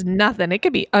like it's nothing. It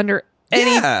could be under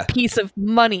any piece of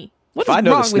money. If I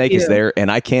know the snake is there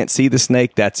and I can't see the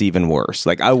snake, that's even worse.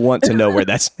 Like, I want to know where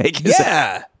that snake is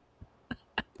at.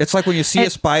 It's like when you see a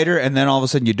spider and then all of a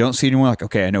sudden you don't see anyone. Like,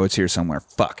 okay, I know it's here somewhere.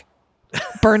 Fuck.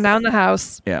 Burn down the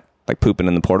house. Yeah. Like pooping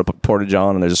in the porta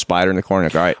john and there's a spider in the corner.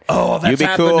 Like, all right. Oh, that's you be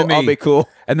happened cool. to me. I'll be cool.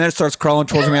 And then it starts crawling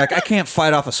towards me. Like, I can't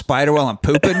fight off a spider while I'm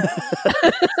pooping.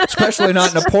 Especially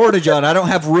not in a porta john. I don't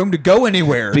have room to go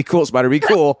anywhere. Be cool, spider. Be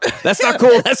cool. That's not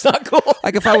cool. That's not cool.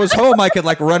 Like, if I was home, I could,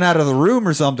 like, run out of the room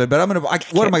or something. But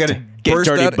what am I going to get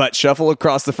dirty butt shuffle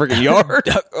across the freaking yard?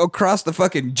 Across the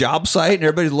fucking job site, and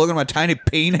everybody's looking at my tiny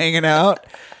peen hanging out.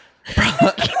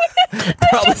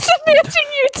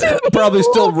 Probably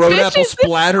still road apple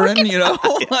splattering,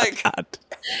 like, God.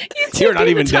 You're not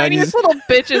even done. Tiniest little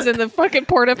bitches in the fucking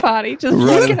porta potty. Just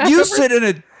you sit in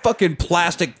a fucking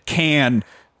plastic can,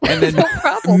 and then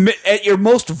at your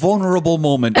most vulnerable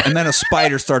moment, and then a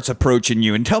spider starts approaching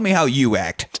you, and tell me how you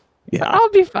act. Yeah,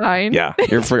 I'll be fine. Yeah,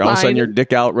 you're all of a sudden your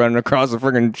dick out running across the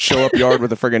friggin' show up yard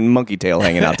with a friggin' monkey tail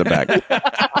hanging out the back.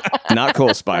 Not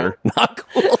cool, spider. Not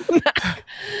cool.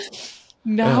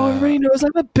 Now everybody knows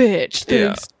I'm a bitch.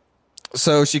 Thanks. Yeah.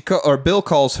 So Bill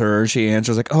calls her. She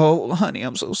answers like, "Oh, honey,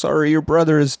 I'm so sorry. Your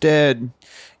brother is dead."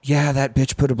 Yeah, that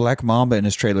bitch put a black mamba in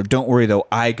his trailer. Don't worry though,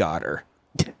 I got her.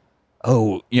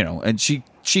 Oh, and she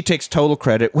takes total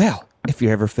credit. Well, if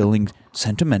you're ever feeling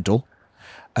sentimental,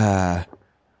 drive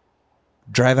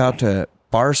out to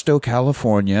Barstow,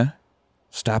 California,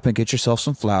 stop and get yourself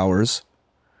some flowers,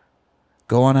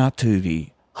 go on out to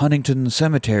the Huntington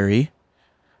Cemetery,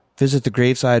 visit the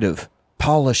graveside of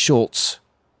Paula Schultz,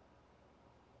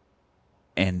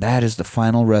 and that is the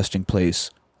final resting place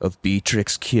of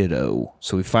Beatrix Kiddo.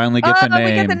 So we finally get the name.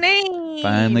 We get the name.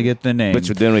 Finally get the name. Which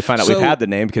then we find out we've had the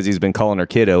name because he's been calling her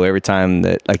Kiddo every time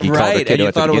that, like, he called her Kiddo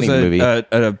at the beginning of the movie.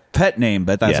 A pet name,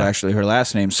 but that's actually her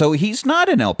last name. So he's not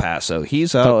in El Paso.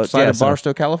 He's outside of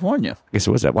Barstow, California. I guess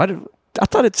it was that. I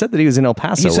thought it said that he was in El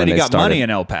Paso. He said he got money in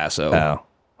El Paso. Oh.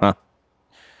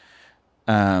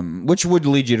 Huh. Which would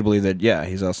lead you to believe that,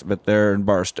 he's also, but they're in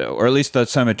Barstow, or at least the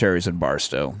cemetery's in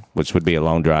Barstow, which would be a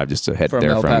long drive just to head there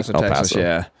from El Paso, Texas.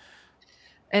 Yeah.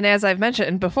 And as I've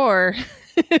mentioned before,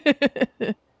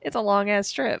 it's a long ass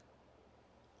trip.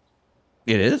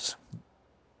 It is.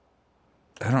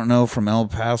 I don't know from El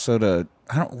Paso to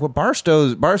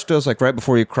Barstow's like right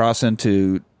before you cross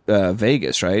into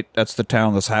Vegas, right? That's the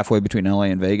town that's halfway between LA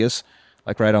and Vegas,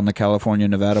 like right on the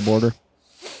California-Nevada border.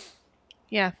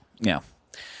 Yeah. Yeah.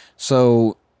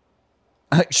 So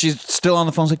she's still on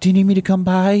the phone. She's like, do you need me to come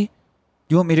by?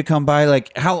 You want me to come by?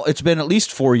 Like, how it's been at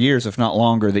least 4 years, if not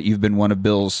longer, that you've been one of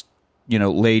Bill's,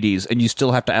 ladies, and you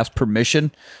still have to ask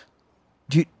permission.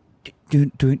 Do you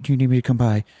need me to come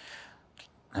by?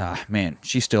 Ah, man,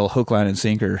 she's still hook, line, and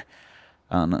sinker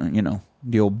on,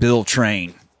 the old Bill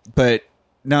train. But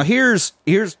now here's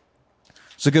it's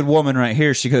a good woman right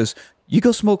here. She goes, you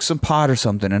go smoke some pot or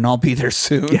something, and I'll be there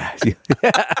soon. Yeah.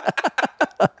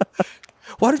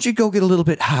 why don't you go get a little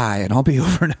bit high and I'll be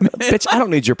over in a minute. Bitch, I don't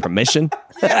need your permission.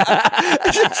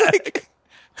 It's just like,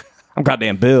 I'm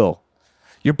goddamn Bill.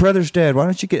 your brother's dead. Why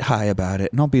don't you get high about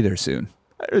it and I'll be there soon.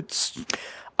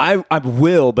 I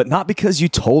will, but not because you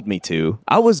told me to.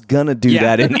 I was gonna do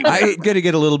that anyway. I'm gonna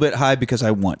get a little bit high because I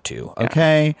want to.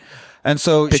 Okay, and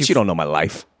so Bitch, you don't know my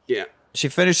life. Yeah, she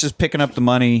finishes picking up the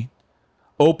money,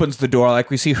 opens the door,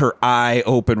 like we see her eye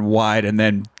open wide, and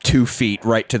then 2 feet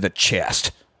right to the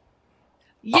chest.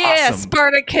 Yeah, Awesome.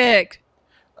 Sparta kick.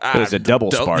 It was a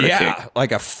double Sparta kick.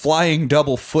 Like a flying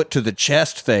double foot to the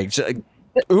chest thing.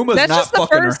 Uma's That's not just the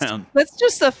fucking first. around. That's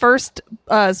just the first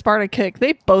Sparta kick.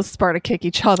 They both Sparta kick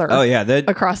each other. Oh yeah,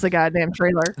 across the goddamn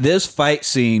trailer. this fight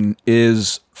scene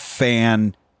is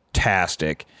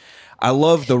fantastic. I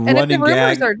love the And running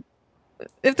gag.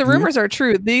 if the rumors are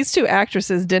true, these two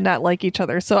actresses did not like each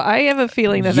other. So I have a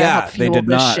feeling that helped they fuel did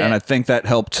this not, shit. and I think that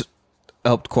helped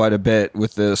quite a bit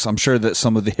with this. I'm sure that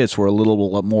some of the hits were a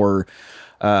little more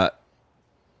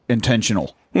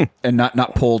intentional and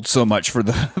not pulled so much for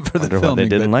the filming. They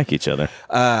didn't like each other.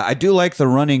 I do like the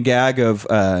running gag of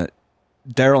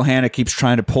Daryl Hannah keeps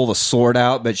trying to pull the sword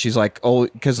out, but she's like, oh,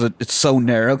 because it's so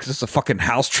narrow, because it's a fucking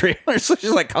house trailer. So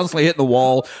she's like constantly hitting the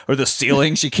wall or the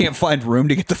ceiling. She can't find room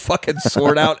to get the fucking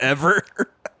sword out ever.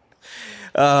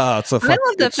 It's a I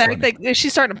love the fact that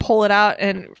she's starting to pull it out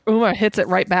and Uma hits it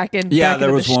right back in. Yeah, back there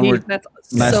into was the one where sheath. That's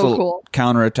nice so little cool.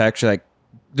 counterattack. She like,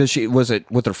 was it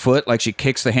with her foot? Like she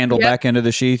kicks the handle back into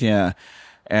the sheath. Yeah.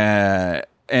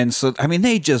 And so, I mean,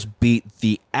 they just beat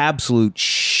the absolute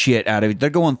shit out of it. They're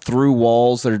going through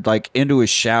walls. They're like into a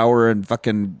shower and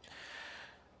fucking.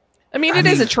 I mean, it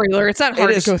is a trailer. It's not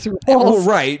hard to go through Well, walls.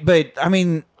 right. But I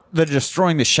mean, they're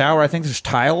destroying the shower. I think there's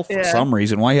tile for some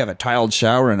reason. Why you have a tiled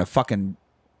shower in a fucking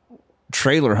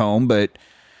trailer home? But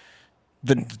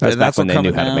That's back when they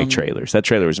knew how to make trailers. That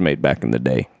trailer was made back in the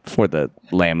day for the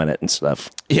laminate and stuff.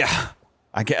 Yeah,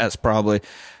 I guess probably.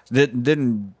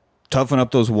 Didn't toughen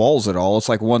up those walls at all. It's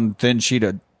like one thin sheet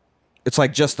of. It's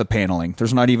like just the paneling.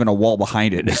 There's not even a wall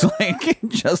behind it. It's like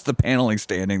just the paneling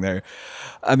standing there.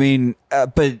 I mean,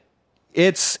 but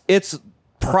it's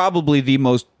probably the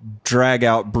most drag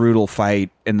out, brutal fight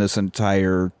in this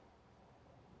entire,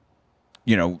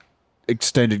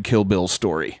 extended Kill Bill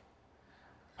story.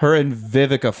 Her and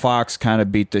Vivica Fox kind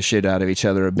of beat the shit out of each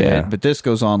other a bit, but this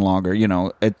goes on longer.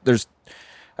 There's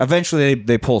eventually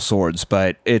they pull swords,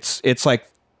 but it's like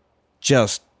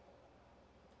just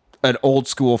an old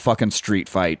school fucking street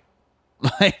fight.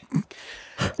 Like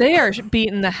They are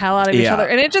beating the hell out of each other,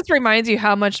 and it just reminds you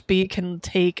how much B can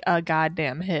take a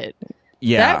goddamn hit.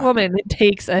 Yeah, that woman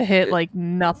takes a hit like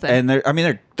nothing. And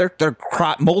they're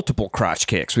multiple crotch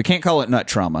kicks. We can't call it nut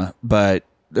trauma, but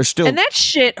they're still, and that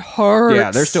shit hurts.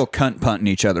 Yeah, they're still cunt punting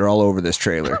each other all over this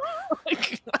trailer.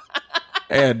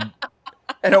 and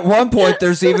at one point,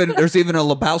 there's even a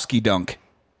Lebowski dunk.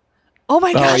 Oh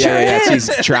my gosh! Yeah. She's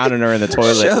drowning her in the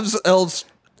toilet. Shoves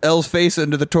Elle's face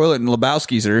into the toilet, and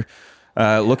Lebowski's her.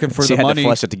 Looking for she the had money. To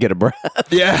flush it to get a breath.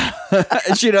 Yeah,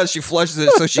 and she does. She flushes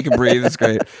it so she can breathe. It's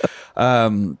great.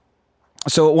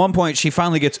 So at one point, she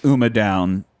finally gets Uma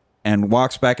down and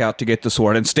walks back out to get the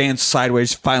sword and stands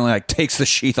sideways. Finally, like takes the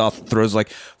sheath off and throws. Like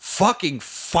fucking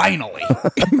finally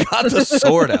got the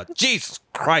sword out. Jesus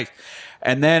Christ!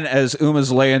 And then as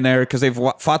Uma's laying there, because they've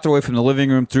fought their way from the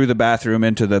living room through the bathroom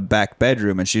into the back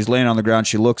bedroom, and she's laying on the ground.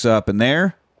 She looks up, and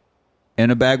there, in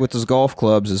a bag with his golf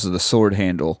clubs, is the sword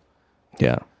handle.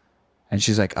 Yeah. And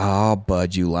she's like, oh,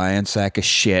 bud, you lying sack of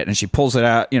shit. And she pulls it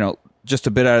out, just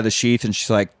a bit out of the sheath. And she's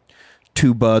like,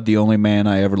 to Bud, the only man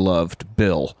I ever loved,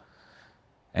 Bill.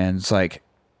 And it's like,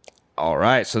 all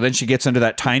right. So then she gets into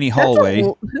that tiny hallway.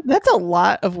 That's a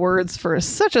lot of words for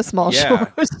such a small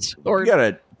short. You got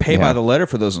to pay by the letter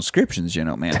for those inscriptions,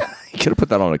 man. You could have put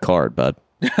that on a card, bud.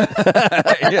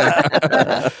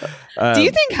 Yeah. Do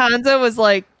you think Hanzo was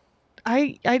like,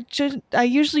 I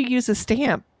usually use a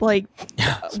stamp. Like,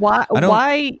 why? I don't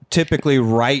why typically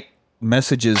write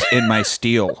messages in my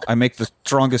steel? I make the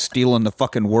strongest steel in the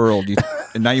fucking world.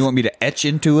 And now you want me to etch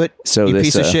into it? So you this,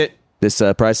 piece of shit. This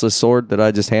priceless sword that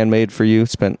I just handmade for you,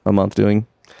 spent a month doing.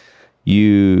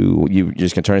 You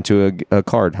just can turn it into a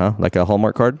card, huh? Like a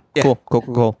Hallmark card. Yeah.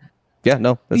 Cool. Yeah,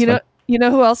 no, that's fine. You know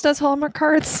who else does Hallmark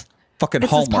cards? Fucking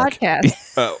It's Hallmark. This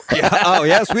podcast. Oh, yeah. Oh,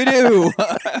 yes, we do.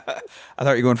 I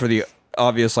thought you were going for the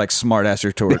obvious, like, smart-ass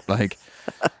retort. Like,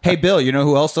 hey, Bill, you know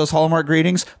who else does Hallmark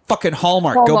greetings? Fucking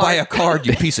Hallmark. Go buy a card,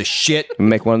 you piece of shit.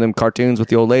 Make one of them cartoons with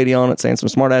the old lady on it saying some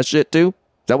smart-ass shit, too. Is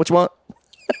that what you want?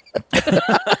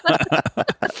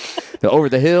 Over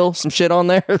the hill, some shit on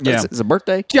there. Yeah. It's a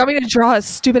birthday. Do you want me to draw a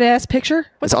stupid ass picture?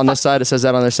 It's on this side. It says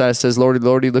that on this side. It says,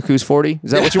 Lordy, look who's 40.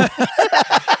 Is that what you want?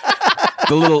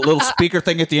 the little speaker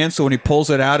thing at the end, so when he pulls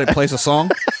it out, it plays a song.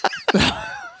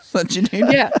 What you need?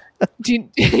 Yeah.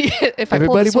 If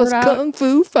Everybody was kung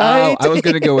fu fighting. I was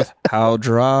going to go with "How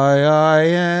Dry I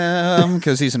Am"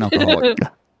 because he's an alcoholic.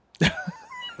 I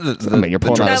mean, you're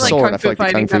pulling out a I like sword. kung I feel fu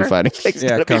like the kung fu fighting fighting.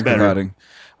 Yeah, kung fu fighting.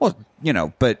 Well,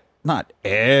 but not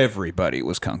everybody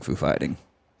was kung fu fighting.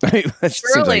 It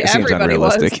seems everybody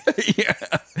unrealistic. Yeah,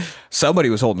 somebody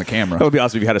was holding the camera. It would be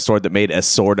awesome if you had a sword that made a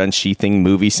sword unsheathing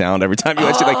movie sound every time you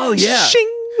actually yeah. shing.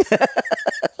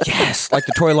 Yes, like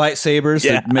the toy lightsabers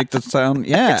that make the sound.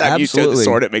 Yeah, Every time absolutely. you turn the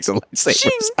sword, it makes a lightsaber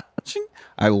Shing, sound. shing.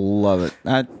 I love it.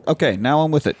 Okay, now I'm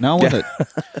with it. Slap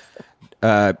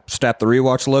the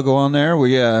Rewatch logo on there.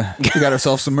 We got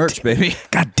ourselves some merch, baby.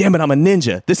 God damn it, I'm a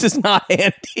ninja. This is not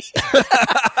handy.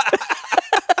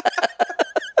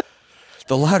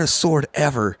 The loudest sword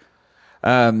ever.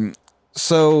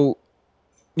 So,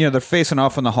 they're facing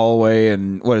off in the hallway,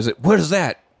 and what is it? What is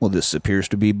that? Well, this appears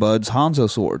to be Bud's Hanzo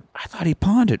sword. I thought he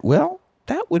pawned it. Well,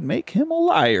 that would make him a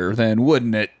liar then,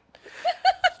 wouldn't it?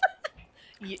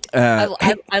 I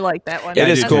like that one. It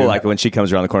is do cool, too. like when she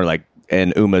comes around the corner, like,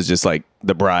 and Uma's just like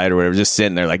the bride or whatever, just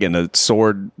sitting there, like in the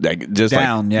sword, like just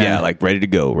down, like, yeah, like ready to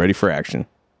go, ready for action.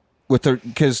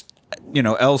 Because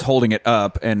Elle's holding it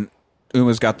up, and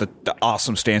Uma's got the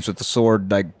awesome stance with the sword,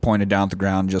 like pointed down at the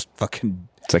ground, just fucking.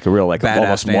 It's like a real, like Badass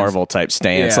almost stance. Marvel type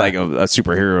stance, Yeah. like a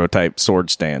superhero type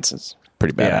sword stance. It's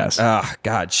pretty badass. Oh,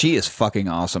 God, she is fucking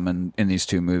awesome in these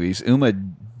two movies. Uma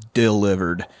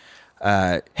delivered.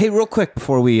 Hey, real quick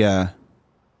before we, get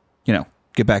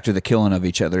back to the killing of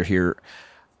each other here,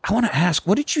 I want to ask,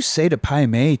 what did you say to Pai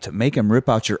Mei to make him rip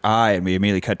out your eye? And we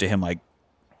immediately cut to him, like,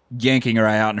 yanking her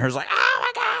eye out, and her's like, oh,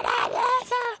 my God.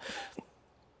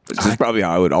 This is probably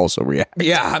how I would also react.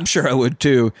 Yeah, I'm sure I would,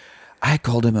 too. I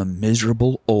called him a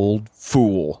miserable old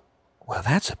fool. Well,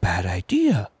 that's a bad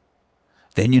idea.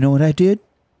 Then you know what I did?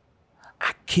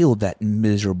 I killed that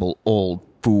miserable old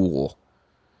fool.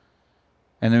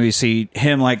 And then we see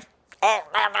him like,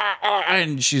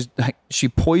 and she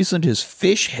poisoned his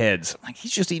fish heads. I'm like,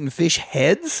 he's just eating fish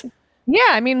heads? Yeah,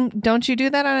 I mean, don't you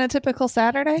do that on a typical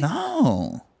Saturday?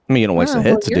 No. I mean, you don't waste the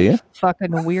heads, do you?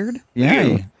 Fucking weird.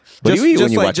 Yeah. What do you eat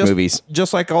when you watch movies?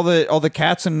 Just like all the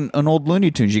cats in old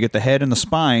Looney Tunes, you get the head and the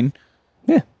spine.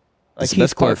 Yeah. Like That's the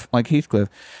best part. Heathcliff.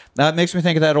 That makes me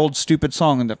think of that old stupid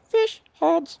song, the fish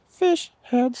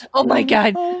heads. Oh my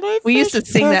God. We used to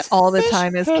sing that all the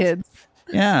time as kids.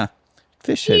 Yeah.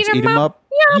 Fish heads. Eat 'em up.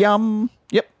 Yum.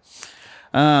 Yep.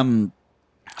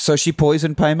 So she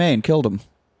poisoned Pai Mei and killed him.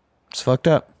 It's fucked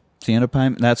up. It's the end of Pai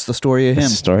Mei. That's the story of him.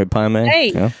 That's the story of Pai Mei.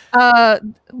 Hey, Yeah.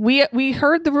 we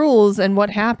heard the rules and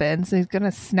what happens. He's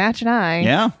gonna snatch an eye.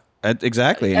 Yeah.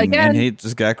 Exactly. And Again. it's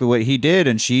exactly what he did,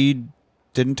 and she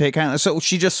didn't take kind of, so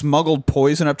she just smuggled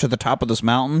poison up to the top of this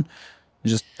mountain,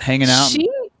 just hanging out.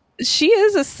 She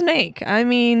is a snake. I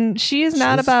mean, she is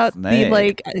not She's about a snake. the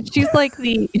like. She's like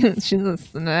the. She's a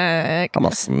snack. I'm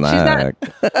a snack.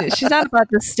 She's not about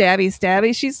the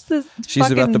stabby. She's the. She's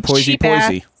about the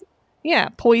poisy. Yeah,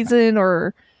 poison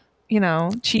or,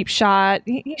 cheap shot.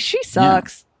 She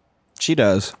sucks. She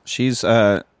does. She's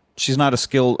not a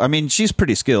skilled. I mean, she's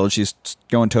pretty skilled. She's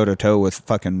going toe to toe with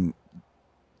fucking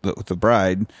the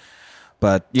bride.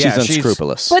 But yeah, she's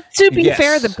unscrupulous. But to be Yes.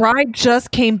 fair, the bride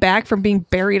just came back from being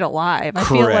buried alive. I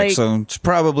feel correct. like So it's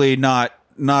probably not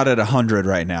at 100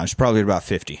 right now. She's probably at about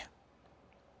 50.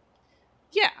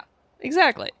 yeah,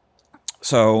 exactly.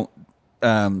 So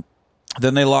then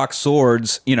they lock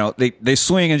swords. They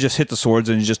swing and just hit the swords,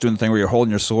 and you're just doing the thing where you're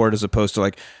holding your sword as opposed to,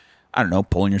 like, I don't know,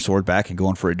 pulling your sword back and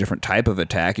going for a different type of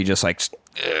attack. You just like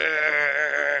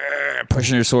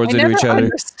pushing your swords into each I other.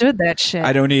 understood that shit.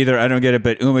 I don't either. I don't get it.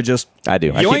 But Uma just I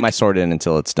do. I yoink. keep my sword in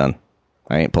until it's done.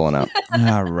 I ain't pulling out.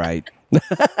 All right.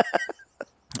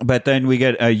 But then we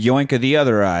get a yoink of the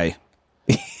other eye.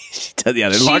 Yeah,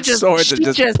 they lock swords and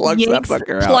just plugs that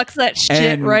fucker out. Plucks that shit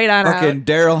And right on out. fucking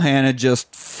Daryl Hannah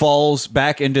just falls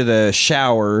back into the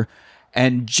shower,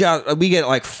 and we get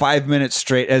like 5 minutes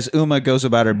straight as Uma goes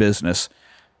about her business.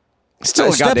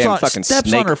 Still a goddamn fucking steps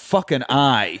snake. on her fucking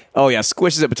eye. Oh yeah,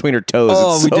 squishes it between her toes.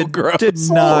 Oh, It's we so gross. did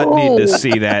not need to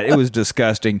see that. It was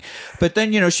disgusting. But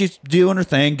then, she's doing her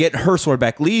thing, getting her sword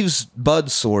back, leaves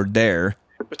Bud's sword there.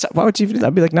 Why would you do that?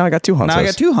 I'd be like, now I got two Hanzos. Now I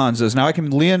got two Hanzos. Now I can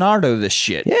Leonardo this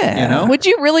shit. Yeah. Would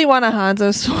you really want a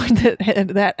Hanzo sword that had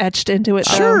that etched into it?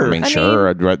 though? Sure. I mean, sure.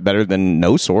 I'd rather better than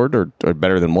no sword or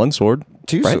better than one sword.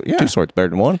 Two right? swords, yeah. Two swords better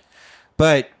than one.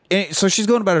 But so she's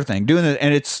going about her thing, doing it,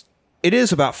 and it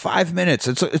is about 5 minutes.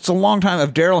 It's a long time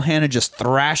of Daryl Hannah just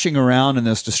thrashing around in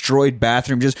this destroyed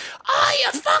bathroom, just, oh,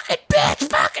 you fucking bitch,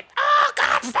 fucking, oh,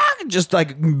 God, fuck, just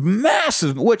like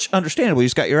massive, which understandably, you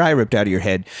just got your eye ripped out of your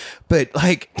head. But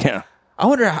like, Yeah. I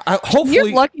wonder how, hopefully.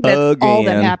 You're lucky that's all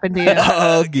that happened to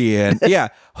you. Again. Yeah.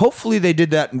 Hopefully they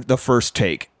did that in the first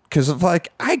take. Because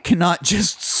like, I cannot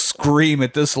just scream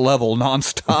at this level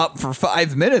nonstop for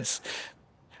 5 minutes.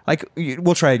 Like,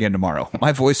 we'll try again tomorrow.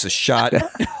 My voice is shot.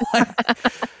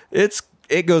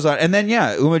 It goes on, and then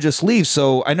Uma just leaves.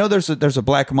 So I know there's a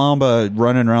black mamba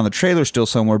running around the trailer still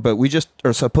somewhere, but we just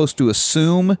are supposed to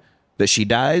assume that she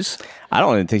dies. I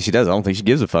don't even think she does. I don't think she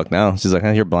gives a fuck now. She's like,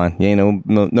 you're blind. You ain't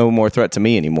no more threat to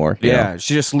me anymore. You know?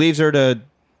 She just leaves her to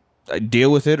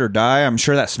deal with it or die. I'm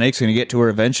sure that snake's going to get to her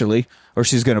eventually, or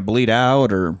she's going to bleed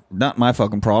out, or not my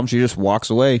fucking problem. She just walks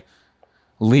away,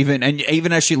 leaving. And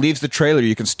even as she leaves the trailer,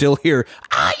 you can still hear,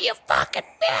 you fucking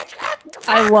bitch.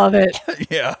 I love it.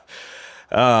 Yeah.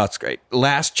 Oh, it's great.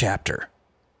 Last chapter.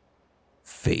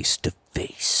 Face to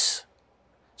face.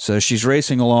 So she's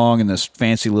racing along in this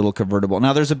fancy little convertible.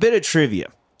 Now, there's a bit of trivia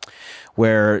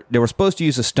where they were supposed to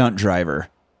use a stunt driver.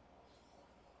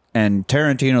 And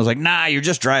Tarantino's like, nah, you're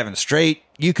just driving straight.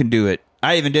 You can do it.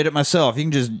 I even did it myself.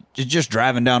 You can just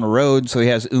driving down the road. So he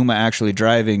has Uma actually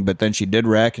driving, but then she did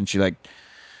wreck and she like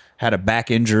had a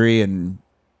back injury and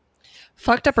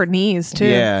fucked up her knees too.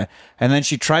 Yeah. And then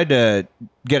she tried to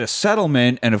get a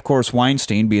settlement, and of course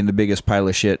Weinstein, being the biggest pile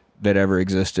of shit that ever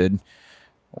existed,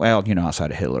 well,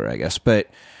 outside of Hitler, I guess, but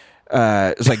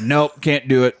it's like, nope, can't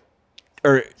do it.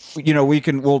 Or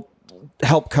we'll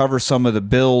help cover some of the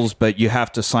bills, but you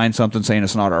have to sign something saying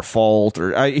it's not our fault.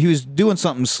 Or he was doing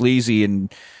something sleazy,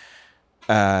 and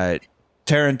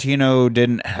Tarantino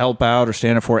didn't help out or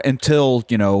stand up for it until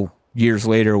years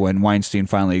later when Weinstein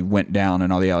finally went down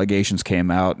and all the allegations came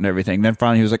out and everything. Then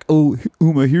finally he was like, oh,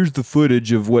 Uma, here's the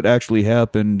footage of what actually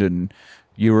happened, and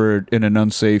you were in an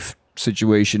unsafe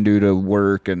situation due to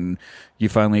work, and you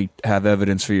finally have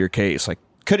evidence for your case. Like,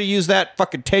 could have used that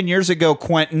fucking 10 years ago,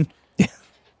 Quentin.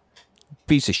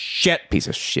 Piece of shit.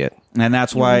 And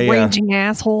that's why raging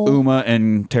asshole. Uma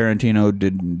and Tarantino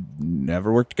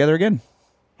never work together again.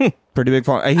 Pretty big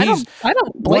fault. I don't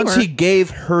blame her. Once he gave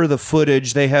her the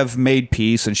footage, they have made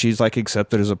peace, and she's like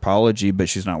accepted his apology, but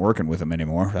she's not working with him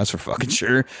anymore. That's for fucking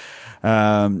sure.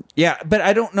 But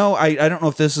I don't know. I don't know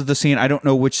if this is the scene. I don't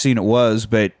know which scene it was,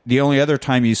 but the only other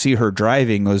time you see her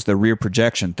driving was the rear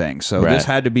projection thing. So This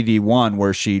had to be the one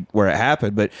where it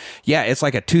happened. But yeah, it's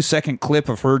like a 2-second clip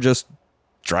of her just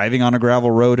driving on a gravel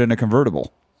road in a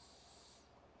convertible.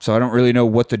 So I don't really know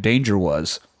what the danger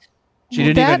was. She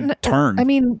didn't even turn. I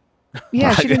mean,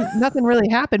 yeah, she didn't. Nothing really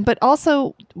happened. But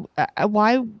also,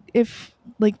 why, if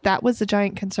like that was a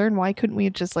giant concern, why couldn't we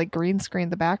just like green screen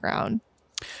the background?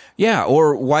 Yeah,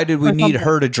 or why did we need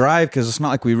her to drive? Because it's not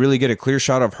like we really get a clear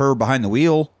shot of her behind the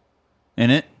wheel in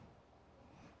it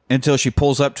until she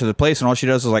pulls up to the place, and all she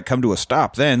does is like come to a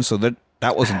stop. Then, so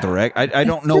that wasn't direct. I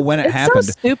don't know when it happened.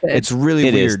 So stupid. It's really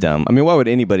weird. It is dumb. I mean, why would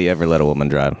anybody ever let a woman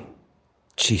drive?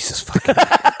 Jesus fucking.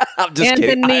 I'm just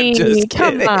kidding. I'm just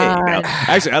kidding. No.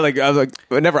 Actually, I was like,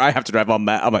 whenever I have to drive, I'm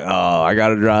like, oh, I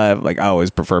gotta drive. Like, I always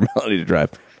prefer Melanie to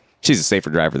drive. She's a safer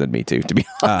driver than me too, to be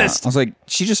honest. I was like,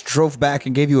 she just drove back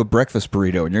and gave you a breakfast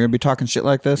burrito, and you're gonna be talking shit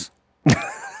like this?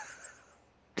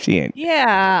 She ain't.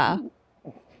 Yeah.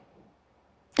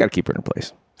 Gotta keep her in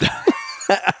place.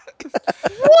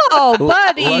 Whoa,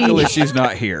 buddy. Luckily, she's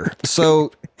not here.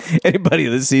 So anybody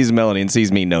that sees Melanie and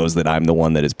sees me knows that I'm the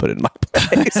one that is put in my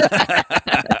place.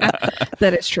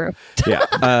 That is true.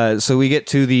 Yeah. So we get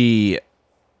to the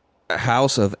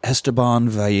house of Esteban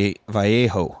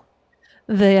Vallejo.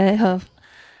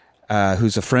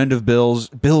 Who's a friend of Bill's.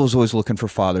 Bill was always looking for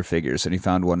father figures, and he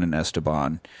found one in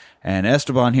Esteban. And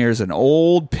Esteban here is an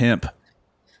old pimp.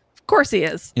 Of course he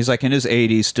is. He's like in his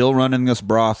 80s, still running this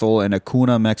brothel in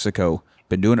Acuna, Mexico.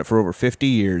 Been doing it for over 50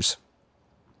 years.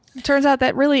 It turns out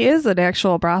that really is an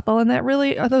actual brothel, and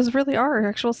those really are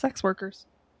actual sex workers.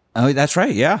 Oh, that's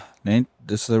right. Yeah,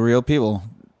 this is the real people.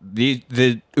 The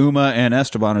Uma and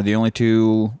Esteban are the only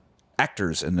two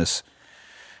actors in this.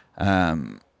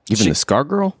 Even the Scar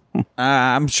Girl?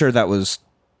 I'm sure that was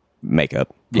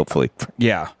makeup. Hopefully,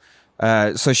 yeah.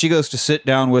 So she goes to sit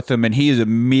down with him, and he is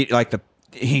like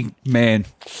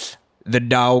the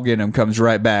dog in him comes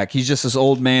right back. He's just this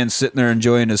old man sitting there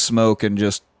enjoying his smoke and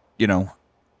just in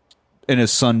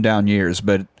his sundown years.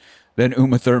 But then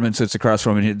Uma Thurman sits across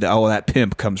from him, and that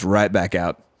pimp comes right back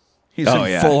out. He's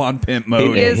in full on pimp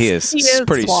mode. He is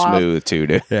pretty suave. Smooth too,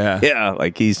 dude. Yeah,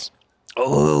 like he's.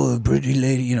 Oh, pretty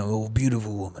lady,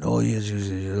 beautiful woman. Oh, yes.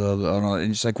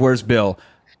 And she's like, where's Bill?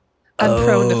 I'm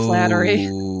prone to flattery.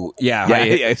 Yeah,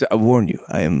 I warn you,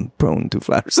 I am prone to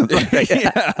flattery. Something like that.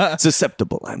 yeah.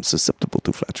 Susceptible. I'm susceptible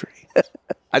to flattery.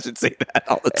 I should say that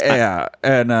all the time. Yeah,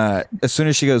 and as soon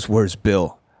as she goes, "Where's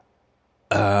Bill?"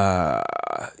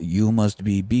 You must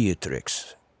be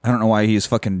Beatrix. I don't know why he's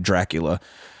fucking Dracula,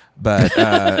 but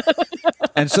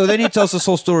and so then he tells this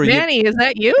whole story. Manny, is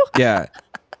that you? Yeah.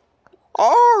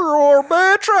 Oh, you're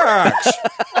Beatrix,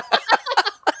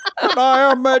 and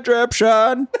I am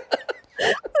Egyptian.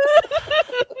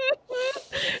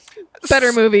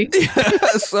 Better movie.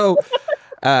 So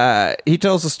he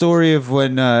tells the story of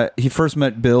when he first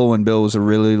met Bill when Bill was a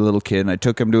really little kid, and I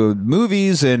took him to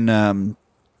movies, and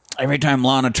every time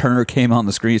Lana Turner came on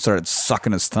the screen, he started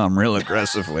sucking his thumb real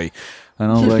aggressively.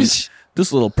 And I was like,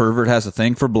 this little pervert has a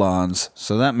thing for blondes,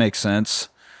 so that makes sense.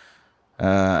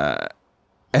 And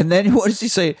then what does he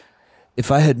say? If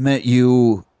I had met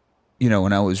you,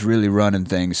 when I was really running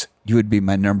things, you would be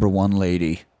my number one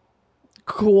lady.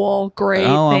 Cool, great.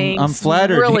 Oh, thanks. I'm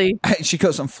flattered. Really, She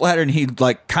goes, I'm flattered. And he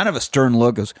like kind of a stern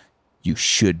look goes, you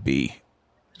should be.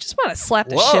 I just want to slap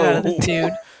the shit out of this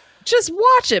dude. Just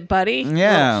watch it, buddy.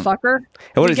 Yeah. Little fucker.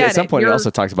 And what You is it? At get some it. point, he You're- also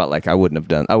talks about like I wouldn't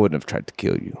have tried to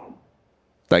kill you.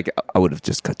 Like I would have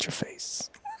just cut your face.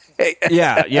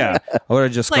 Yeah. I would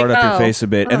have just Like, scarred up your oh, face a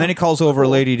bit. And then he calls over a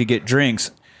lady to get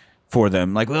drinks for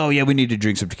them. Like, oh, yeah, we need to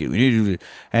drink some tequila.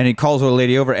 And he calls a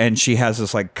lady over, and she has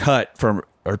this like cut from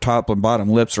her top and bottom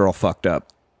lips are all fucked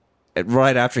up. And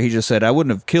right after he just said, I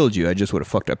wouldn't have killed you. I just would have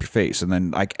fucked up your face. And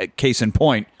then, like, case in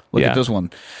point, look at this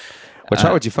one. Which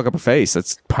why would you fuck up a face?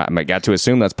 I got to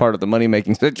assume that's part of the money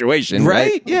making situation,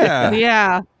 right? Yeah.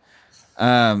 Yeah.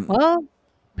 Well,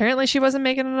 apparently she wasn't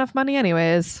making enough money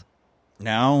anyways.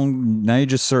 Now you're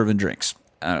just serving drinks.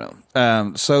 I don't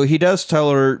know. So he does tell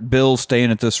her, Bill's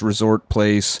staying at this resort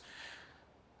place.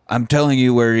 I'm telling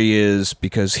you where he is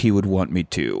because he would want me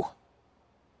to.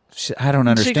 I don't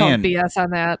understand. She called BS on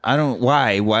that. I don't.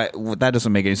 Why? That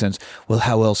doesn't make any sense. Well,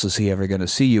 how else is he ever going to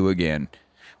see you again?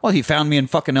 Well, he found me in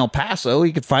fucking El Paso.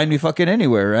 He could find me fucking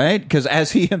anywhere, right? Because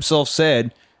as he himself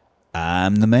said,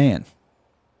 I'm the man.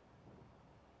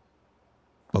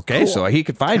 Okay, Cool. so he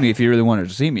could find me if he really wanted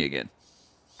to see me again.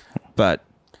 But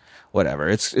whatever.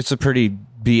 It's a pretty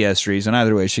BS reason.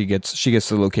 Either way, she gets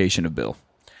the location of Bill.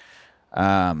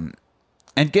 And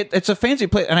it's a fancy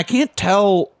place, and I can't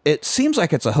tell. It seems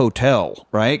like it's a hotel,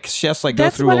 right? 'Cause she has to like go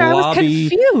That's through what a I was lobby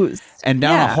confused. and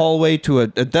down Yeah. a hallway to a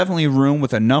definitely room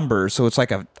with a number. So it's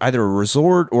like either a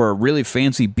resort or a really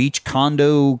fancy beach condo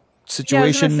Yeah, I was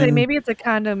situation. gonna say and maybe it's a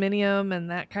condominium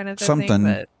and that kind of thing.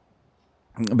 Something.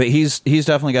 But he's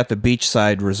definitely got the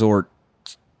beachside resort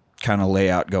kind of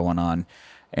layout going on,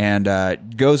 and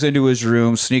goes into his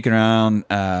room, sneaking around.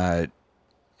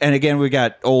 And again, we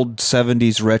got old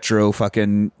 70s retro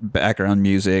fucking background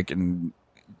music, and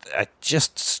it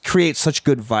just creates such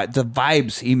good vibe. The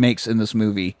vibes he makes in this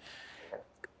movie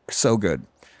are so good.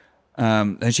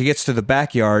 And she gets to the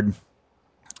backyard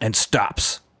and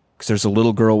stops because there's a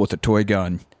little girl with a toy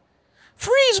gun.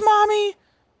 Freeze, mommy!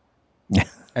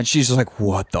 And she's just like,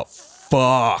 what the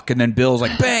fuck? And then Bill's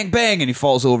like, bang, bang, and he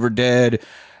falls over dead.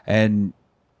 And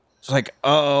it's like,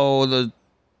 oh, the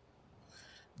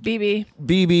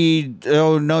BB,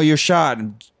 oh no, you're shot.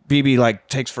 And BB like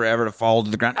takes forever to fall to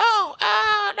the ground. Oh,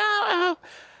 no.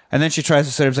 And then she tries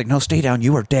to say, "It's like, no, stay down.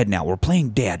 You are dead now. We're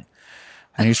playing dead."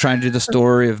 And he's trying to do the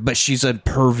story of, but she's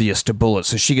impervious to bullets,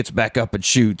 so she gets back up and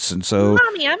shoots. And so,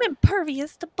 Mommy, I'm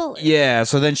impervious to bullets. yeah.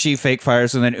 So then she fake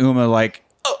fires, and then Uma like,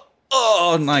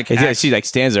 and like, She like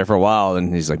stands there for a while,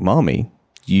 and he's like, "Mommy,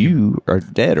 you are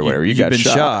dead or whatever. You got been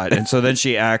shot." And so then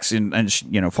she acts and she,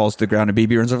 falls to the ground, and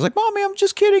BB runs over like, "Mommy, I'm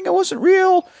just kidding. It wasn't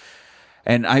real."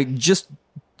 And I just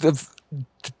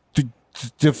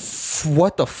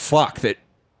what the fuck that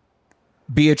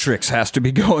Beatrix has to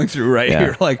be going through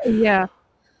here. Like, Yeah.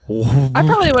 I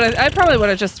probably would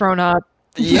have just thrown up.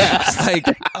 yeah, like,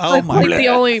 oh That's my like the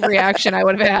only reaction I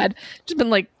would have had. Just been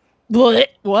like, what?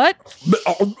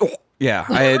 yeah,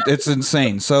 it's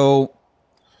insane. So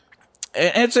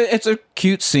it's a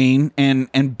cute scene,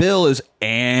 and Bill is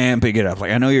amping it up.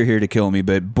 Like, I know you're here to kill me,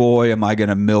 but boy, am I going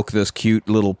to milk this cute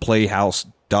little playhouse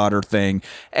daughter thing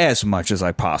as much as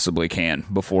I possibly can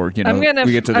before we get to the I'm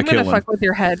gonna killing. fuck with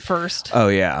your head first. Oh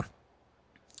yeah,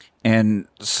 and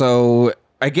so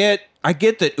I get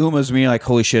that Uma's me like,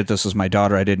 holy shit, this is my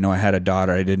daughter. I didn't know I had a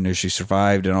daughter. I didn't know she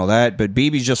survived and all that. But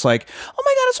BB's just like, oh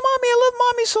my god, it's mommy. I love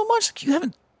mommy so much. Like, you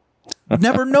haven't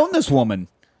never known this woman.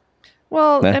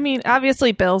 Well, Yeah. I mean,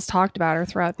 obviously Bill's talked about her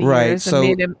throughout the Right, years so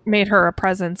and made her a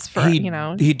presence for,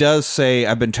 He does say,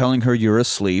 I've been telling her you're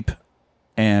asleep,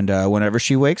 and whenever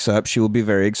she wakes up, she will be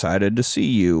very excited to see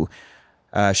you.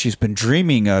 She's been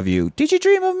dreaming of you. Did you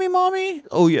dream of me, Mommy?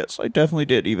 Oh, yes, I definitely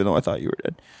did, even though I thought you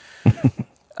were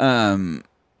dead.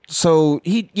 So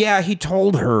he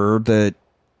told her that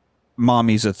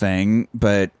Mommy's a thing,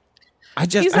 but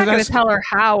he's not going to tell her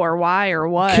how or why or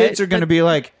what. Kids are going to be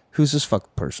like, who's this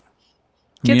fucking person?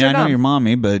 I mean, I know your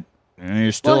mommy, but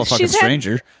you're still a fucking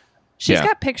stranger. She's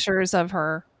got pictures of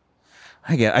her.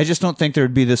 I just don't think there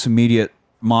would be this immediate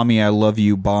 "mommy, I love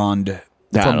you" bond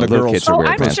from the girl's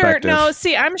perspective.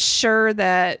 I'm sure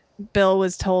that Bill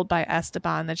was told by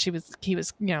Esteban that she was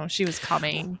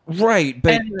coming. Right,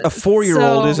 but a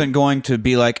 4-year-old isn't going to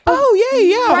be like, "Oh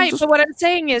yeah." Right, but what I'm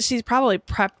saying is she's probably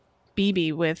prepped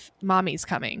BB with mommy's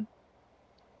coming.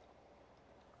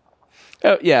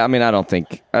 Oh, yeah, I mean, I don't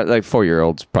think,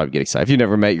 4-year-olds probably get excited. If you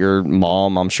never met your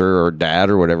mom, I'm sure, or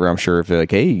dad or whatever, I'm sure if they're like,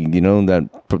 hey, that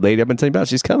lady I've been telling you about,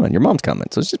 she's coming. Your mom's coming.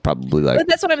 So she's probably like... But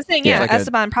that's what I'm saying, yeah.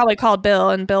 Esteban probably called Bill,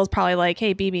 and Bill's probably like,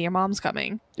 hey, BB, your mom's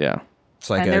coming. Yeah.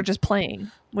 It's like they're just playing.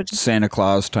 Which Santa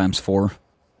Claus times 4.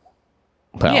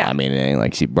 Well, I mean, it ain't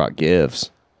like she brought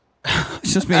gifts.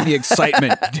 It's just maybe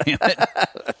excitement, damn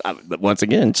it. Once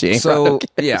again, she ain't brought no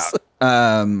gifts.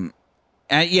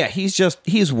 Yeah.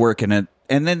 He's working it.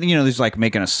 And then, he's like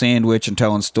making a sandwich and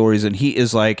telling stories. And he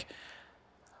is like,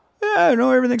 yeah, I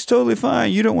know everything's totally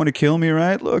fine. You don't want to kill me,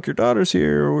 right? Look, your daughter's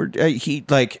here.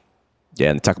 Yeah,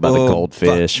 and talk about the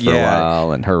goldfish for a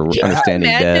while and her understanding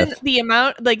death. The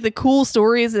amount, the cool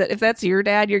stories that if that's your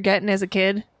dad you're getting as a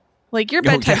kid. Like, your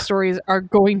bedtime stories are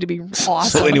going to be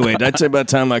awesome. So anyway, did I tell you about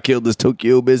the time I killed this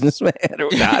Tokyo businessman or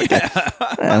not?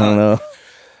 I don't know.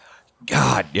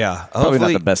 God, yeah. Probably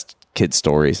not the best kid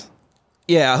stories.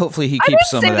 Yeah, hopefully he keeps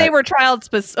some of that. I didn't say they were child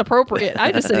appropriate.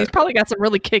 I just said he's probably got some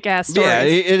really kick-ass stories. Yeah,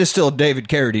 it is still David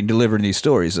Carradine delivering these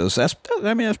stories, though. So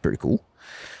that's pretty cool.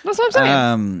 That's what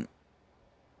I'm saying.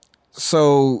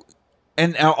 So,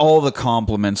 and all the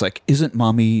compliments, like, isn't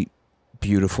mommy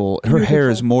beautiful? Her hair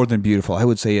is more than beautiful. I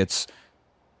would say it's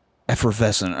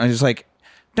effervescent. I was like,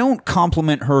 don't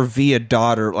compliment her via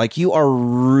daughter. Like, you are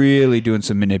really doing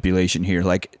some manipulation here.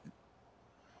 Like,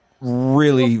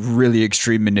 really, really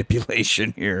extreme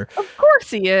manipulation here. Of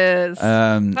course he is.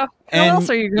 How else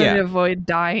are you going to avoid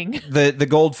dying? The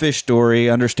goldfish story,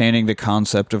 understanding the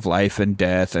concept of life and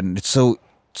death, and it's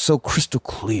so crystal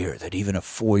clear that even a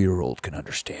 4-year-old can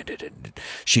understand it. And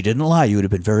she didn't lie. You would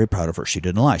have been very proud of her. She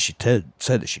didn't lie. She said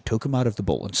that she took him out of the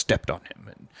bowl and stepped on him.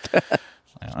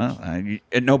 And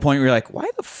at no point were you like, why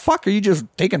the fuck are you just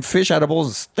taking fish out of bowls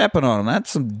and stepping on them? That's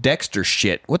some Dexter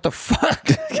shit. What the fuck?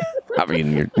 I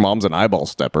mean, your mom's an eyeball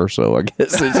stepper, so I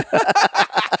guess it's...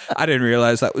 I didn't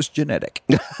realize that was genetic.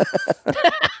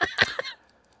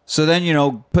 So then,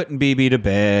 putting BB to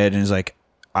bed, and he's like,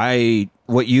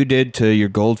 what you did to your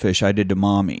goldfish, I did to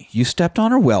mommy. You stepped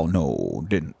on her? Well, no,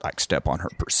 didn't step on her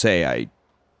per se. I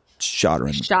shot her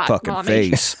in the fucking mommy.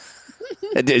 Face.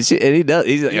 And he does.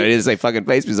 He didn't say fucking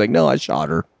face, but he's like, no, I shot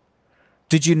her.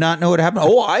 Did you not know what happened?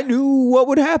 Oh, I knew what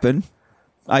would happen.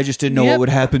 I just didn't know what would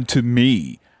happen to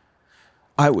me.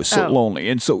 I was so lonely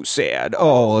and so sad.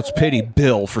 Oh, let's pity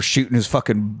Bill for shooting his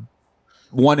fucking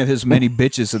one of his many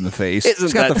bitches in the face.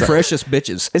 He's got the freshest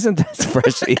bitches. Isn't that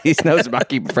fresh? He knows about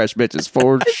keeping fresh bitches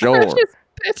for sure.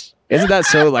 Isn't that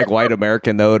so white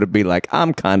American though to be like,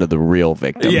 I'm kind of the real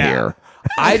victim here.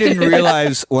 I didn't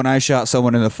realize when I shot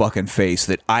someone in the fucking face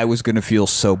that I was going to feel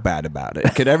so bad about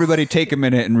it. Could everybody take a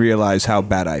minute and realize how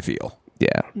bad I feel?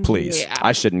 Yeah. Please. Yeah.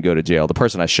 I shouldn't go to jail. The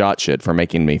person I shot should for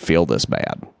making me feel this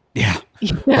bad. Yeah.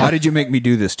 Why did you make me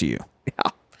do this to you?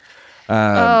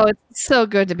 Yeah. It's so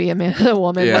good to be a woman,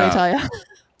 let me tell you.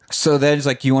 So then he's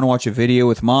like, you want to watch a video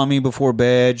with mommy before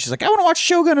bed? She's like, I want to watch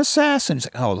Shogun Assassin. He's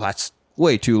like, oh, that's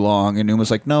way too long. And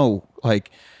Uma's like, no,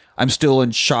 I'm still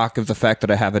in shock of the fact that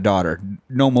I have a daughter.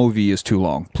 No movie is too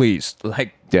long. Please.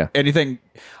 Anything.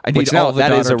 I need all the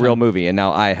that is a real movie, and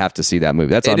now I have to see that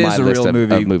movie. That's on my list of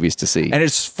movies to see. And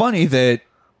it's funny that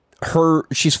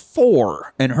she's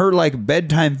 4, and her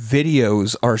bedtime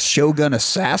videos are Shogun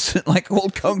Assassin,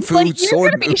 old kung fu sword You're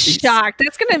gonna be movies. shocked.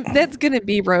 That's gonna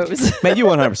be Rose. Man, you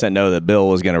 100% know that Bill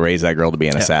was going to raise that girl to be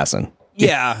an assassin.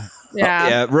 Yeah.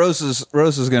 Yeah, Rose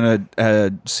is gonna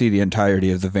see the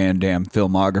entirety of the Van Damme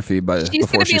filmography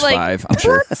before she's 5. I'm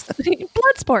sure.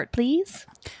 Bloodsport, please.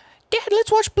 Dad,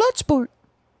 let's watch Bloodsport.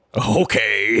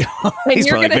 Okay. And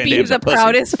you're gonna be the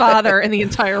proudest father in the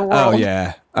entire world. Oh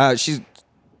yeah. She's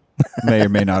may or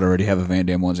may not already have a Van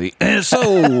Damme onesie.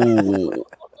 So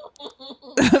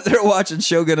they're watching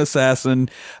Shogun Assassin.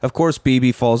 Of course,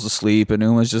 BB falls asleep, and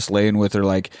Uma's just laying with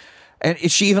her, and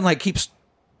she even keeps.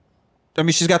 I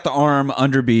mean, she's got the arm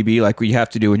under BB like you have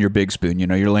to do in your big spoon.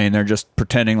 You're laying there just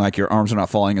pretending like your arms are not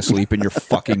falling asleep and you're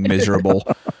fucking miserable.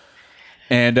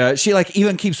 And she like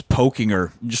even keeps poking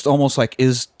her, just almost like,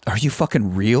 are you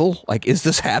fucking real? Like, is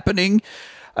this happening?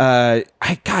 Uma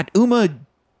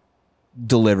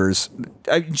delivers.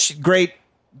 Great.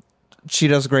 She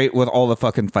does great with all the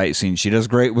fucking fight scenes. She does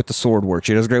great with the sword work.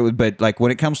 She does great with, but like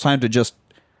when it comes time to just,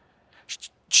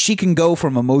 she can go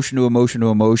from emotion to emotion to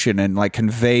emotion and like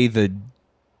convey the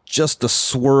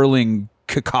swirling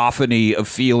cacophony of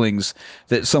feelings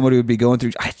that somebody would be going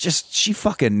through. She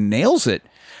fucking nails it.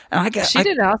 And she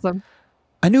did awesome.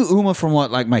 I knew Uma from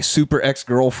like my Super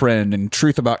Ex-Girlfriend and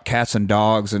Truth About Cats and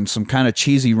Dogs and some kind of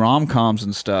cheesy rom-coms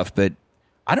and stuff, but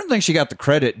I don't think she got the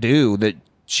credit due that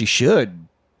she should.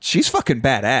 She's fucking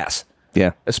badass.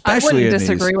 Yeah. Especially I wouldn't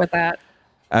disagree with that.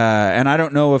 And I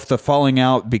don't know if the falling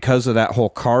out because of that whole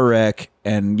car wreck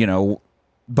and,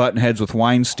 button heads with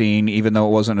Weinstein, even though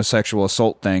it wasn't a sexual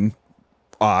assault thing.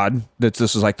 Odd that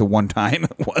this is like the one time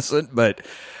it wasn't, but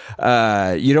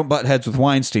you don't butt heads with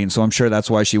Weinstein, so I'm sure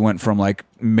that's why she went from like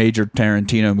major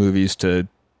Tarantino movies to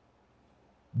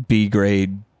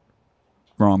B-grade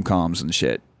rom-coms and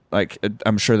shit. Like,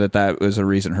 I'm sure that was a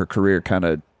reason her career kind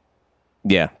of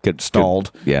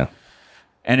stalled. Yeah.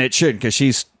 And it should, because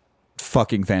she's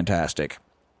fucking fantastic.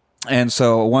 And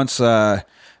so once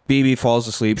BB falls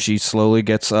asleep, she slowly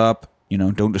gets up.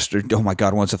 Don't disturb. Oh my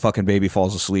God! Once a fucking baby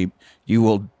falls asleep, you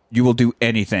will do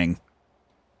anything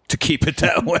to keep it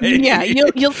that way. Yeah,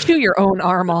 you'll chew your own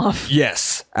arm off.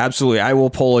 Yes, absolutely. I will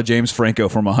pull a James Franco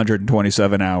from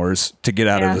 127 hours to get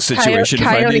out of the situation.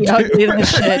 Coyote ugly the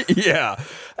shit. Yeah,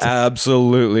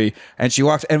 absolutely. And she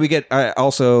walks, and we get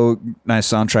also nice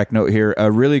soundtrack note here.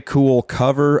 A really cool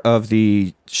cover of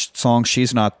the song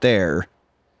 "She's Not There."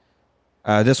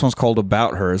 This one's called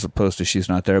About Her as opposed to She's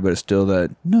Not There, but it's still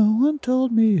that no one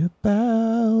told me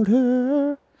about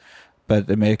her. But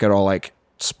they make it all like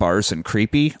sparse and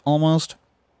creepy almost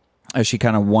as she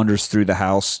kind of wanders through the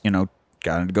house,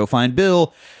 got to go find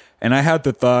Bill. And I had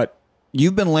the thought,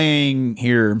 you've been laying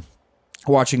here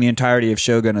watching the entirety of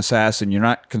Shogun Assassin. You're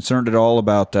not concerned at all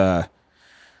about the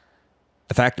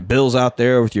fact that Bill's out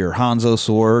there with your Hanzo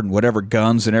sword and whatever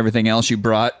guns and everything else you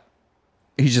brought.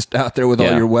 He's just out there with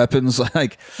all your weapons.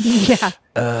 Like, yeah.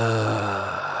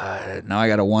 Now I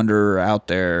got to wonder out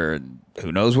there.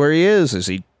 Who knows where he is? Has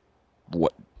he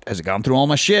gone through all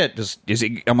my shit?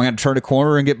 Am I going to turn a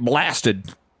corner and get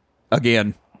blasted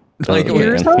again? Like,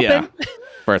 yeah,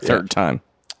 for a third time.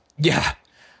 Yeah.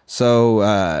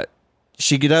 So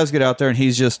she does get out there, and he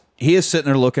is sitting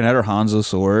there looking at her Hanzo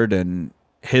sword, and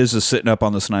his is sitting up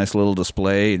on this nice little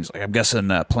display. And he's like, I'm guessing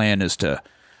the plan is to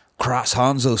cross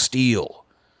Hanzo steel.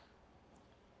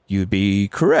 You'd be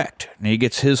correct. And he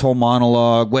gets his whole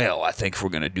monologue. Well, I think if we're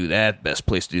going to do that, best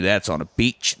place to do that's on a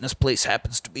beach. And this place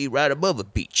happens to be right above a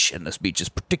beach. And this beach is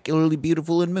particularly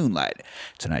beautiful in moonlight.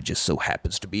 Tonight just so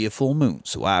happens to be a full moon.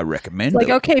 So I recommend it.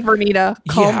 Okay, Vernita,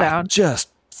 calm down. Just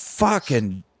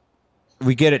fucking...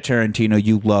 We get it, Tarantino.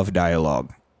 You love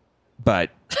dialogue.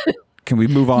 But can we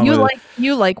move on?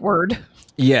 You like word.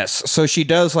 Yes. So she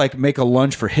does like make a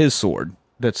lunge for his sword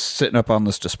that's sitting up on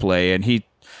this display. And he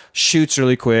shoots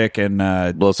really quick and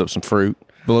blows up some fruit.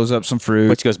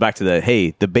 Which goes back to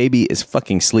the baby is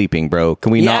fucking sleeping, bro.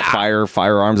 Can we not fire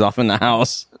firearms off in the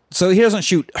house? So he doesn't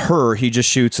shoot her. He just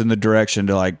shoots in the direction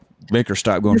to like make her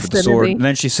stop going for the sword. And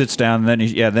then she sits down. And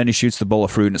then he shoots the bowl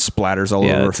of fruit and it splatters all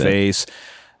over her face.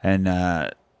 And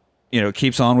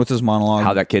keeps on with his monologue.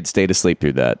 How that kid stayed asleep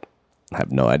through that, I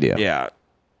have no idea. Yeah.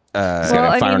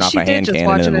 She did just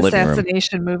watch an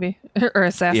assassination movie or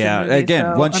assassin. Yeah, movie,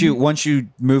 again, once you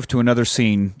move to another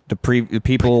scene, the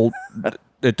people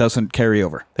it doesn't carry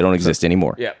over. They don't exist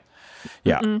anymore. Yeah,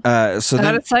 yeah. So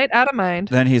out of sight, out of mind.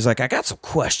 Then he's like, I got some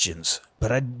questions,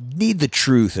 but I need the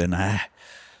truth, and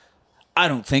I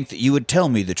don't think that you would tell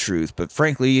me the truth. But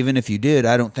frankly, even if you did,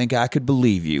 I don't think I could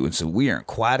believe you. And so we are in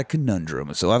quite a conundrum.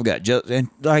 And so I've got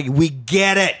we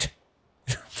get it.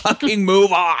 Fucking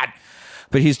move on.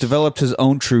 But he's developed his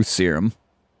own truth serum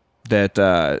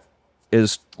that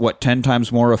is 10 times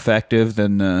more effective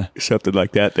than something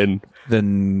like that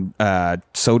than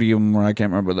sodium, or I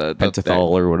can't remember the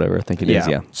pentothal or whatever I think it is.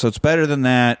 Yeah, so it's better than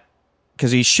that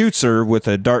because he shoots her with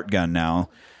a dart gun now,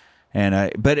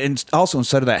 and also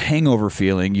instead of that hangover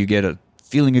feeling, you get a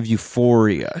feeling of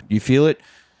euphoria. You feel it?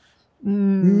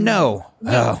 No.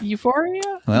 Euphoria?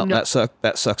 Well, no.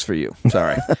 That sucks for you.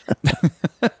 Sorry.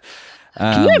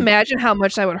 Can you imagine how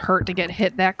much that would hurt to get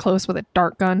hit that close with a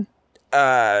dart gun?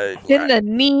 In the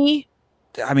knee?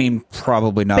 I mean,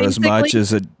 probably not as much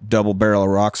as a double barrel of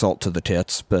rock salt to the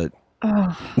tits, but...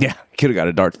 Yeah, could have got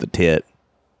a dart to the tit.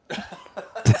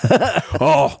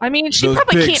 I mean, she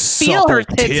probably can't feel her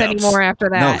tits anymore after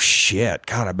that. No shit.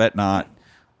 God, I bet not.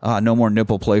 No more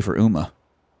nipple play for Uma.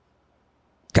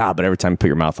 God, but every time you put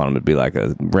your mouth on them, it'd be like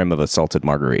a rim of a salted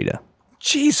margarita.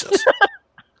 Jesus.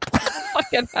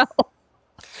 Fucking hell.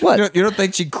 What? You don't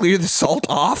think she'd clear the salt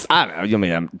off? I don't know. I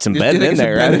mean, it's You embedded think in it's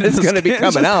there. embedded Right? in It's the going to be skin?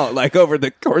 coming out like over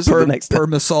the course of the next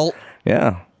Perma-salt. Yeah.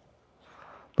 A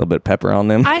little bit of pepper on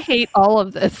them. I hate all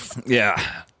of this. Yeah.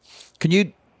 Can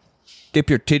you dip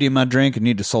your titty in my drink? I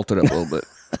need to salt it up a little bit.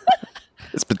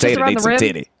 This potato around needs the some rim?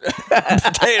 titty.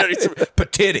 Potato needs some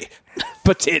patitty.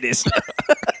 Potatoes.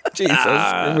 Jesus,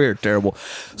 we're terrible.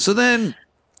 So then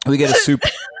we get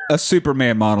a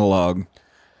Superman monologue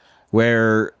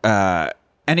where,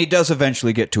 and he does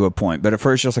eventually get to a point, but at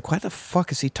first you're just like, why the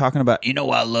fuck is he talking about? You know,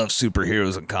 I love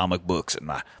superheroes and comic books, and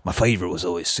my favorite was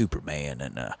always Superman.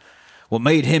 And what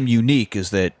made him unique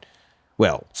is that,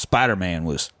 well, Spider-Man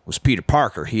was Peter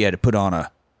Parker. He had to put on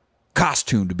a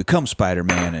costume to become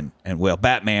Spider-Man, and well,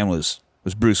 Batman was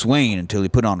Bruce Wayne until he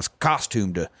put on his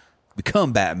costume to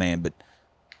become Batman. But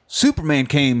Superman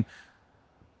came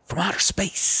from outer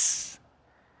space,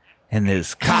 and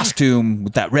his costume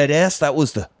with that red S, that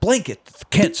was the blanket that the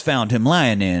Kents found him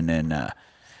lying in, and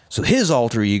so his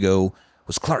alter ego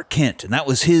was Clark Kent, and that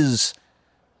was his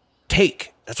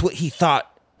take. That's what he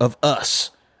thought of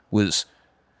us, was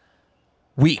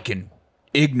weak and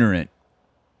ignorant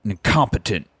and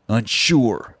incompetent,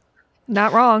 unsure.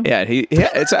 Not wrong. Yeah,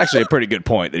 it's actually a pretty good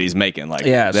point that he's making. Like,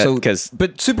 Yeah, because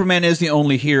but Superman is the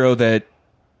only hero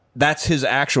that's his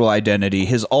actual identity.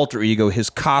 His alter ego, his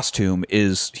costume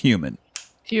is human.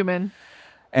 Human.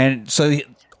 And so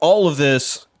all of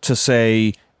this to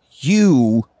say,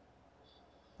 you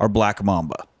are Black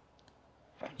Mamba.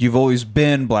 You've always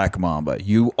been Black Mamba.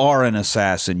 You are an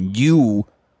assassin. You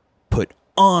put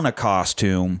on a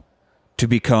costume to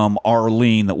become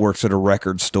Arlene that works at a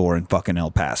record store in fucking El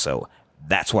Paso.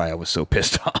 That's why I was so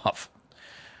pissed off.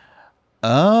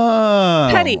 Oh.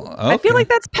 Petty. Okay. I feel like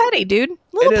that's petty, dude. A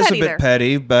little It is petty a bit there.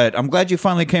 petty, but I'm glad you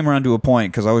finally came around to a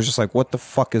point, because I was just like, what the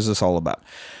fuck is this all about?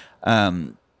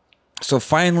 So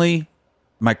finally,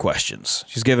 my questions.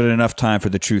 She's given it enough time for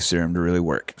the truth serum to really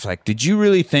work. It's like, did you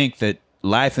really think that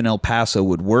life in El Paso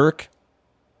would work?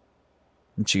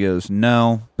 And she goes,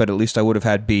 no, but at least I would have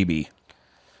had BB.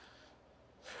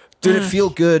 Did it feel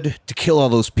good to kill all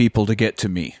those people to get to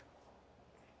me?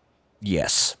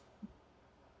 Yes.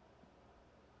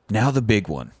 Now the big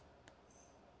one.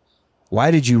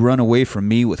 Why did you run away from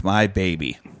me with my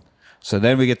baby? So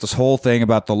then we get this whole thing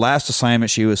about the last assignment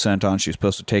she was sent on. She was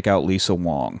supposed to take out Lisa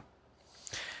Wong.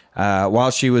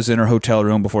 While she was in her hotel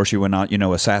room before she went out,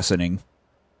 assassinating.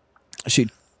 The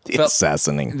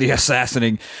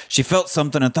assassinating. She felt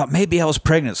something and thought, maybe I was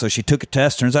pregnant. So she took a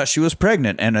test. Turns out she was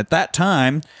pregnant. And at that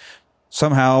time,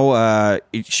 somehow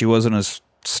she wasn't as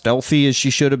stealthy as she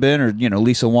should have been. Or,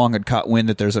 Lisa Wong had caught wind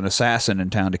that there's an assassin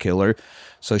in town to kill her.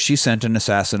 So she sent an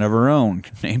assassin of her own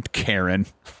named Karen.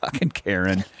 Fucking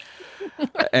Karen.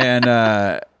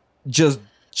 And just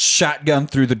shotgun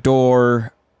through the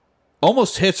door.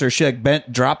 Almost hits her. She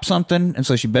dropped something, and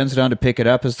so she bends down to pick it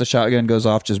up as the shotgun goes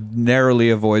off. Just narrowly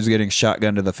avoids getting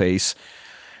shotgun to the face.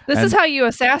 This is how you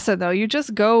assassin, though. You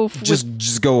just go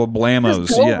just go with blamos. With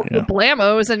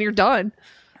blamos, and you're done.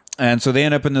 And so they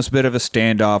end up in this bit of a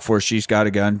standoff where she's got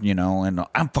a gun, and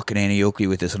I'm fucking Annie Oakley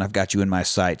with this, and I've got you in my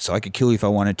sights, so I could kill you if I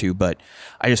wanted to, but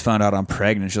I just found out I'm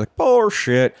pregnant. She's like, oh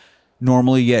shit.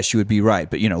 Normally, yes, you would be right,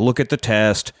 but look at the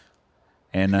test.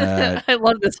 And I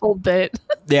love this whole bit.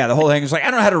 Yeah, the whole thing is like,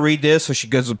 I don't know how to read this. So she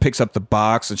goes and picks up the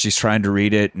box, and she's trying to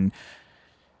read it, and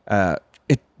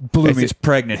Bloomy is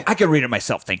pregnant. I can read it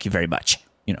myself. Thank you very much.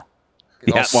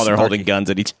 Yeah, while they're holding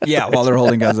guns at each other. Yeah, while they're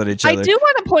holding guns at each other. I do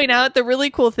want to point out the really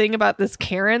cool thing about this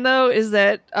Karen, though, is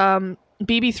that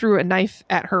BB threw a knife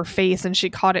at her face, and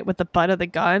she caught it with the butt of the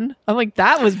gun. I'm like,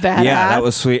 that was badass. Yeah, that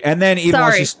was sweet. And then even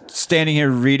while she's standing here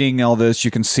reading all this,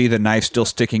 you can see the knife still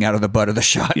sticking out of the butt of the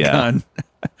shotgun.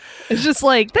 Yeah. It's just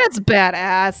like, that's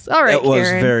badass. All right, it was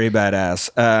Karen. very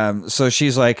badass. So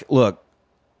she's like, look,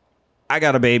 I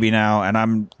got a baby now, and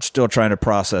I'm still trying to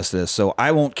process this, so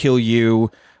I won't kill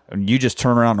you, and you just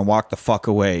turn around and walk the fuck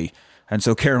away. And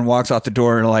so Karen walks out the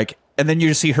door, and then you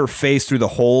just see her face through the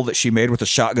hole that she made with the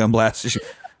shotgun blast. She,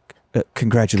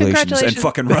 congratulations, and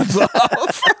fucking runs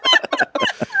off.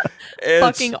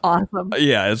 Fucking awesome.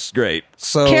 Yeah, it's great.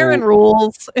 So Karen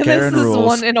rules. And Karen this is rules.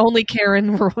 one and only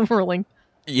Karen ruling.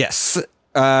 Yes.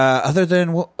 Other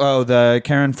than the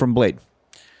Karen from Blade.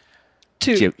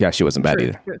 Two. She wasn't bad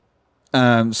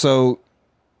either. So,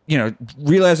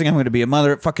 realizing I'm going to be a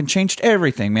mother, it fucking changed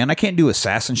everything, man. I can't do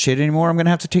assassin shit anymore. I'm going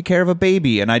to have to take care of a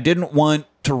baby. And I didn't want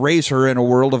to raise her in a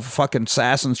world of fucking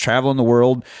assassins traveling the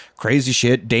world, crazy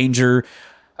shit, danger.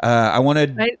 I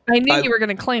wanted. I knew you were going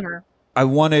to claim her. I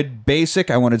wanted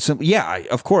basic. I wanted simple. Yeah,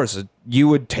 of course. You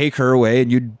would take her away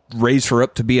and you'd raise her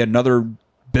up to be another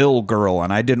Bill girl,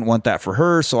 and I didn't want that for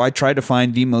her. So I tried to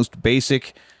find the most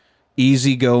basic,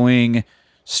 easygoing,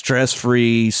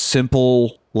 stress-free,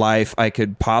 simple life I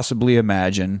could possibly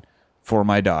imagine for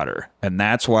my daughter. And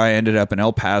that's why I ended up in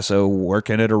El Paso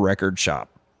working at a record shop.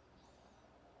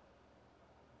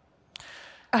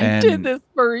 I did this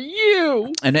for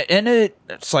you. And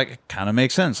it's like, it kind of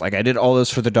makes sense. Like, I did all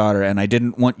this for the daughter, and I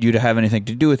didn't want you to have anything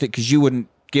to do with it because you wouldn't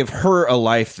give her a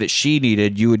life that she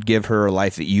needed. You would give her a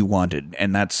life that you wanted,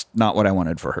 and that's not what I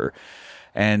wanted for her.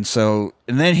 And so,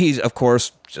 and then he's, of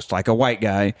course, just like a white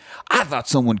guy. I thought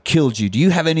someone killed you. Do you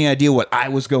have any idea what I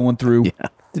was going through? Yeah.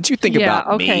 Did you think about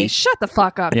me? Okay, shut the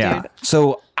fuck up, dude.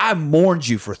 So I mourned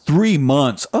you for 3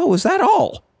 months. Oh, is that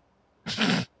all?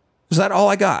 Is that all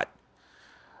I got?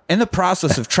 In the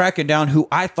process of tracking down who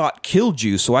I thought killed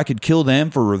you so I could kill them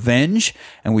for revenge,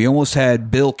 and we almost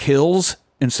had Bill Kills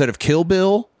instead of Kill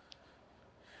Bill.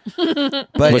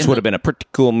 Which would have been a pretty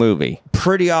cool movie.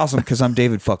 Pretty awesome, because I'm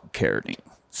David fucking Carradine.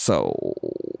 So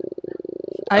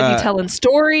I'd be telling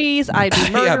stories. I'd be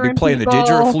murdering I'd be playing people. the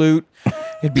didgeridoo.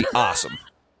 It'd be awesome.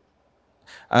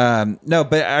 No,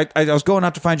 but I was going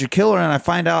out to find your killer, and I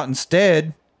find out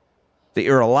instead that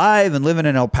you're alive and living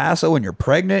in El Paso, and you're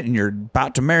pregnant, and you're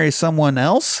about to marry someone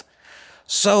else.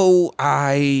 So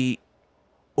I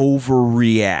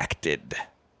overreacted.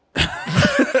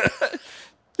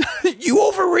 You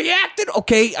overreacted?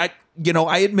 Okay, I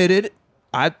admit it.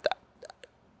 I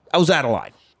was out of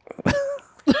line.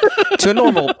 So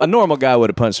a normal guy would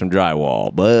have punched some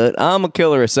drywall, but I'm a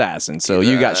killer assassin, so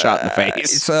you got shot in the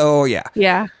face. So yeah.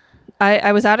 Yeah.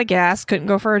 I was out of gas, couldn't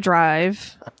go for a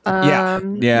drive. Yeah.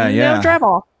 No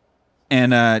drywall.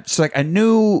 And it's like I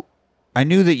knew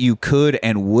that you could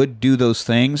and would do those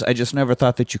things. I just never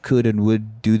thought that you could and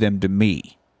would do them to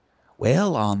me.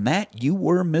 Well, on that, you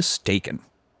were mistaken.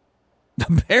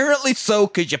 Apparently so,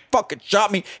 because you fucking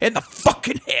shot me in the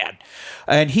fucking head.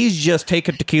 And he's just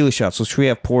taking tequila shots, which we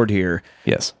have poured here.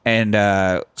 Yes. And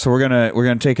so we're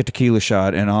gonna take a tequila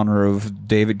shot in honor of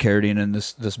David Carradine in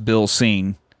this Bill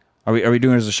scene. Are we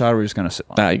doing it as a shot, or are we just gonna sip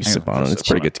on it? You can sip on it. It's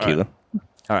pretty good tequila.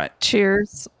 All right.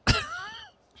 Cheers.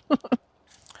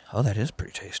 Oh, that is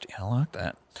pretty tasty. I like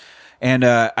that. And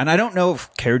I don't know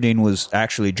if Carradine was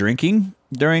actually drinking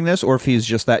during this, or if he's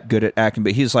just that good at acting.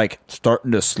 But he's like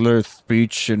starting to slur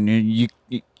speech, and you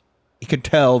can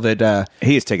tell that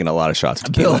he is taking a lot of shots of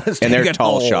tequila, and they're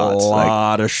tall shots. A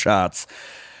lot of shots.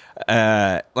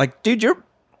 Like, dude,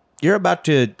 you're about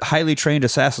to highly trained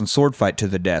assassin sword fight to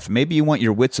the death. Maybe you want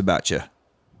your wits about you.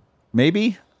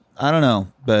 Maybe, I don't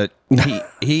know, but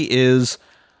he is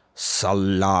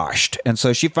sloshed. And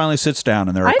so she finally sits down,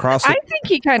 and they're across. I think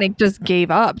he kind of just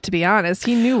gave up. To be honest,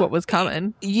 he knew what was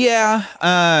coming. Yeah,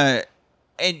 and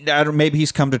I don't, maybe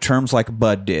he's come to terms like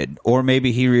Bud did, or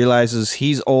maybe he realizes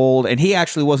he's old, and he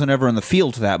actually wasn't ever in the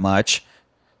field that much.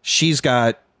 He's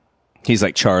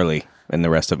like Charlie, and the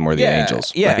rest of them were the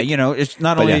angels. Yeah, right? It's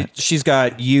not only she's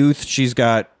got youth, she's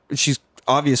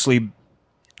obviously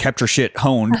kept her shit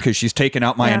honed because she's taken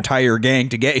out my entire gang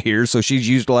to get here, so she's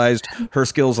utilized her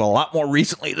skills a lot more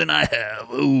recently than I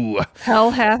have. Ooh,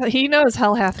 he knows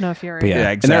hell hath no fury. Yeah,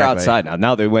 exactly. And they're outside now.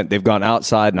 Now they've gone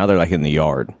outside. Now they're like in the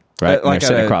yard, right? Like they're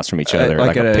sitting across from each other,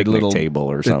 like a picnic table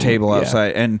or something. Table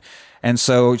outside, and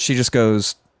so she just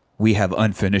goes, "We have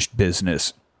unfinished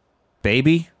business,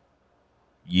 baby.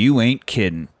 You ain't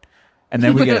kidding." And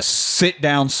then we get a sit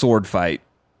down sword fight.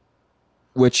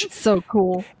 Which it's so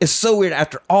cool. It's so weird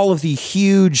after all of the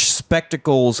huge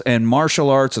spectacles and martial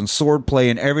arts and swordplay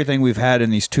and everything we've had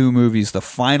in these two movies. The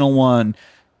final one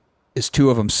is two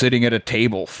of them sitting at a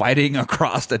table fighting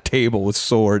across a table with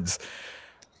swords,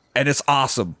 and it's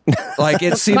awesome. Like,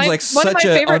 it seems like such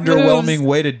an underwhelming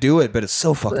way to do it, but it's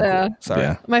so fucking cool. Sorry.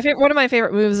 Yeah. One of my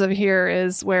favorite moves of here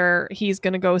is where he's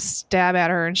gonna go stab at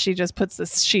her, and she just puts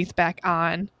this sheath back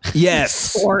on.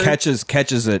 Yes,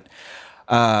 catches it.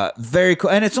 Very cool,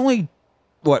 and it's only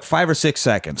 5 or 6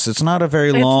 seconds. It's not a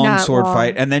very long sword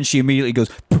fight, and then she immediately goes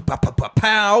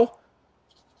pow,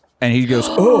 and he goes,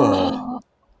 "Oh,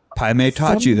 Pai Mei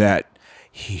taught you that."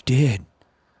 He did.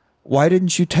 Why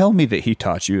didn't you tell me that he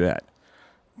taught you that?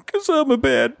 Because I'm a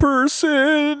bad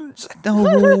person.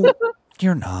 No,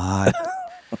 you're not.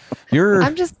 You're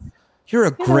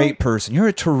a great person. You're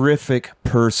a terrific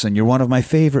person. You're one of my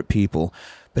favorite people.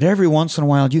 But every once in a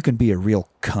while, you can be a real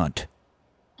cunt.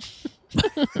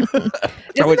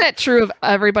 Isn't that true of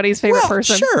everybody's favorite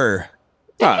person? Sure.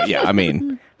 Yeah, I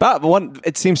mean, but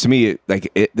it seems to me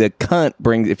like the cunt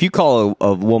brings. If you call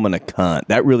a woman a cunt,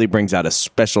 that really brings out a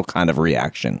special kind of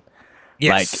reaction.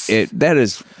 Yes. That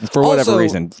is, for whatever Also-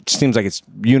 reason, it seems like it's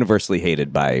universally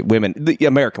hated by women, the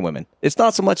American women. It's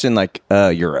not so much in like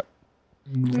Europe.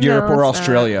 Europe No, or it's not.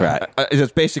 Australia. Right.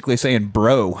 It's basically saying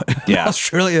bro. Yeah.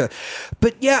 Australia.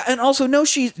 But yeah, and also no,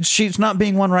 she's not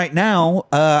being one right now.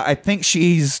 I think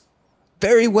she's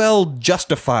very well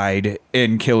justified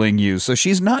in killing you. So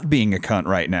she's not being a cunt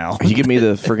right now. You give me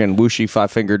the friggin' whooshy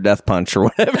 5-finger death punch or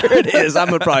whatever it is, I'm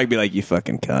gonna probably be like, you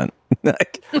fucking cunt.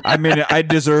 Like, I mean, I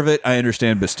deserve it. I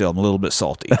understand, but still, I'm a little bit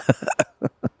salty.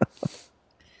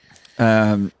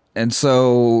 And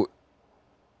so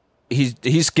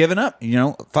he's given up. You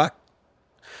know, fuck.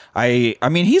 I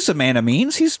mean, he's a man of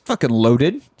means. He's fucking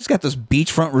loaded. He's got this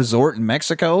beachfront resort in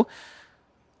Mexico.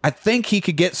 I think he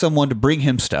could get someone to bring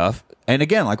him stuff. And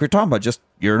again, like we're talking about, just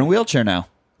you're in a wheelchair now.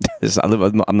 I'm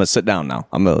gonna sit down now.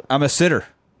 I'm a sitter.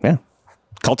 Yeah.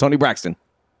 Call Tony Braxton.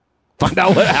 Find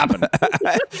out what happened.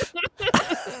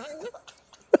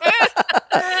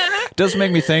 Does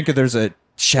make me think that there's a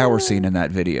shower scene in that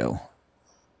video.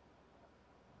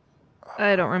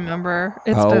 I don't remember.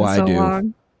 It's Oh, been I so do.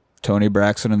 long. Tony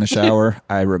Braxton in the shower.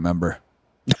 I remember.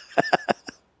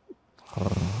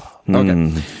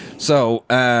 Okay. So,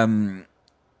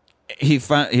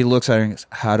 he looks at her and goes,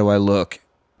 "How do I look?"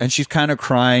 And she's kind of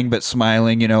crying but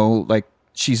smiling, you know, like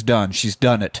she's done. She's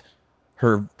done it.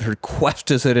 Her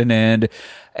quest is at an end,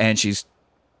 and she's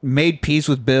made peace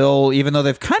with Bill, even though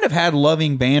they've kind of had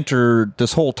loving banter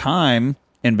this whole time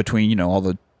in between, you know, all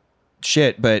the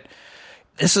shit. But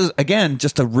this is, again,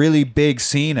 just a really big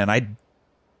scene, and I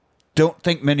don't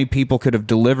think many people could have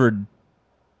delivered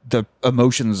the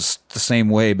emotions the same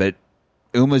way. But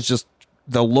Uma's just,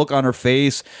 the look on her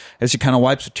face as she kind of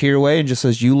wipes a tear away and just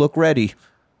says, "You look ready."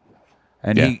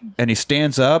 And he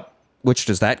stands up, which,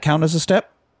 does that count as a step?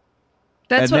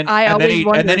 That's and what I always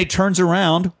wondered. And then he turns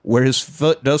around where his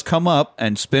foot does come up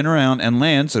and spin around and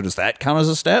land. So does that count as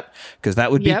a step? Because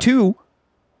that would be 2.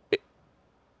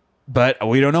 But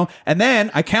we don't know. And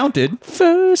then I counted.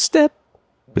 First step.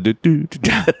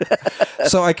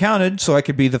 So I counted so I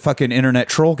could be the fucking internet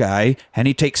troll guy. And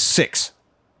he takes 6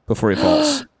 before he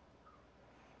falls.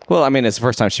 Well, I mean, it's the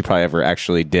first time she probably ever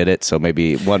actually did it, so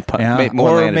maybe one Yeah. more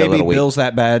Or landed a maybe little weak. Bill's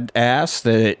that bad ass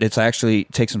that it's actually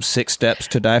takes him 6 steps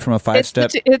to die from a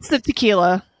 5-step. It's the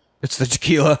tequila. It's the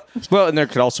tequila. Well, and there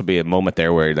could also be a moment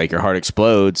there where like your heart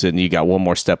explodes and you got one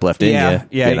more step left in you. Yeah,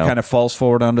 you he know? kind of falls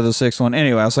forward onto the 6th one.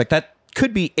 Anyway, I was like, that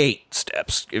could be 8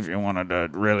 steps if you wanted to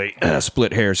really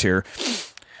split hairs here.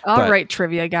 All right,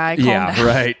 trivia guy. Calm Yeah, down.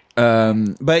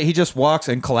 right. But he just walks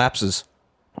and collapses.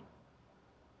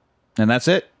 And that's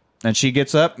it. And she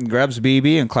gets up and grabs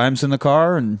BB and climbs in the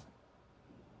car, and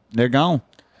they're gone.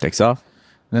 Takes off.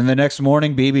 Then the next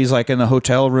morning, BB's like in the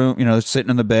hotel room, you know, sitting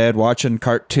in the bed watching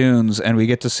cartoons, and we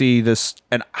get to see this.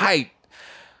 And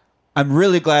I'm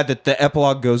really glad that the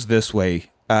epilogue goes this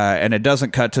way, and it doesn't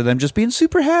cut to them just being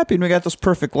super happy. And we got this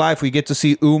perfect life. We get to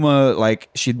see Uma, like,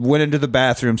 she went into the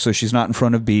bathroom, so she's not in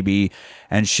front of BB,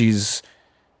 and she's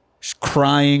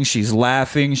crying, she's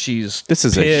laughing, she's This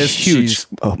is pissed, a huge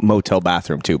motel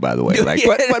bathroom too, by the way. Like,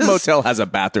 what motel has a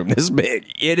bathroom this big?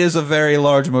 It is a very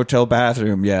large motel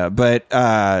bathroom, yeah. But,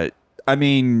 I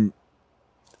mean,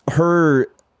 her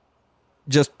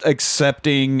just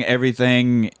accepting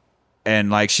everything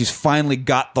and, like, she's finally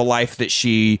got the life that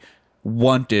she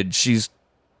wanted.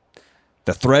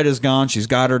 The threat is gone. She's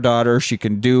got her daughter. She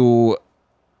can do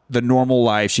the normal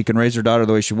life. She can raise her daughter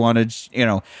the way she wanted, you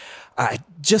know.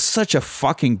 Just such a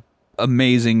fucking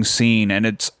amazing scene, and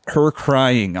it's her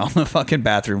crying on the fucking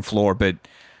bathroom floor, but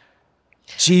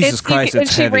Jesus Christ, and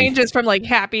it's she heavy. ranges from like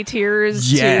happy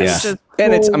tears Yes. to just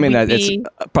And it's weepy.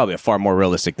 probably far more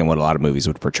realistic than what a lot of movies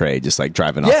would portray, just like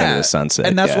driving off into the sunset.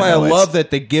 And that's Yeah, why no, I it's- love that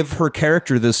they give her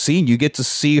character this scene. You get to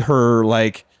see her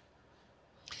like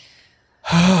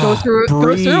go through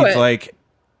breathe, it. like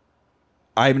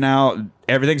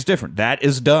everything's different. That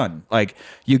is done. Like,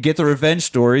 you get the revenge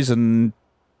stories and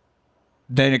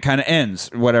then it kind of ends,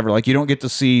 whatever. Like, you don't get to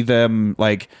see them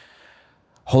like,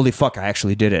 holy fuck, I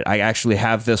actually did it. I actually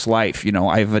have this life. You know,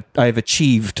 I've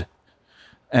achieved.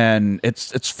 And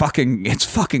it's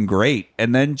fucking great.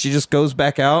 And then she just goes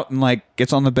back out and like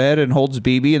gets on the bed and holds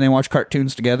BB and they watch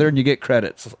cartoons together and you get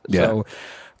credits. Yeah. So,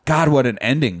 God, what an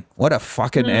ending. What a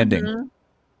fucking ending.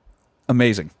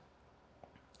 Amazing.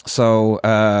 So,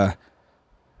 I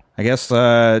guess,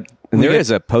 And there is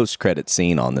a post-credit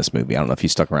scene on this movie. I don't know if you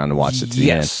stuck around and watched it to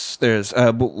the end. yes, there's,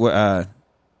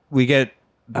 we get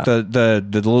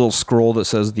the little scroll that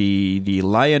says the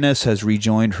lioness has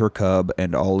rejoined her cub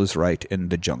and all is right in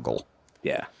the jungle.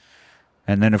 Yeah.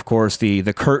 And then, of course, the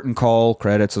curtain call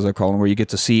credits, as I call them, where you get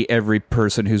to see every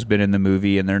person who's been in the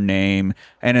movie and their name.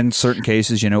 And in certain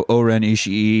cases, Oren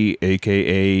Ishii,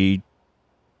 a.k.a.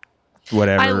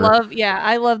 whatever.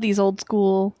 I love these old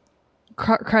school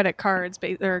credit cards.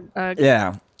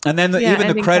 Yeah. And then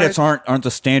even the credits cards. aren't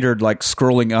the standard, like,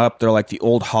 scrolling up. They're like the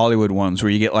old Hollywood ones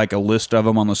where you get, like, a list of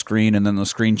them on the screen and then the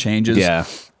screen changes. Yeah.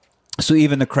 So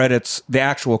even the credits, the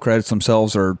actual credits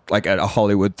themselves are like a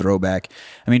Hollywood throwback.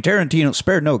 I mean, Tarantino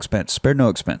spared no expense.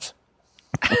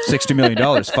 $60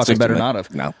 million. Fucking better not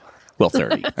have. No. Well,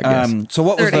 30, I guess. So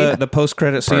what was the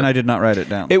post-credit scene? I did not write it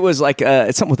down. It was like,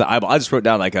 it's something with the eyeball. I just wrote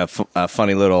down like a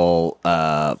funny little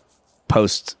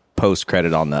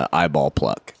post-credit on the eyeball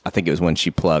pluck. I think it was when she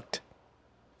plucked.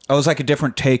 Oh, it was like a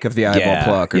different take of the eyeball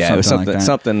pluck or something, it was something like that.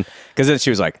 Something, because then she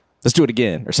was like, let's do it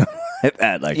again or something like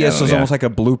that. Like, yes, it was almost like a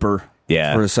blooper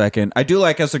for a second. I do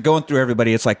like, as they're going through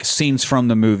everybody, it's like scenes from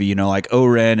the movie, like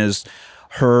Oren is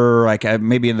her, like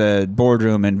maybe in the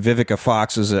boardroom, and Vivica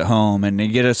Fox is at home, and you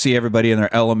get to see everybody in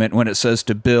their element. When it says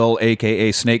to Bill,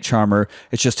 a.k.a. Snake Charmer,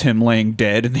 it's just him laying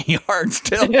dead in the yard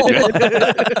still.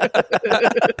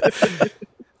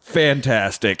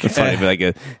 Fantastic. Funny,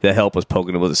 like the help was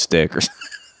poking him with a stick or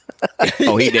something.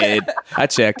 Oh, he did. I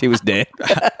checked. He was dead.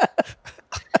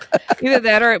 Either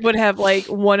that or it would have like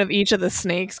one of each of the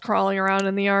snakes crawling around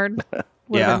in the yard.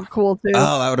 Would have been cool too.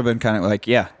 Oh, that would have been kind of like,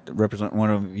 represent one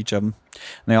of each of them.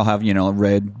 And they all have,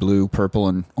 red, blue, purple,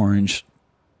 and orange.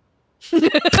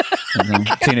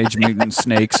 Teenage Mutant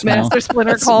Snakes. Master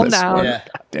Splinter, calm down. Yeah.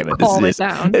 Damn it. Calm it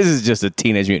down. This is just a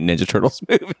Teenage Mutant Ninja Turtles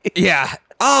movie. Yeah.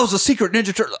 Oh, it was a secret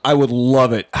Ninja Turtle. I would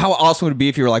love it. How awesome would it be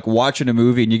if you were like watching a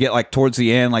movie and you get like towards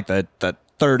the end, like the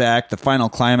third act, the final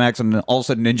climax, and then all of a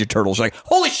sudden Ninja Turtles. You're like,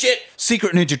 holy shit,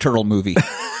 secret Ninja Turtle movie.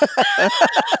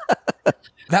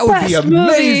 That would be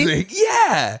amazing. Movie.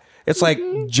 Yeah. It's like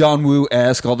John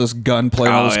Woo-esque, all this gunplay,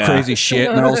 all this crazy shit,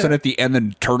 and then all of a sudden at the end,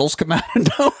 the turtles come out of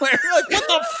nowhere. You're like, what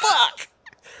the fuck?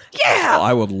 Yeah. Oh,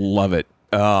 I would love it.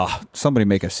 Somebody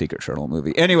make a secret turtle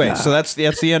movie. Anyway, so that's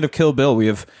the end of Kill Bill.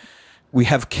 We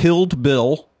have killed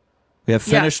Bill. We have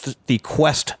finished the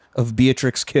quest of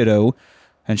Beatrix Kiddo,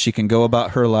 and she can go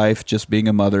about her life just being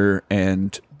a mother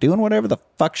and doing whatever the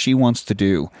fuck she wants to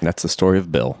do. That's the story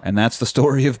of Bill. And that's the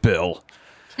story of Bill.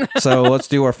 So let's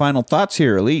do our final thoughts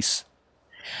here, Elise.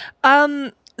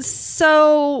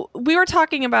 So we were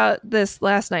talking about this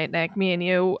last night, Nick, me and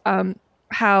you,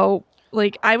 how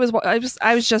like I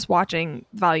was just watching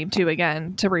Volume 2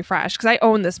 again to refresh because I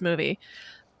own this movie.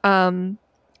 And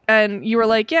you were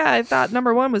like, yeah, I thought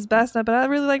number 1 was best, but I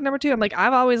really like number 2. I'm like,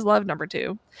 I've always loved number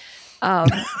 2.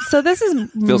 So this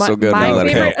is feels so good. My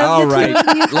favorite. All right,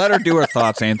 let her do her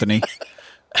thoughts, Anthony.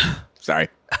 Sorry.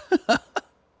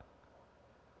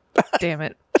 Damn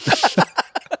it.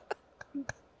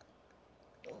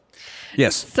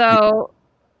 Yes. So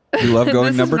you love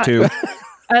going number 2.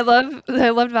 I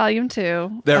loved Volume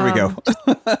 2. There we go.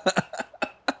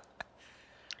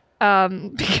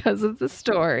 Because of the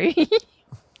story.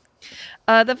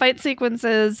 The fight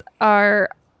sequences are,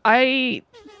 I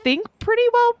think, pretty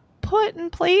well put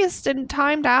and placed and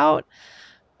timed out.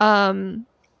 I'm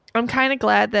kind of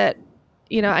glad that,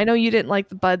 I know you didn't like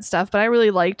the Bud stuff, but I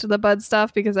really liked the Bud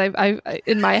stuff because I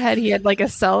in my head he had like a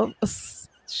shut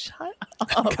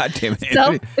up. God damn it.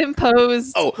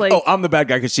 Self-imposed. I'm the bad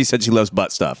guy because she said she loves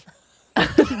butt stuff.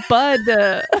 Bud.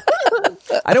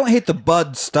 I don't hate the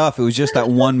Bud stuff. It was just that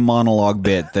one monologue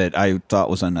bit that I thought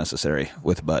was unnecessary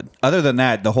with Bud. Other than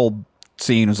that, the whole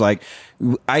scene was like,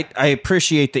 I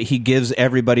appreciate that he gives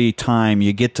everybody time.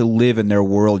 You get to live in their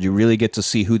world. You really get to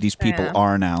see who these people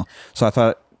are now. So I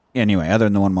thought, anyway, other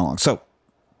than the one monologue.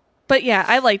 But yeah,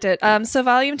 I liked it. So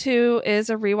Volume 2 is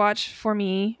a rewatch for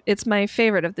me. It's my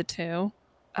favorite of the two.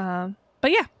 But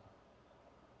yeah.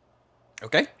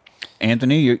 Okay.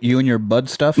 Anthony, you and your Bud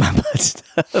stuff? My Bud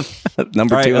stuff.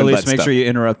 Number 2 at and least Bud make stuff. sure you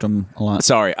interrupt them a lot.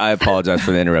 Sorry, I apologize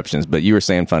for the interruptions, but you were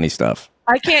saying funny stuff.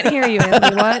 I can't hear you,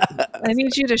 Anthony. What? I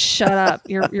need you to shut up.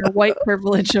 Your white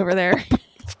privilege over there.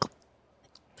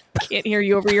 Can't hear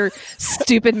you over your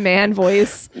stupid man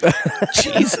voice.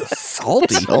 Jesus,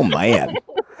 salty. Oh, man.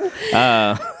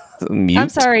 Mute. I'm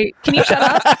sorry. Can you shut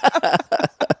up?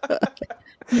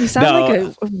 You sound like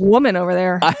a woman over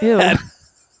there. I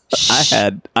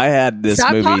had this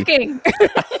Stop movie. talking.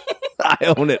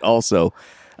 I own it also.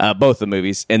 Both the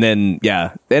movies. And then,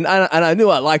 and I knew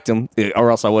I liked them, or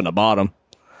else I wouldn't have bought them.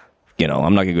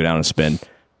 I'm not going to go down and spend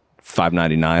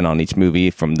 $5.99 on each movie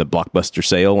from the Blockbuster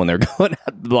sale when they're going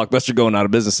out, the Blockbuster going out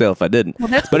of business sale if I didn't. Well,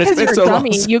 that's because you're a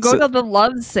dummy. You go to the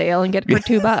Love sale and get it for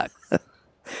 $2.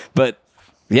 But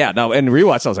Yeah, no, and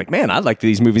rewatch, I was like, man, I like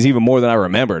these movies even more than I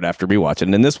remembered after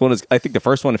rewatching. And this one is, I think the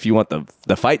first one, if you want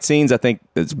the fight scenes, I think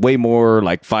it's way more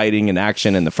like fighting and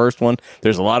action in the first one.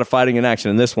 There's a lot of fighting and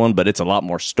action in this one, but it's a lot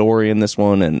more story in this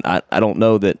one. And I don't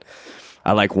know that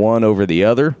I like one over the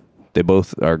other. They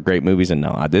both are great movies, and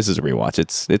no, this is a rewatch.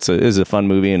 It's a fun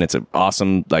movie, and it's an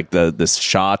awesome, like the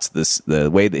shots, the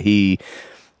way that he,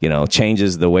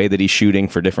 changes the way that he's shooting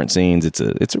for different scenes. It's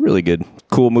a really good,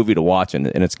 cool movie to watch, and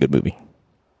it's a good movie.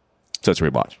 So it's a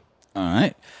rewatch. All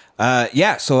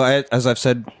right. So as I've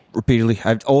said repeatedly,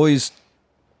 I've always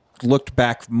looked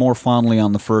back more fondly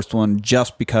on the first one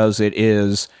just because it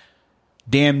is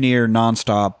damn near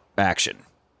nonstop action.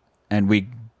 And we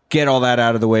get all that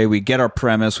out of the way. We get our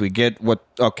premise. We get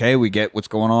we get what's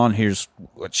going on. Here's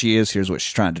what she is. Here's what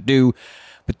she's trying to do.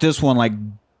 But this one, like,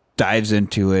 dives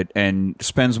into it and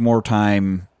spends more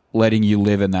time letting you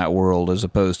live in that world as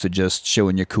opposed to just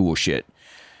showing you cool shit.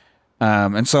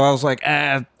 And so I was like,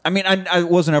 I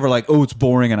wasn't ever like, oh, it's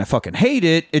boring and I fucking hate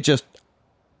it. It just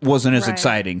wasn't as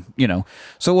exciting,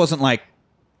 So it wasn't like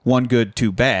one good,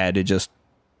 two bad. It just,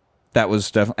 that was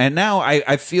definitely. And now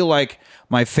I feel like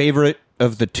my favorite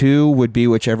of the two would be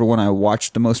whichever one I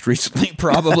watched the most recently,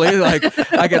 probably. Like,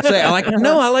 I could say, I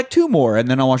like two more. And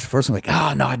then I'll watch the first one, like,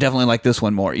 oh, no, I definitely like this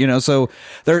one more, So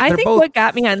they're I think both. what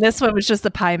got me on this one was just the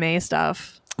Pai Mei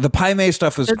stuff. The Pai Mei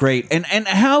stuff was great. And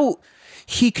how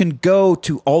he can go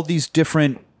to all these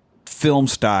different film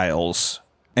styles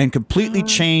and completely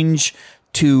change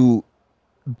to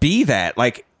be that.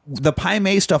 Like, the Pai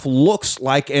Mei stuff looks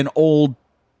like an old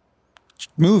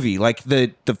movie. Like,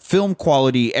 the film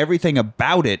quality, everything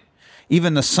about it,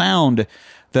 even the sound,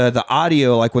 the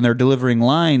audio, like when they're delivering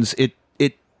lines, it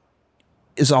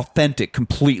is authentic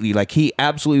completely. Like, he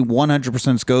absolutely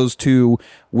 100% goes to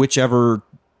whichever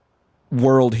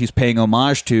world he's paying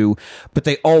homage to, but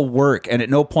they all work, and at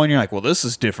no point you're like, well, this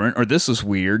is different or this is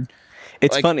weird.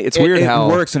 It's like, funny. It's weird how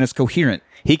it works and it's coherent.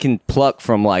 He can pluck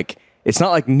from, like, it's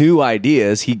not like new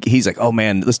ideas. He's like, oh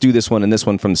man, let's do this one and this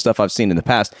one from the stuff I've seen in the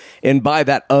past. And by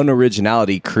that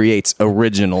unoriginality creates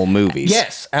original movies.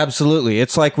 Yes, absolutely.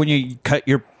 It's like when you cut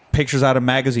your pictures out of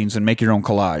magazines and make your own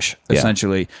collage,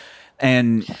 essentially.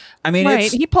 And I mean,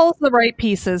 he pulls the right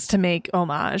pieces to make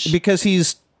homage because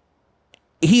he's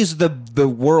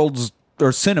the world's,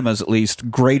 or cinema's at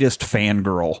least, greatest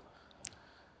fangirl.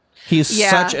 He's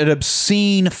such an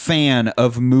obscene fan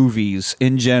of movies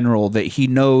in general that he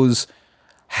knows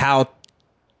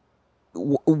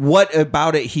what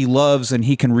about it he loves, and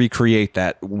he can recreate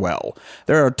that well.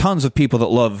 There are tons of people that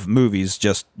love movies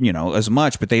just, as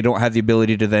much, but they don't have the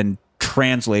ability to then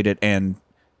translate it and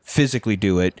physically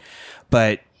do it.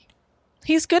 But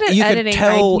he's good at editing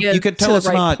ideas. You can tell it's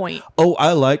not, point. Oh,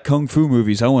 I like kung fu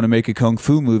movies, I want to make a kung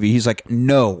fu movie. He's like,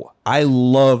 no, I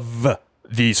love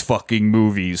these fucking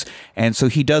movies. And so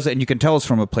he does it, and you can tell it's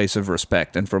from a place of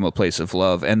respect and from a place of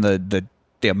love. And the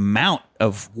amount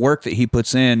of work that he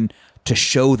puts in to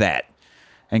show that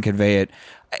and convey it,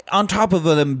 on top of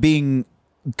them being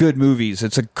good movies,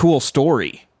 it's a cool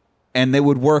story. And they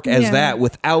would work as that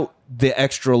without the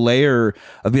extra layer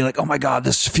of being like, oh my God,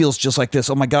 this feels just like this.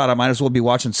 Oh my God, I might as well be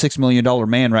watching $6 Million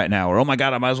Man right now. Or, oh my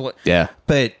God, I might as well. Yeah.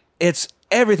 But it's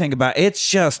everything about it.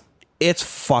 It's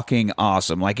fucking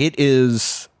awesome. Like, it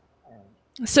is.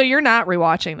 So you're not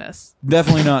rewatching this?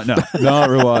 Definitely not. No, not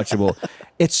rewatchable.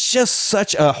 It's just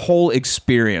such a whole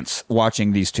experience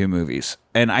watching these two movies.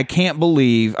 And I can't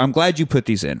believe, I'm glad you put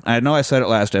these in. I know I said it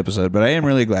last episode, but I am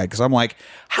really glad, because I'm like,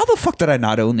 how the fuck did I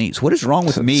not own these? What is wrong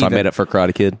with me? So I made up for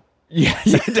Karate Kid. Yeah,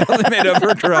 you definitely made up for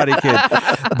Karate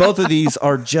Kid. Both of these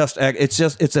are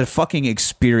it's a fucking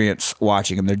experience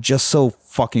watching them. They're just so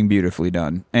fucking beautifully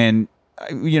done. And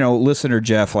listener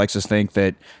Jeff likes to think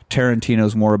that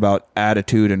Tarantino's more about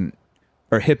attitude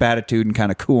or hip attitude and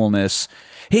kind of coolness.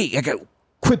 Hey, I got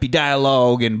quippy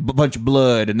dialogue and a bunch of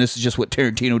blood, and this is just what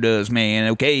Tarantino does,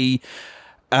 man. Okay.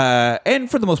 And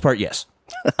for the most part, yes,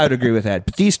 I would agree with that.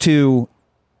 But these two,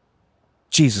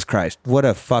 Jesus Christ, what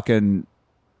a fucking,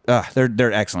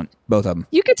 they're excellent, both of them.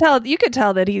 You could tell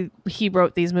that he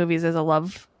wrote these movies as a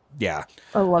love. Yeah.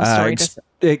 A love story.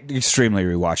 Extremely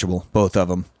rewatchable, both of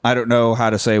them. I don't know how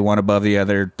to say one above the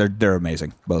other. They're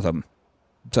amazing, both of them.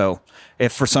 So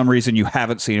if for some reason you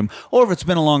haven't seen them, or if it's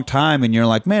been a long time and you're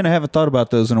like, man, I haven't thought about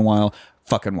those in a while,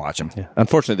 fucking watch them. Yeah.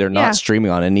 Unfortunately, they're not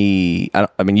streaming on any.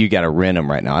 I mean, you got to rent them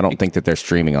right now. I don't think that they're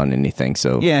streaming on anything.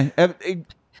 So yeah,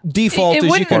 default it is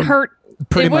wouldn't you can hurt.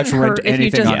 pretty It much wouldn't rent hurt if you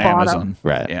anything just on bought Amazon. 'em.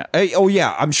 Right. Yeah. Oh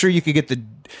yeah. I'm sure you could get the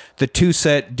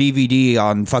 2-set DVD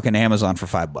on fucking Amazon for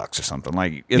 $5 or something.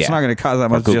 Like it's not going to cost that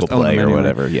much. Google just own Play them or anyway.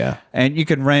 whatever. Yeah. And you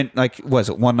can rent was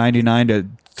it $1.99 to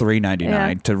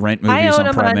 $3.99 to rent I movies own on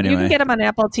them Prime on. anyway. You can get them on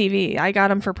Apple TV. I got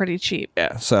them for pretty cheap.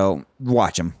 Yeah. So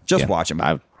watch them. Just watch them.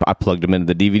 I plugged them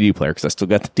into the DVD player because I still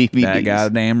got the DVDs. I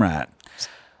got damn right.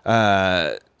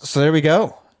 So there we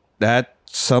go. That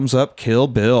sums up Kill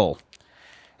Bill.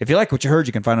 If you like what you heard,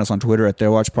 you can find us on Twitter at The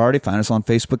Rewatch Party. Find us on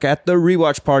Facebook at The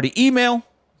Rewatch Party. Email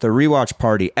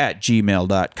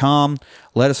therewatchparty@gmail.com.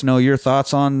 Let us know your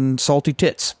thoughts on salty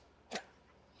tits.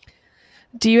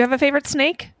 Do you have a favorite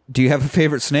snake? Do you have a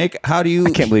favorite snake? How do you...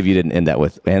 I can't believe you didn't end that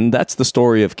with, and that's the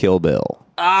story of Kill Bill.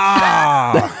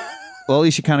 Ah! Well, at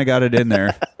least you kind of got it in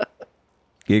there.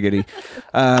 Giggity.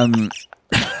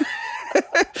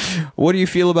 What do you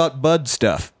feel about bud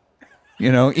stuff?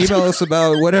 Email us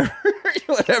about whatever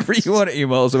you want to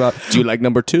email us about. Do you like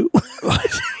number 2?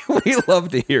 We love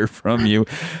to hear from you,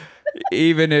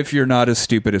 even if you're not as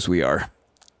stupid as we are.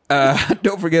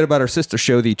 Don't forget about our sister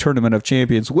show, the Tournament of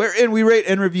Champions, wherein we rate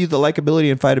and review the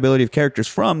likability and fightability of characters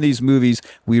from these movies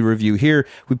we review here.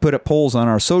 We put up polls on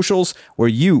our socials where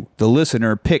you, the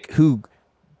listener, pick who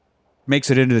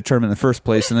makes it into the tournament in the first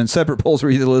place, and then separate polls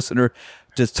where you, the listener,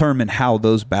 determine how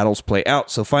those battles play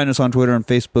out. So find us on Twitter and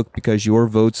Facebook because your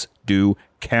votes do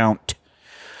count.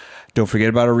 Don't forget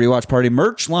about our Rewatch Party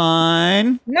merch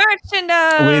line.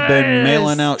 Merchandise! We've been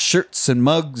mailing out shirts and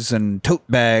mugs and tote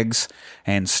bags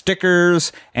and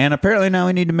stickers, and apparently now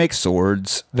we need to make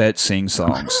swords that sing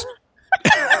songs.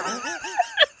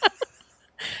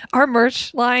 Our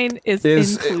merch line is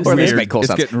inclusive. Or at least weird. make cool It's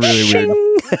sounds. getting really weird.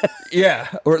 Yeah,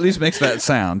 or at least makes that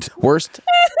sound. Worst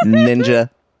ninja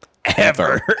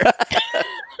ever.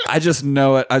 I just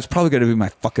know it. It's probably going to be my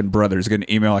fucking brother's going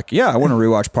to email like, yeah, I want a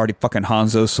Rewatch Party fucking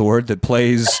Hanzo sword that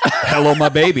plays Hello My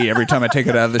Baby every time I take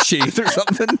it out of the sheath or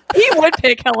something. He would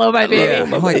pick Hello My Baby. Yeah,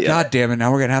 I'm like, God damn it,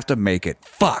 now we're going to have to make it.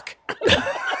 Fuck.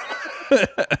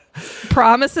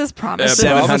 Promises.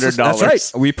 $700. That's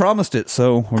right. We promised it,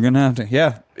 so we're going to have to,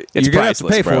 yeah. It's You're going to have to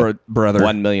priceless, pay bro. for it, brother.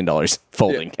 $1 million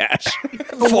folding cash.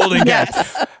 Folding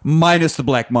Yes. cash. Minus the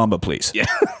Black Mamba, please. Yeah.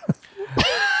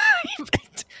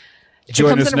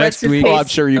 Join comes us in a red next week. suitcase. Well, I'm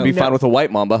sure you'd be fine with a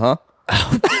white mamba, huh?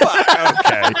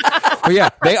 Okay. Well, yeah,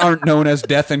 they aren't known as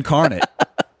Death Incarnate.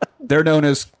 They're known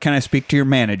as Can I Speak to Your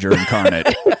Manager Incarnate.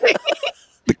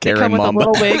 The Come Karen with a Mamba.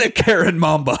 little wig. The Karen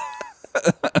Mamba.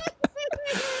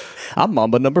 I'm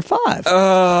Mamba number 5.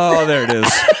 Oh, there it is.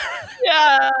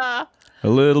 Yeah. A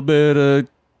little bit of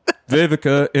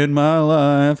Vivica in my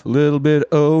life. A little bit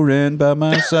of Oren by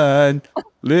my side. A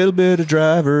little bit of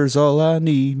driver's all I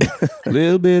need. A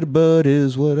little bit of Bud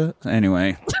is what I...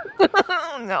 Anyway.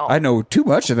 No. I know too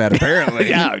much of that, apparently.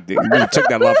 Yeah, dude, you took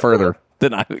that a lot further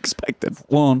than I expected.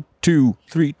 1, 2,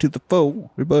 3 to the 4.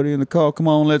 Everybody in the car, come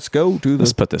on, let's go to Let's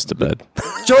the... put this to bed.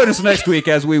 Join us next week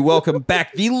as we welcome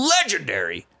back the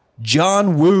legendary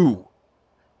John Woo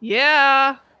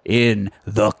Yeah. in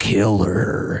The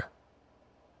Killer.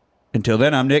 Until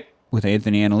then, I'm Nick with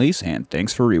Anthony Annalise, and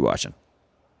thanks for rewatching.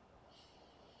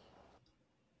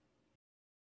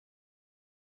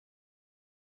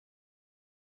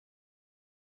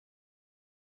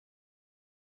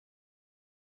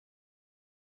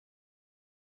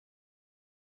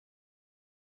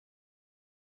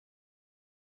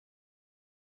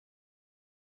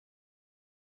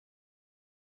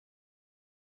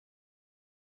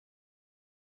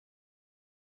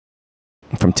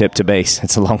 From tip to base,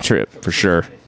 it's a long trip for sure.